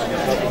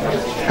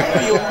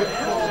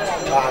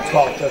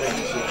 12, 13.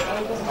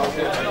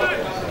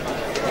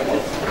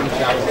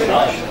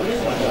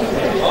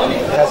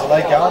 How's the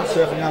lake going?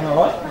 Surfing going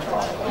alright?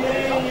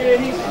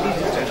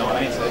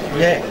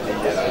 Yeah.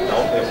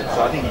 So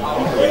I think he can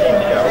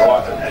go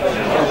right.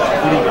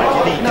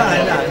 No.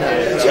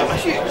 It's got a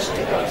huge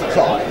stick.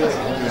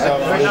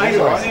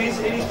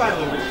 He's playing a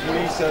little bit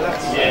footy, so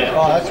that's... Yeah. Oh,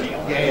 that's...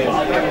 Yeah.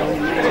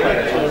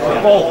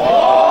 Ball.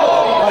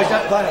 Oh, he's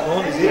not playing at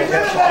lawn, is he? He's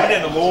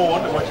down the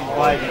lawn to watch him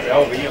play against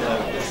Albie on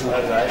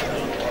Saturday.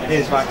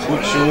 There's Max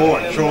Woodshaw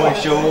and Troy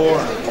Shaw.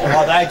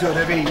 Oh, they do it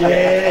every year.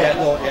 Yeah.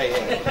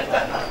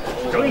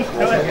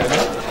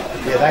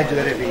 Yeah, they do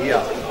it every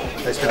year.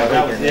 They spend a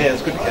weekend. Yeah,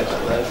 it's good to catch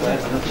up those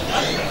days.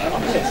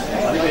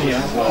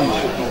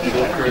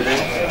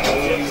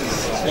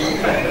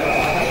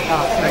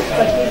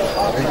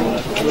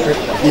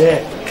 Yeah.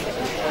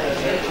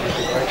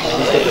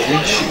 He's got the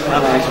ridge shit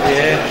runners,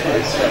 yeah.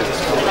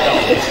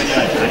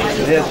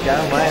 There's go,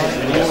 mate.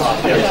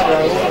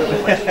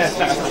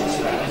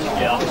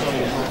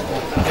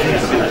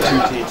 It's a bit of a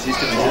two-tiered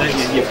system, isn't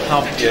it? You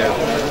pump the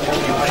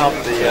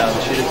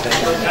shitter tank.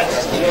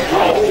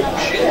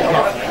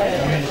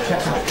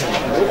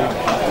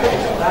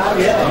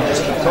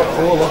 Top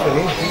 4 locking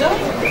in.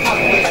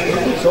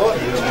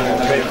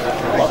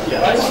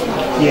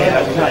 Yeah,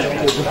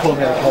 we're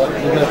pulling out cold.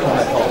 We're going to pull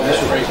out cold. This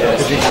will be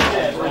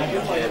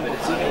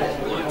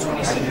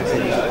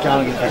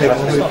going against people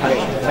who pay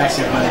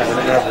massive money for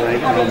the gravel and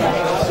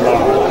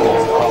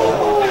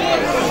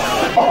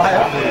oh, I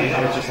have.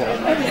 Just like,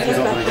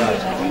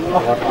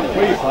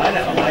 where are you playing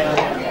at, mate?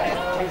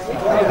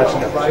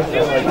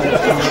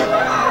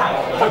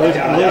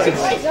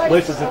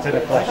 Lucy's at 10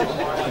 o'clock.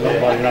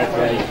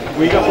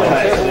 We got one at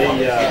the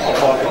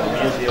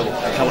New deal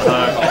coming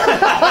home.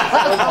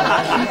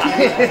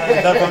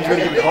 That one's going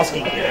to give me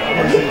Hosky.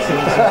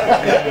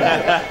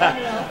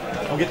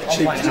 I'll get the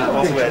cheapest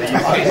possible out of you.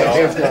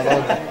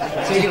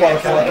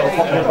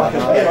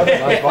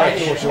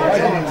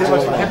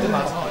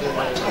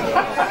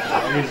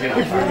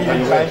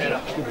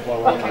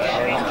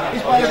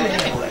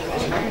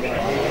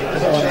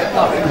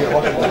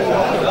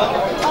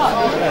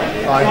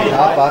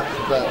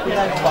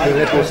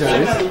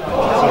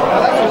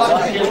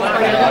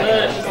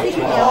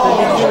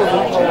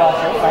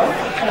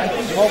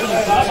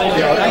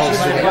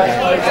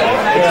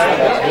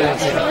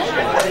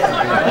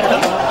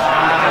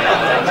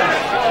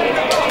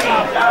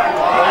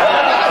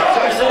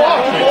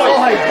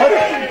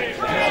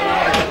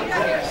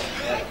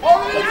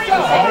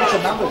 lots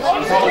of numbers. We're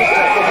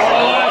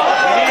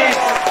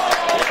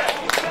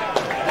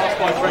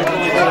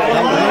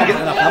not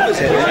getting enough numbers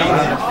here.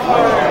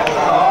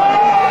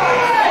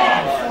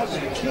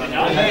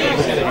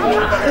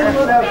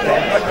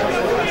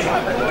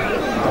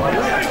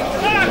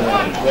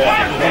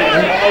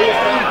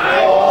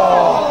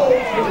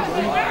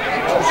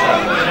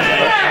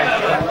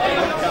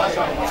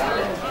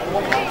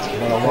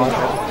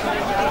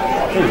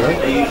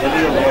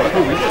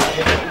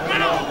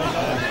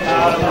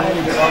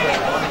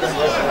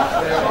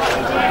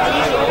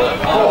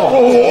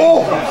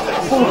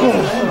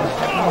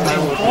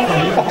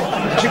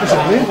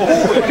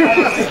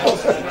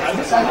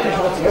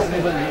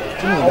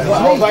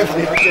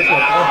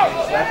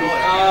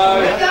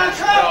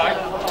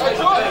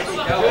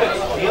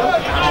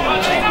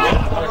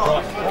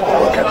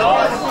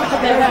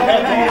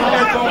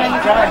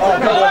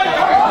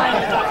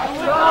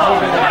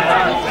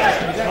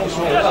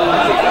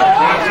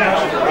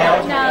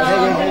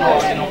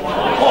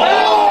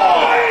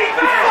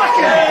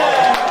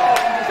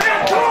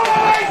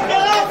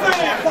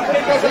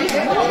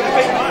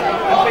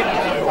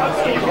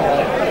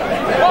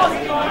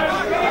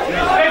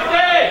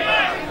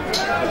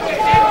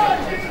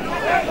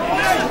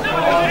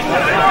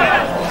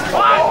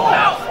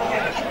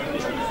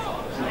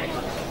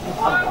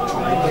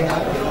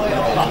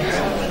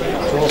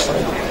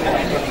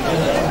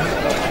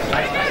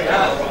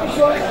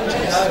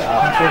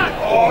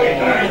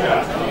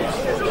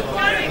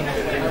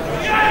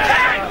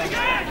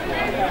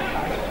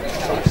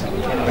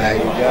 There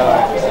you go.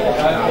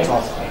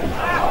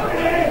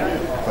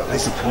 But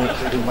this is point.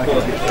 It'll make it a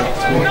bit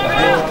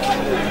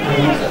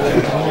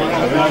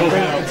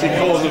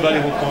Calls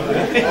available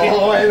content.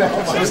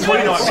 So it's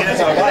 29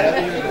 minutes away.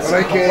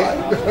 Okay.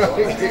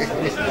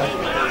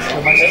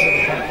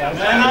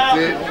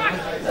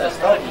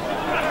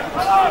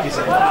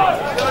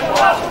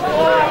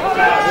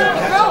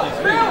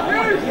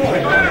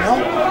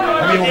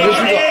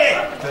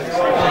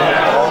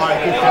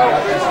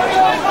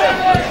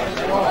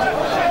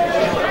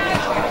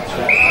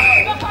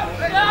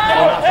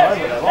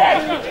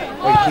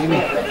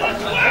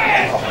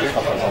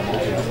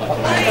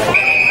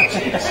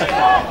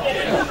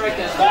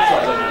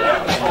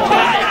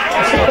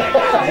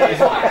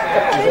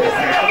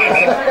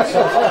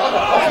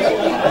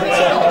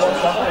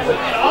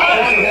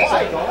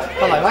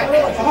 Hello, mate.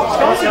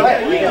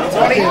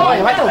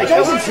 Oh,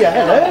 Jason's here.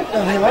 Hello.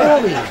 How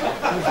are we?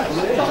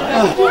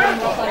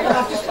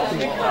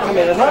 Come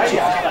in and watch you.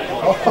 I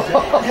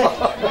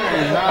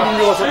didn't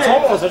realise what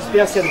time it was. I just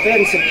bounced out of bed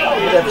and said,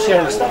 we're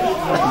sharing stuff.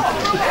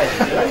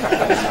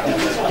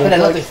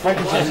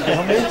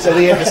 So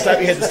he had to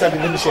study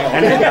in the shower.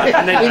 And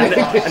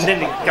then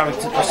going to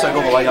proceed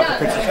all the way up to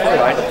Princess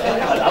Freeway.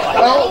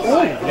 Well,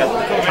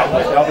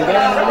 I'll be going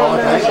all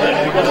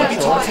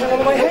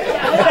the way here.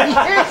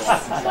 Yes!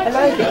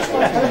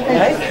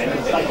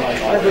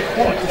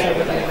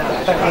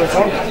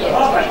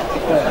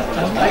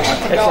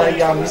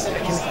 Hello. It's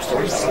a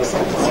story.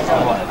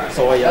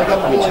 So I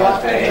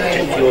recharged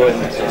jet fuel and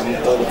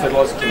all the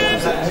fertiliser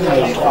chemicals that and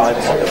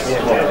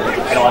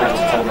I have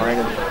to tell them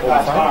around all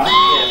the time.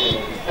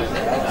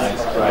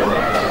 That's great.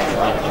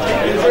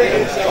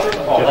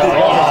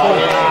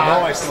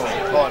 Nice.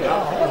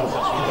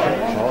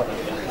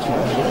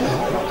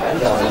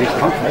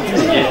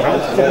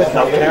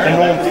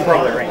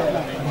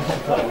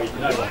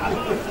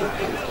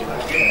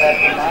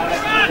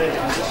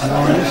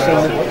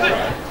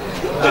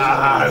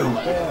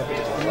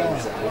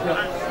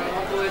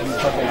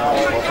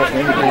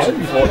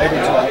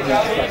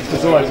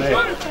 It's always there.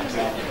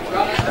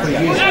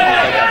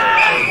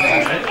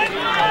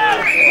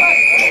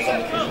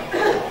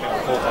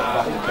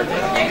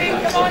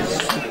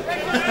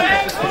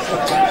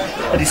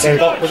 We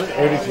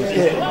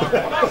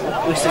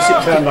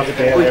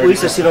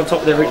used to sit on top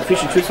of the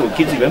fish and chips with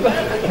kids, remember?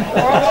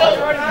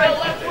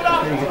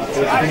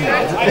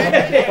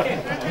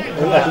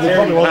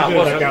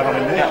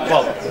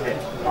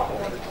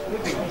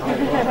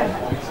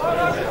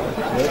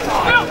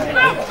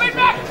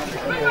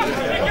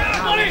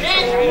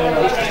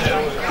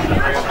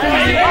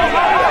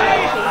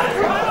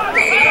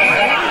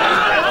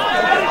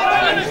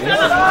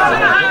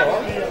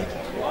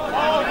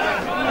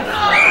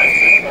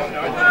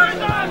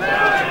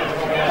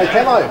 Hey,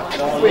 Camo,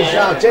 where's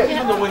Jet?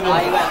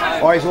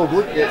 Oh, he's all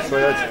good? Yeah,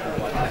 birds.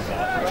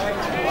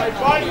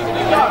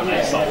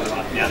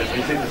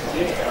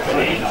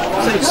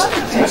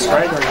 It's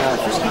Australia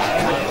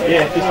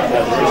Yeah,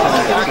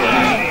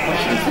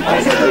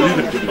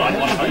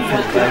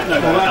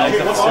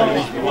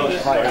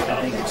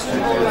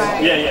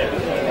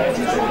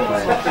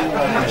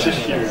 it's just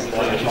huge.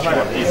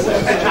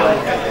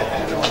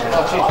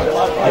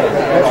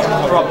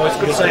 Right, boys,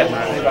 good to see you.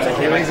 Take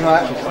it easy,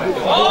 mate.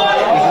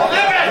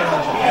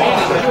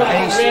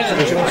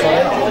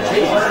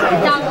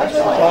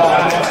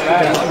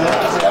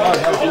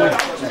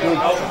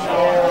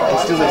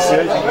 Still at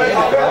surgery.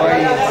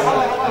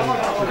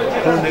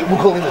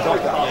 We'll call him the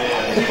doctor.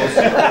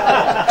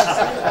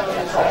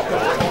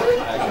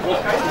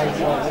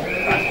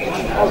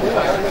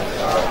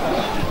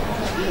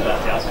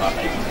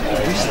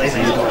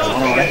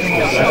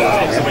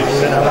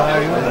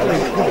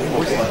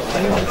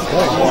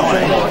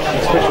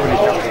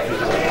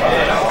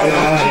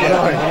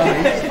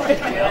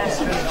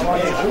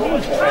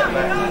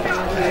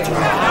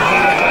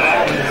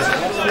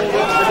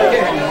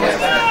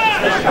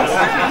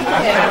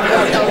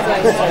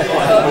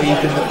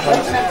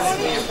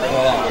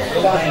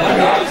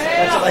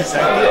 That's what they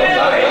say.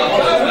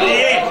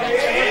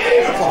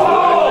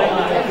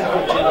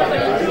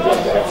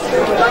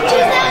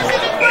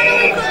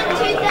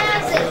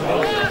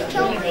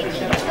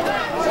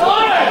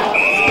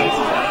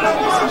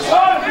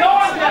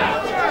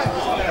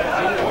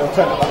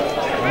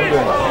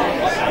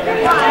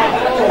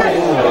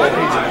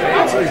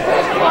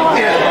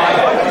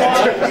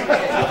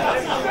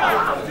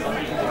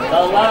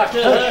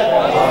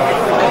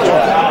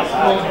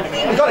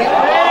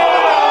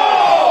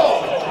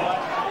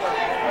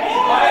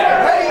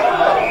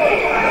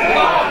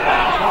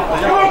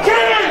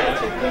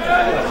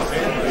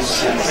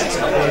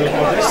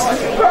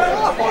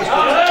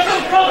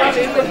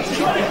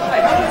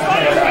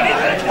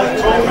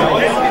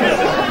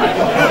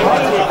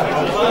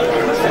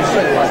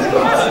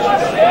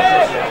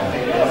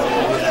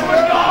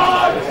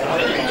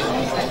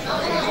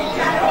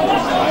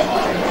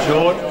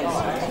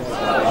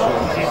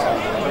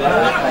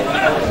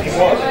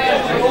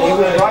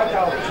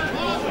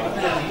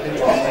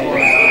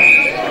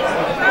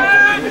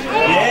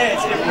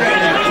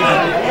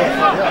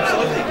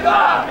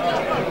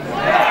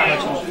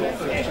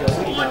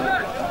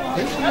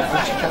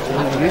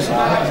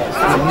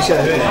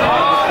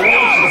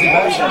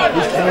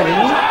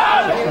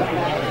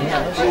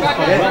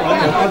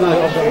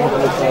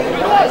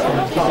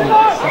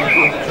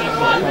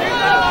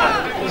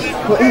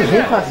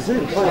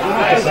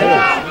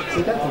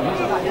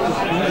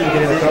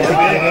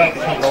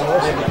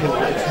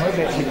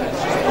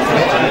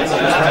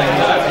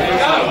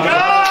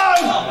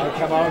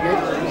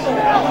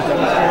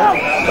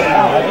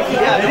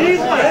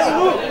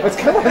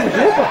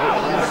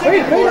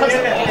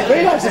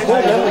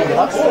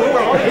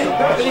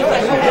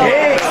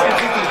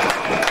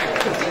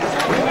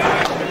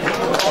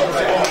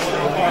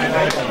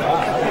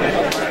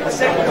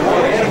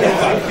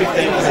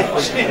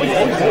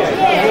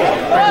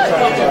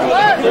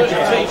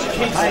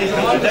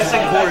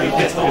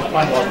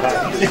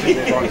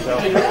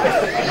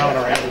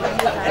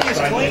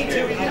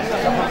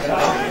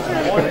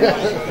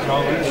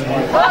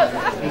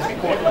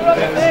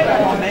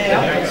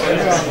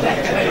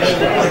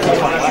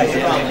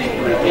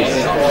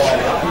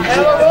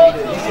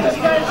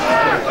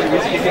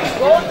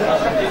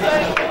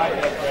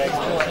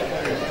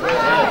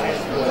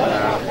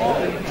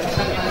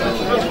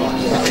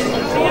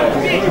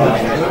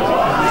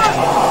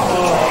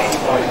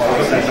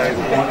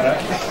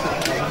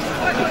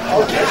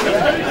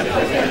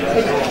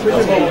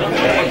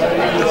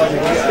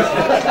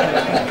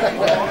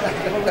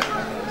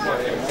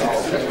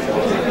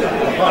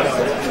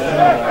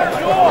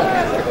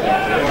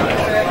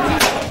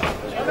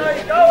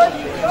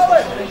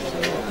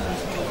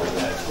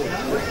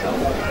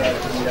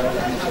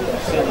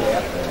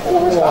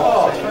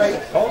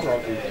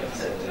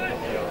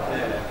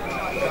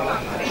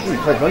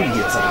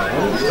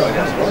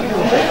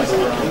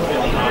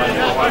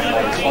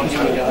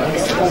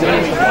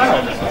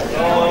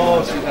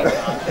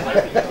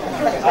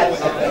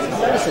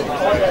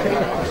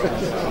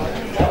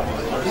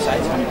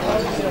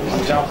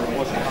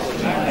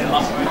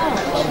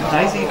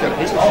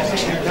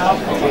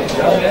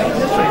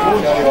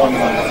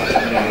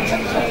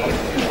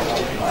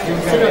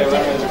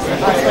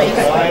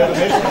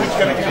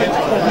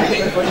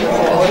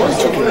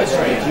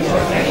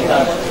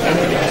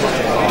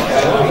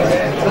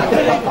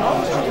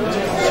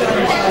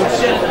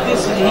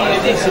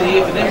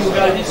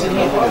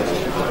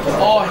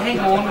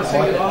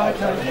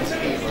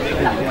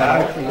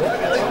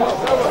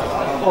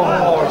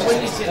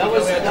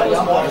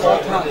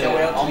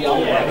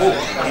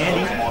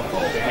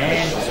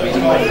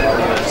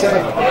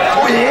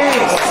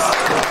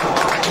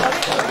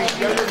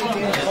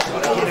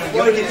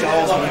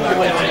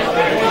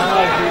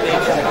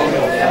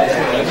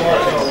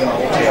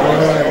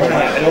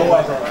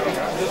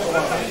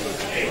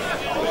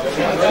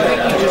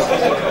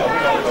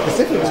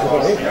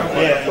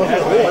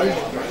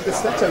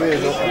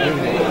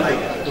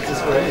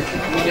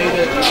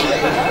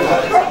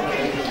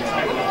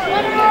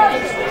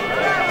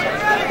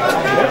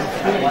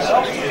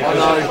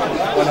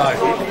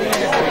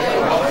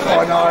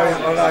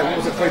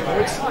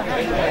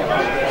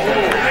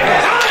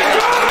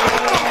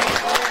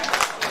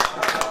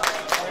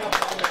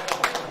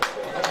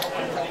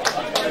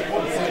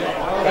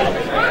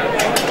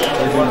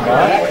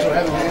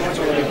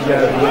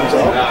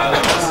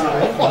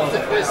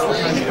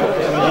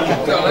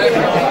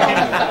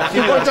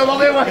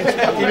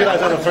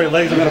 3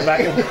 legs, I'm going to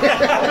back him.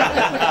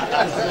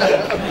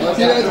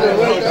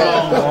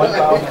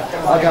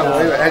 I can't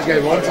believe it. How'd you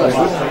go one time?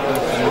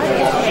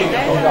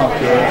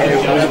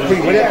 Was it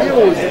pretty wet out there, or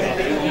was it?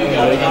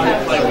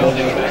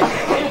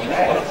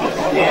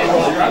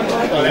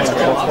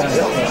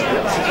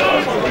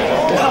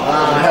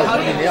 How's it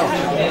running now?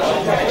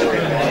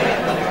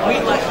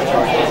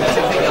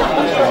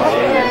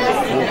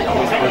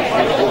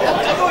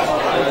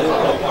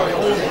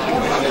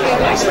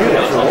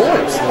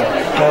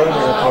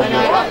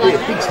 Yeah,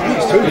 big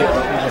speeds too.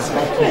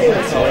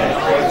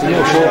 So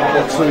you're short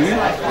or two.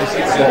 Let's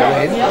get the ball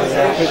in.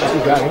 Let's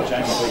keep going.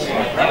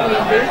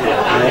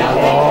 I'm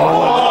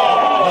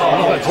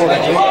not going to talk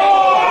that to you.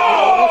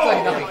 I'll say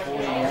nothing.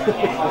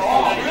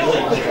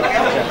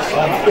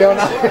 Yeah, I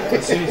know.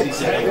 As soon as he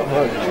said it.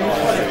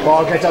 Well,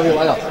 I'll catch up with you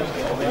later.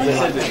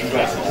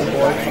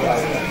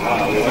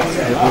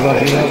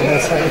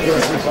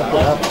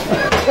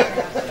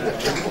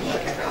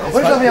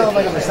 What does that mean? I'm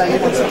making a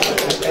mistake.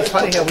 It's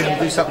funny how when you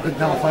do something good,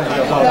 no one finds you.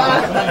 No.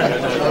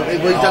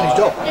 He's done his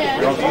job.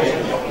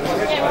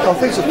 Oh,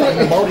 thanks for putting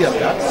the mouldy up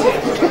there.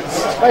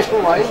 Special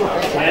way.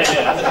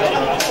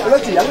 Well,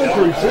 that's a younger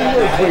group too.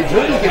 You're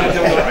 22. You can do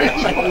it.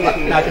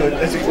 No, good.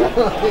 That's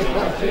exactly.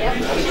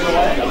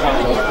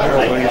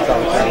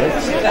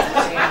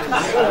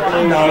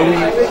 No, we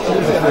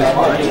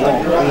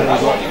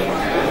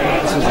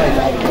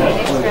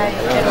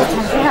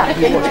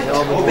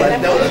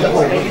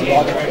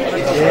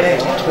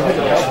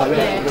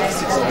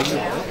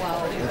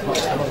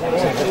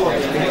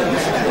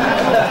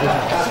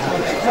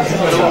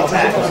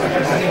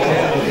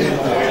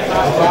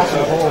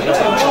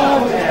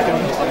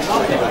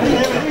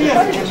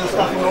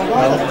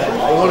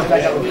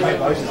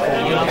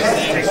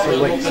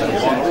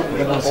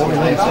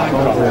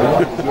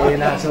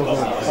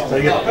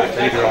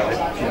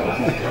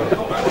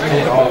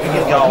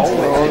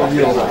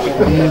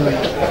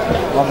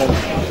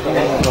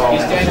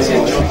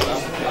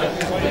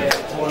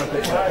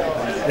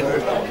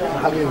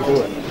how do you do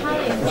it?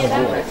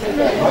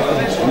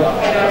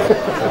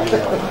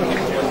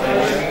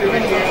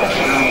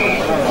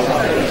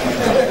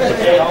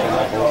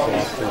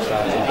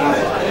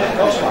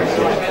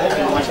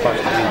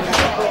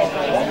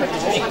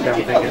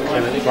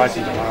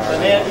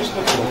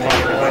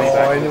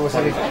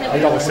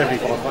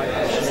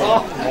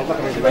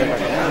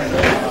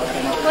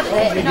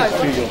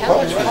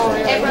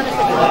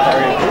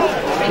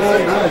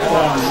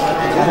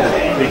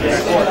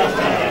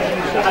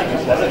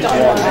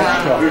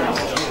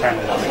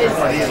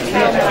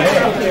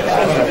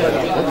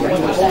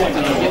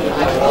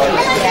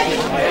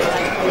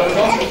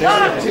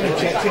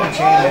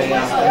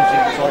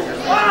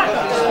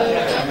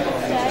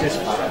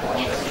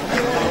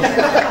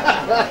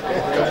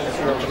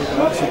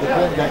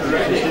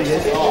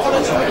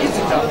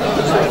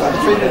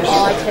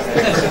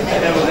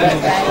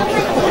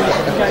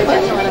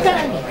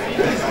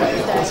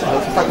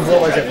 Fucking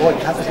always that boy,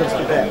 can't just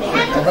do that.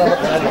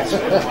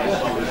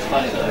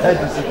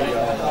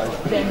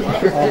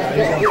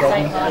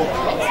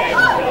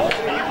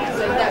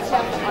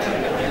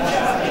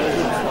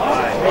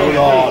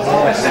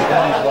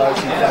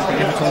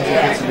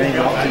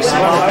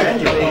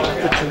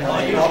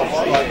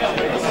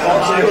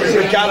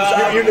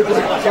 You're in the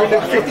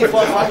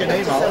 55 fucking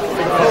email.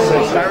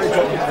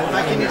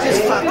 Can you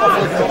just fuck off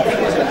with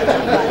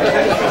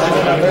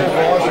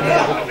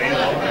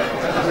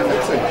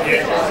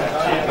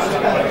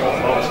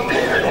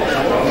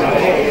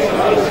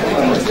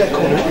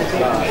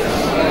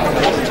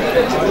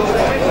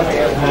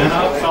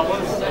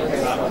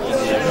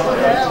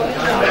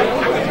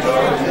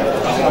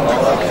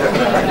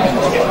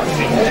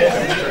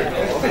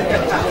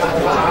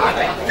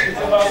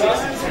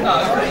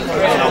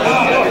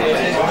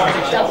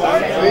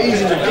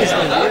easy to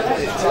business.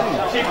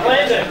 She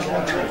planned it.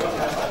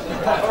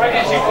 I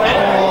reckon she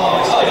planned it.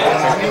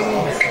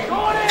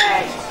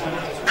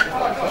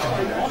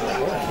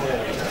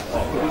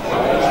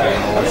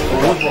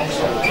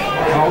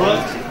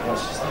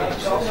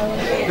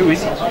 Who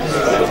is he?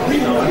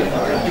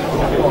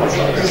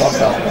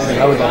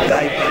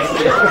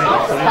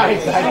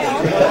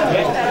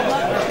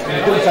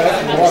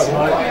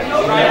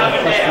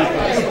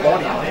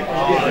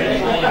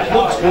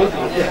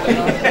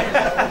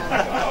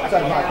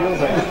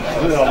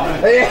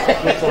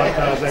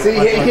 See, he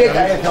had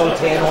AFL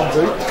tan on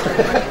too.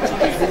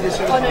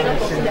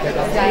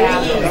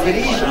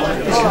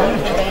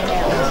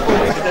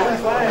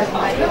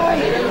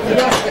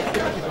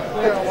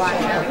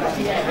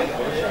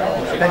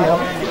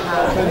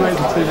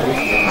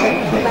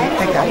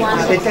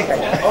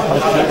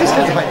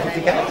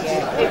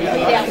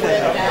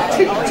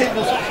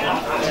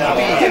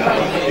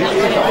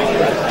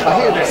 I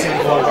hear that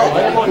singing.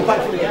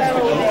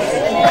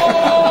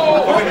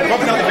 Probably not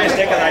the best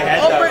decade they had,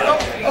 though.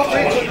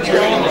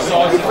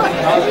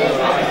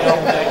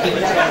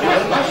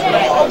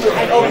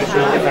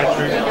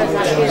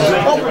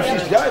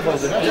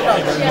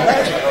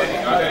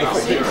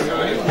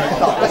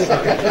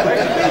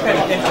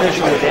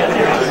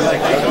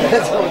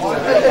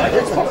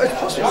 It's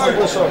possible.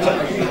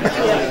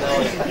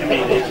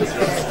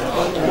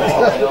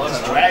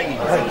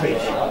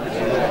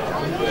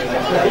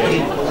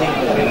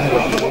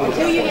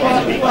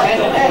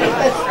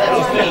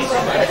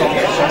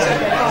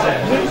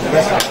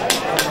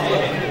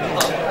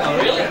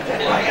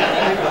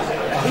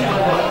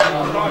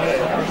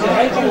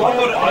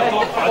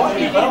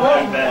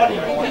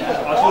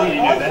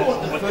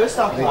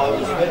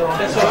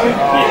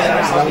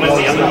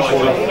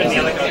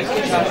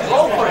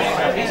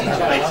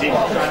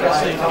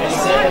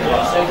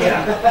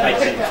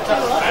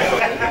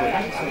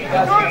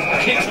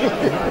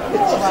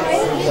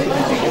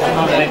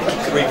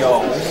 Three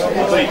goals.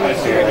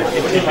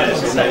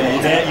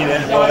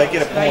 Well, they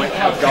get a point, a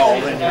goal,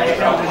 then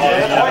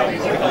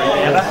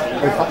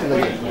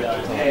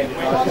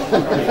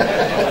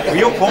well,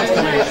 your points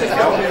coming in.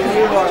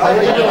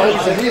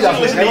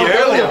 Listen to you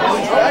earlier.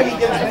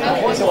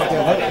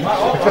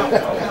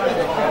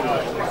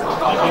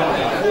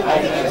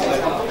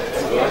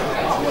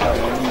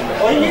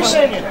 What are you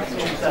singing?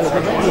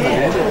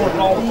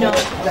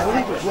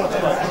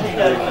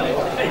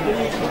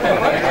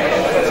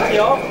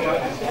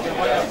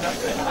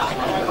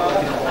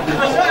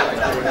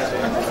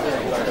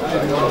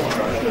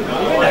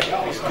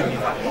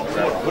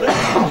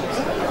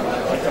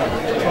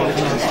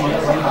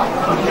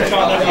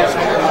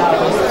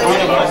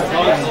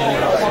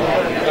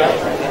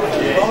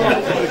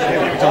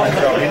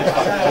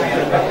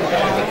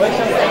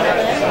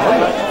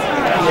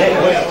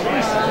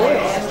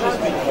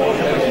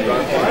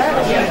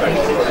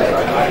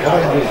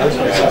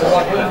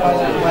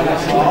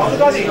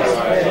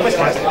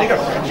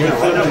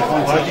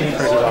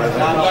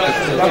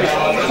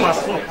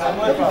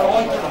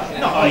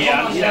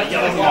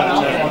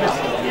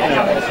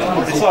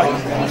 It's like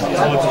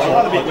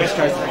a bit West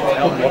Coast.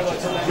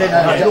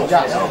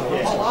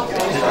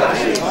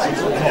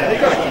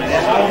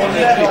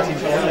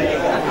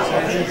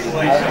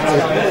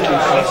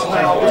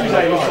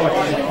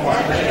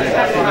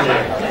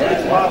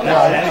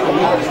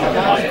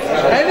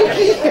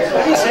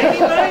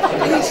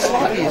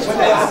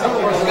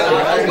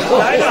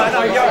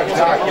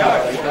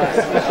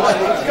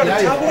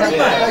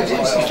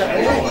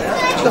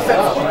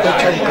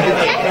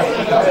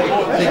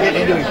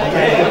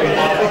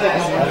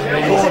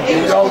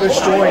 Goal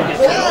destroyed.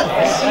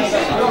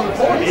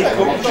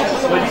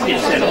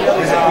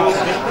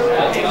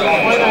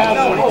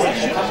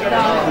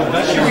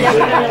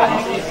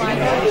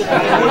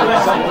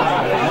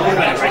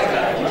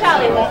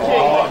 Charlie was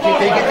too.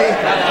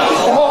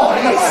 Oh,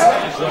 yes.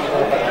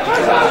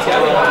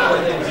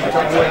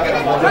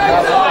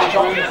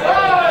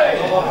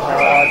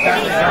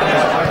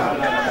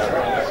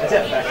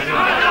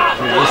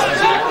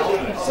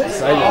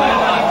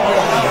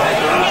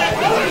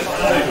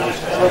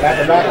 Back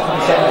to back from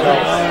center.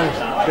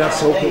 That's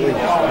so cool.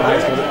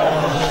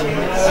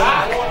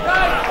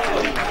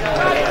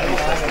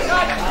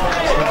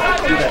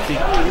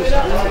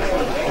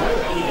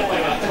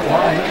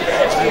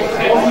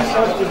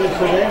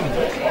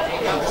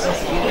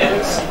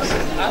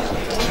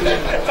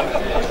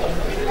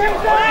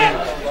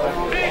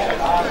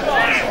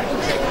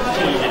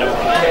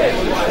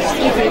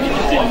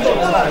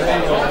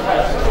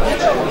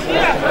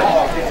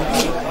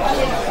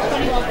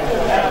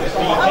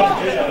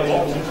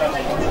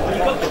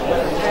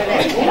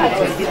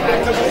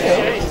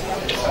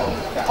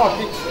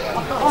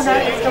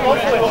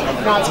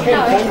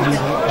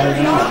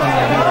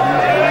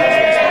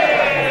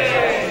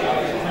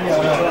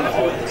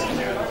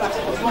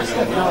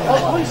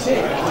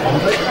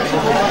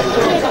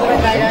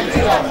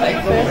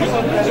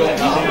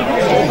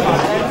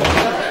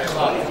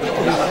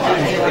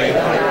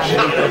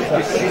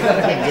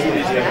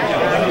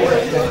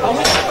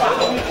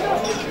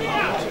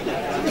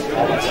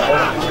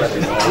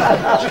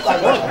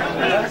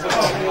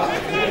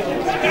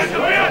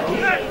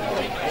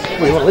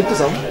 Well, you want to lift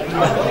us on?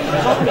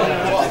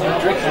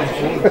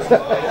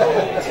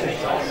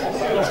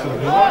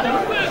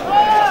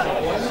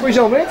 Where's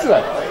your man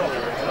today?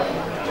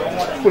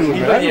 What are you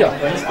looking at here?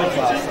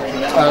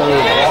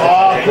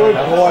 Oh, good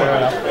boy.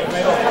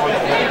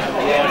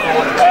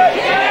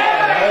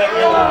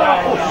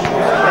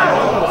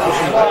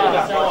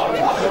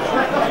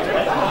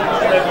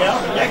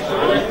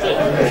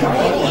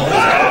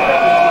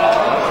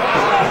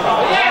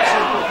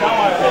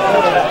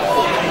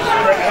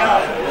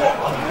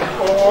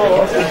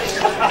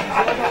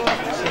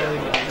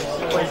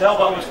 His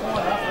elbow was fine.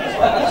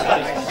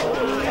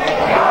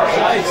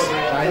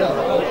 I know.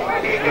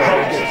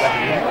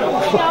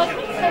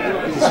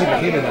 It's a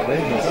superhuman that way.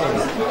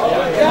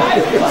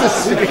 It's a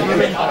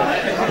superhuman.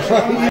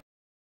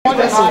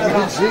 That's a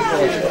good shit.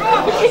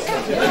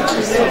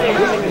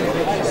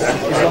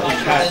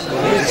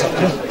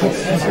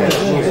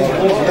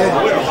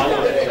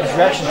 His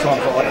reaction time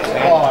for like,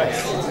 oh,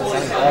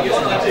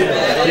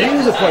 he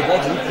was a pro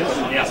boxer.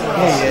 Yeah,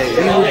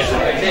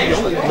 he was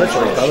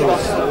literally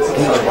those.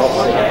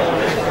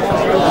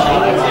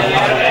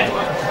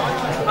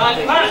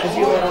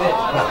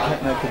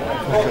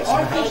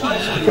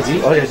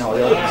 Oh, yeah, no,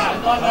 yeah,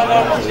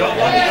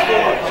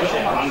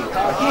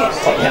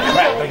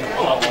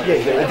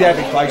 they have a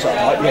big face up,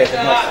 right?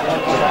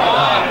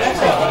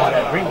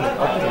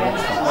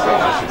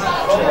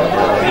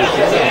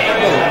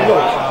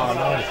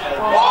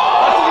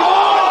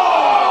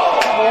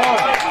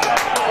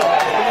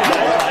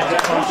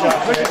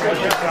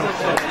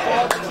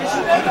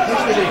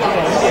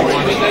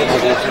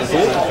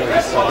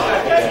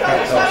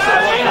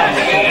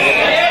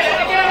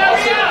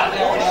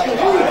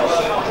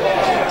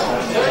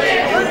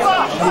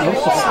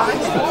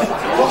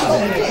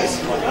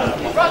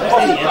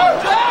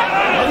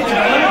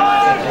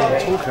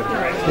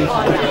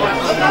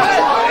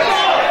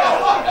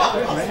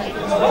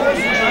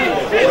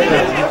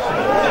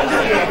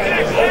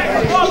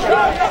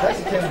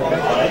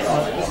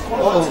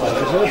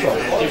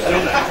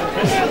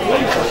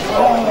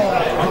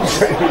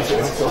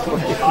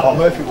 Oh,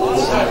 Murphy will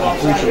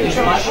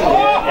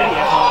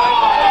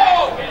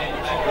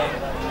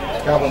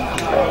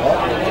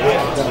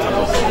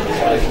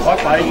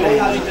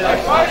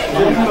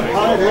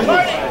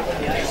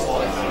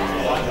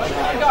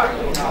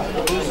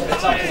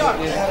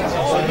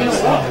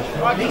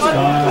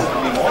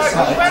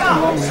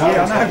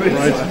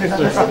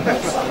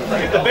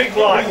The big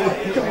bloke.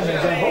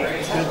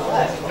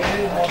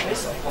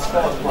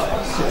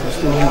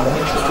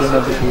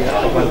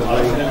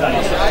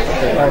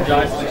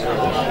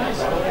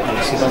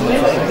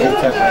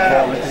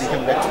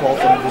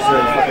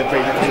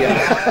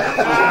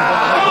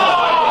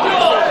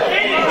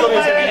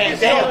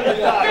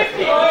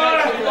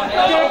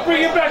 Don't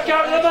bring it back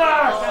out of the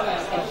bar.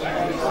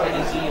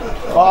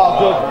 Oh,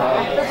 good.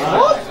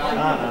 What?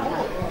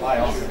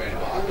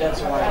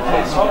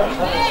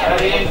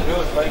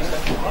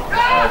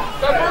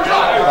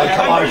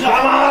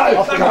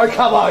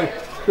 Come on.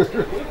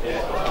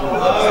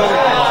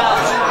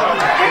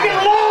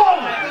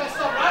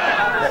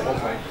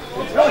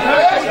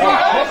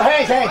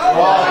 Hands.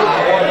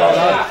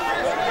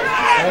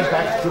 Hands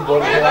back. Good ball.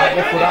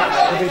 Left foot up.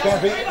 Good big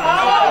bounce.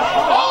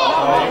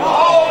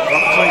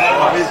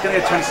 He's going to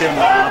get 27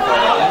 and a half.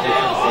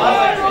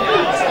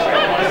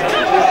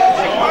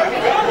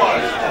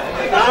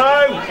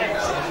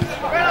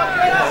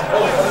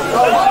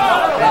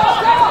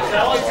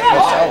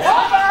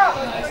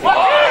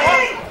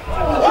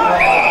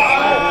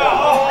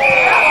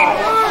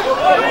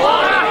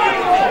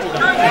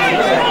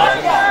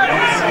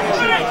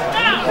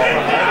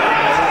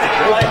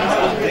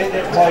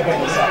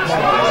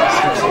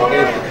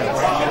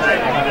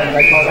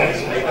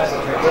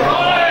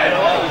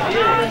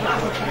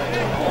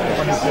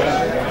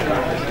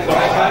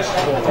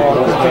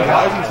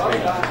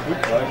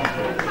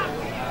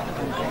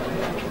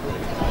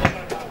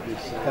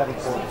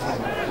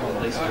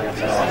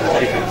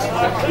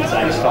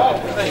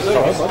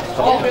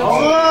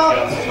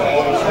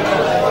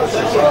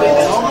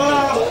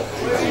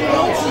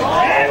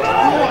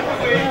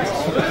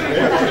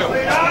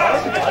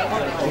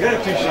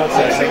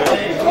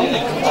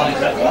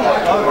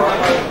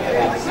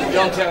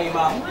 John, tell your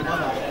mum.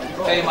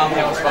 Tell your mum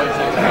how I spoke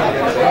to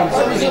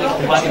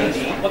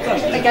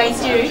you.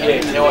 Against you?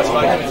 Yeah, how I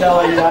spoke to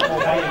you.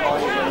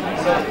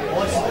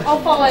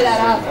 I'll follow that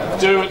up.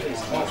 Do it.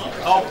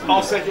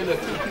 I'll second it.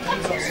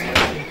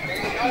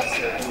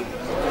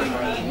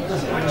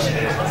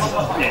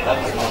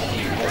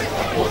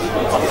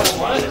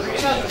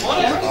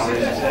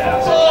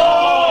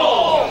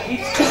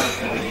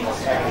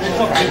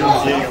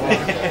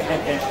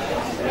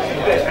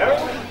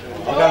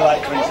 I'll go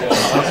like 27.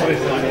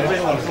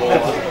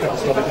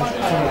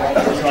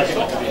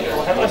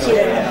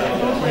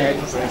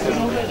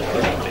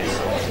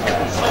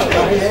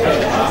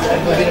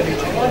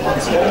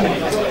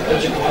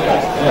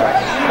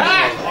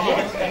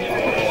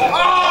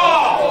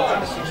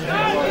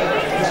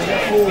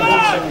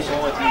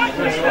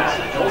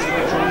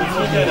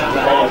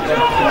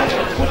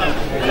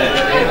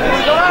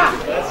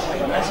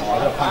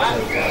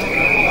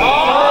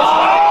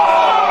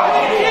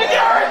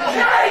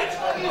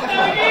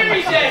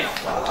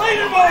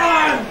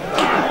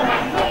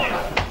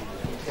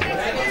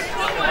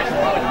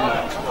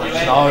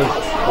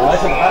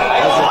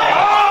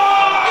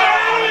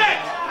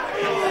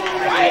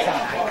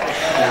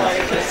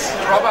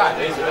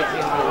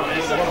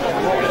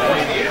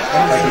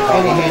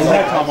 He's no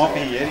time off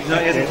here yet. He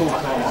hasn't called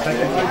time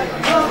off.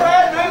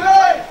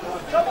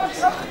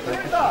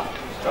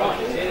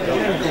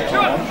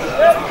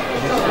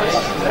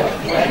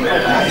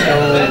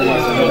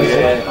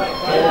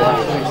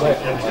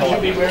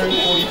 Should be wearing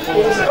 44.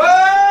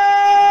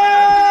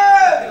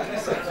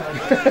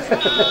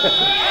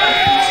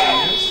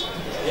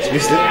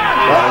 Missed it.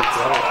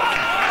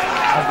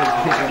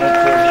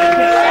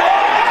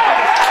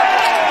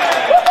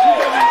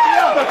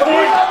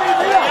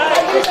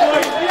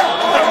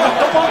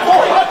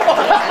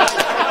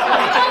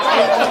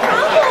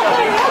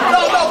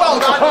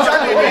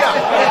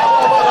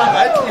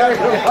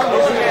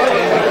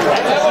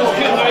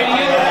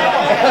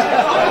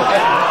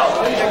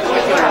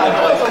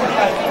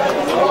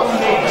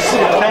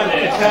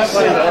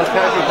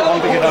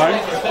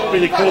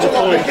 Really call the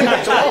point.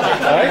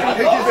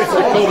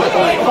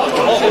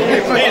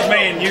 There's me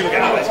and you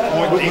going, let's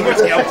point.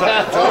 Let's get up to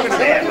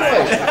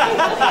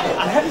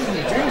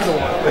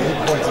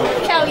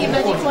Cal, you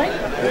magic point?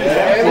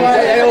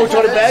 Yeah, all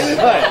trying to bag it,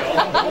 mate.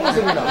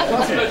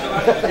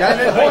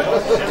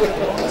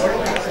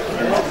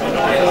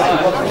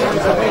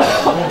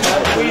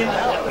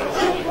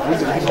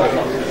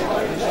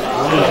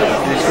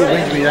 It still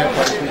brings me that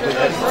close to the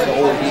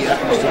whole year.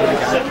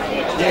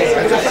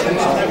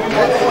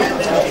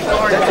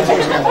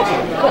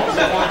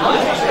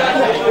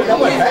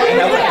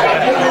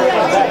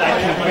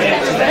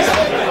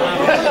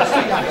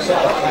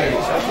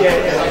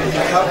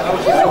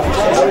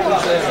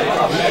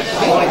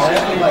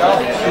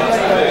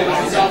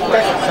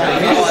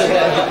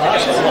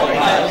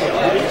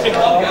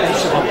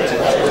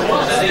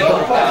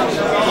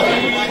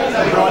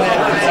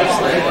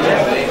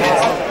 Absolutely.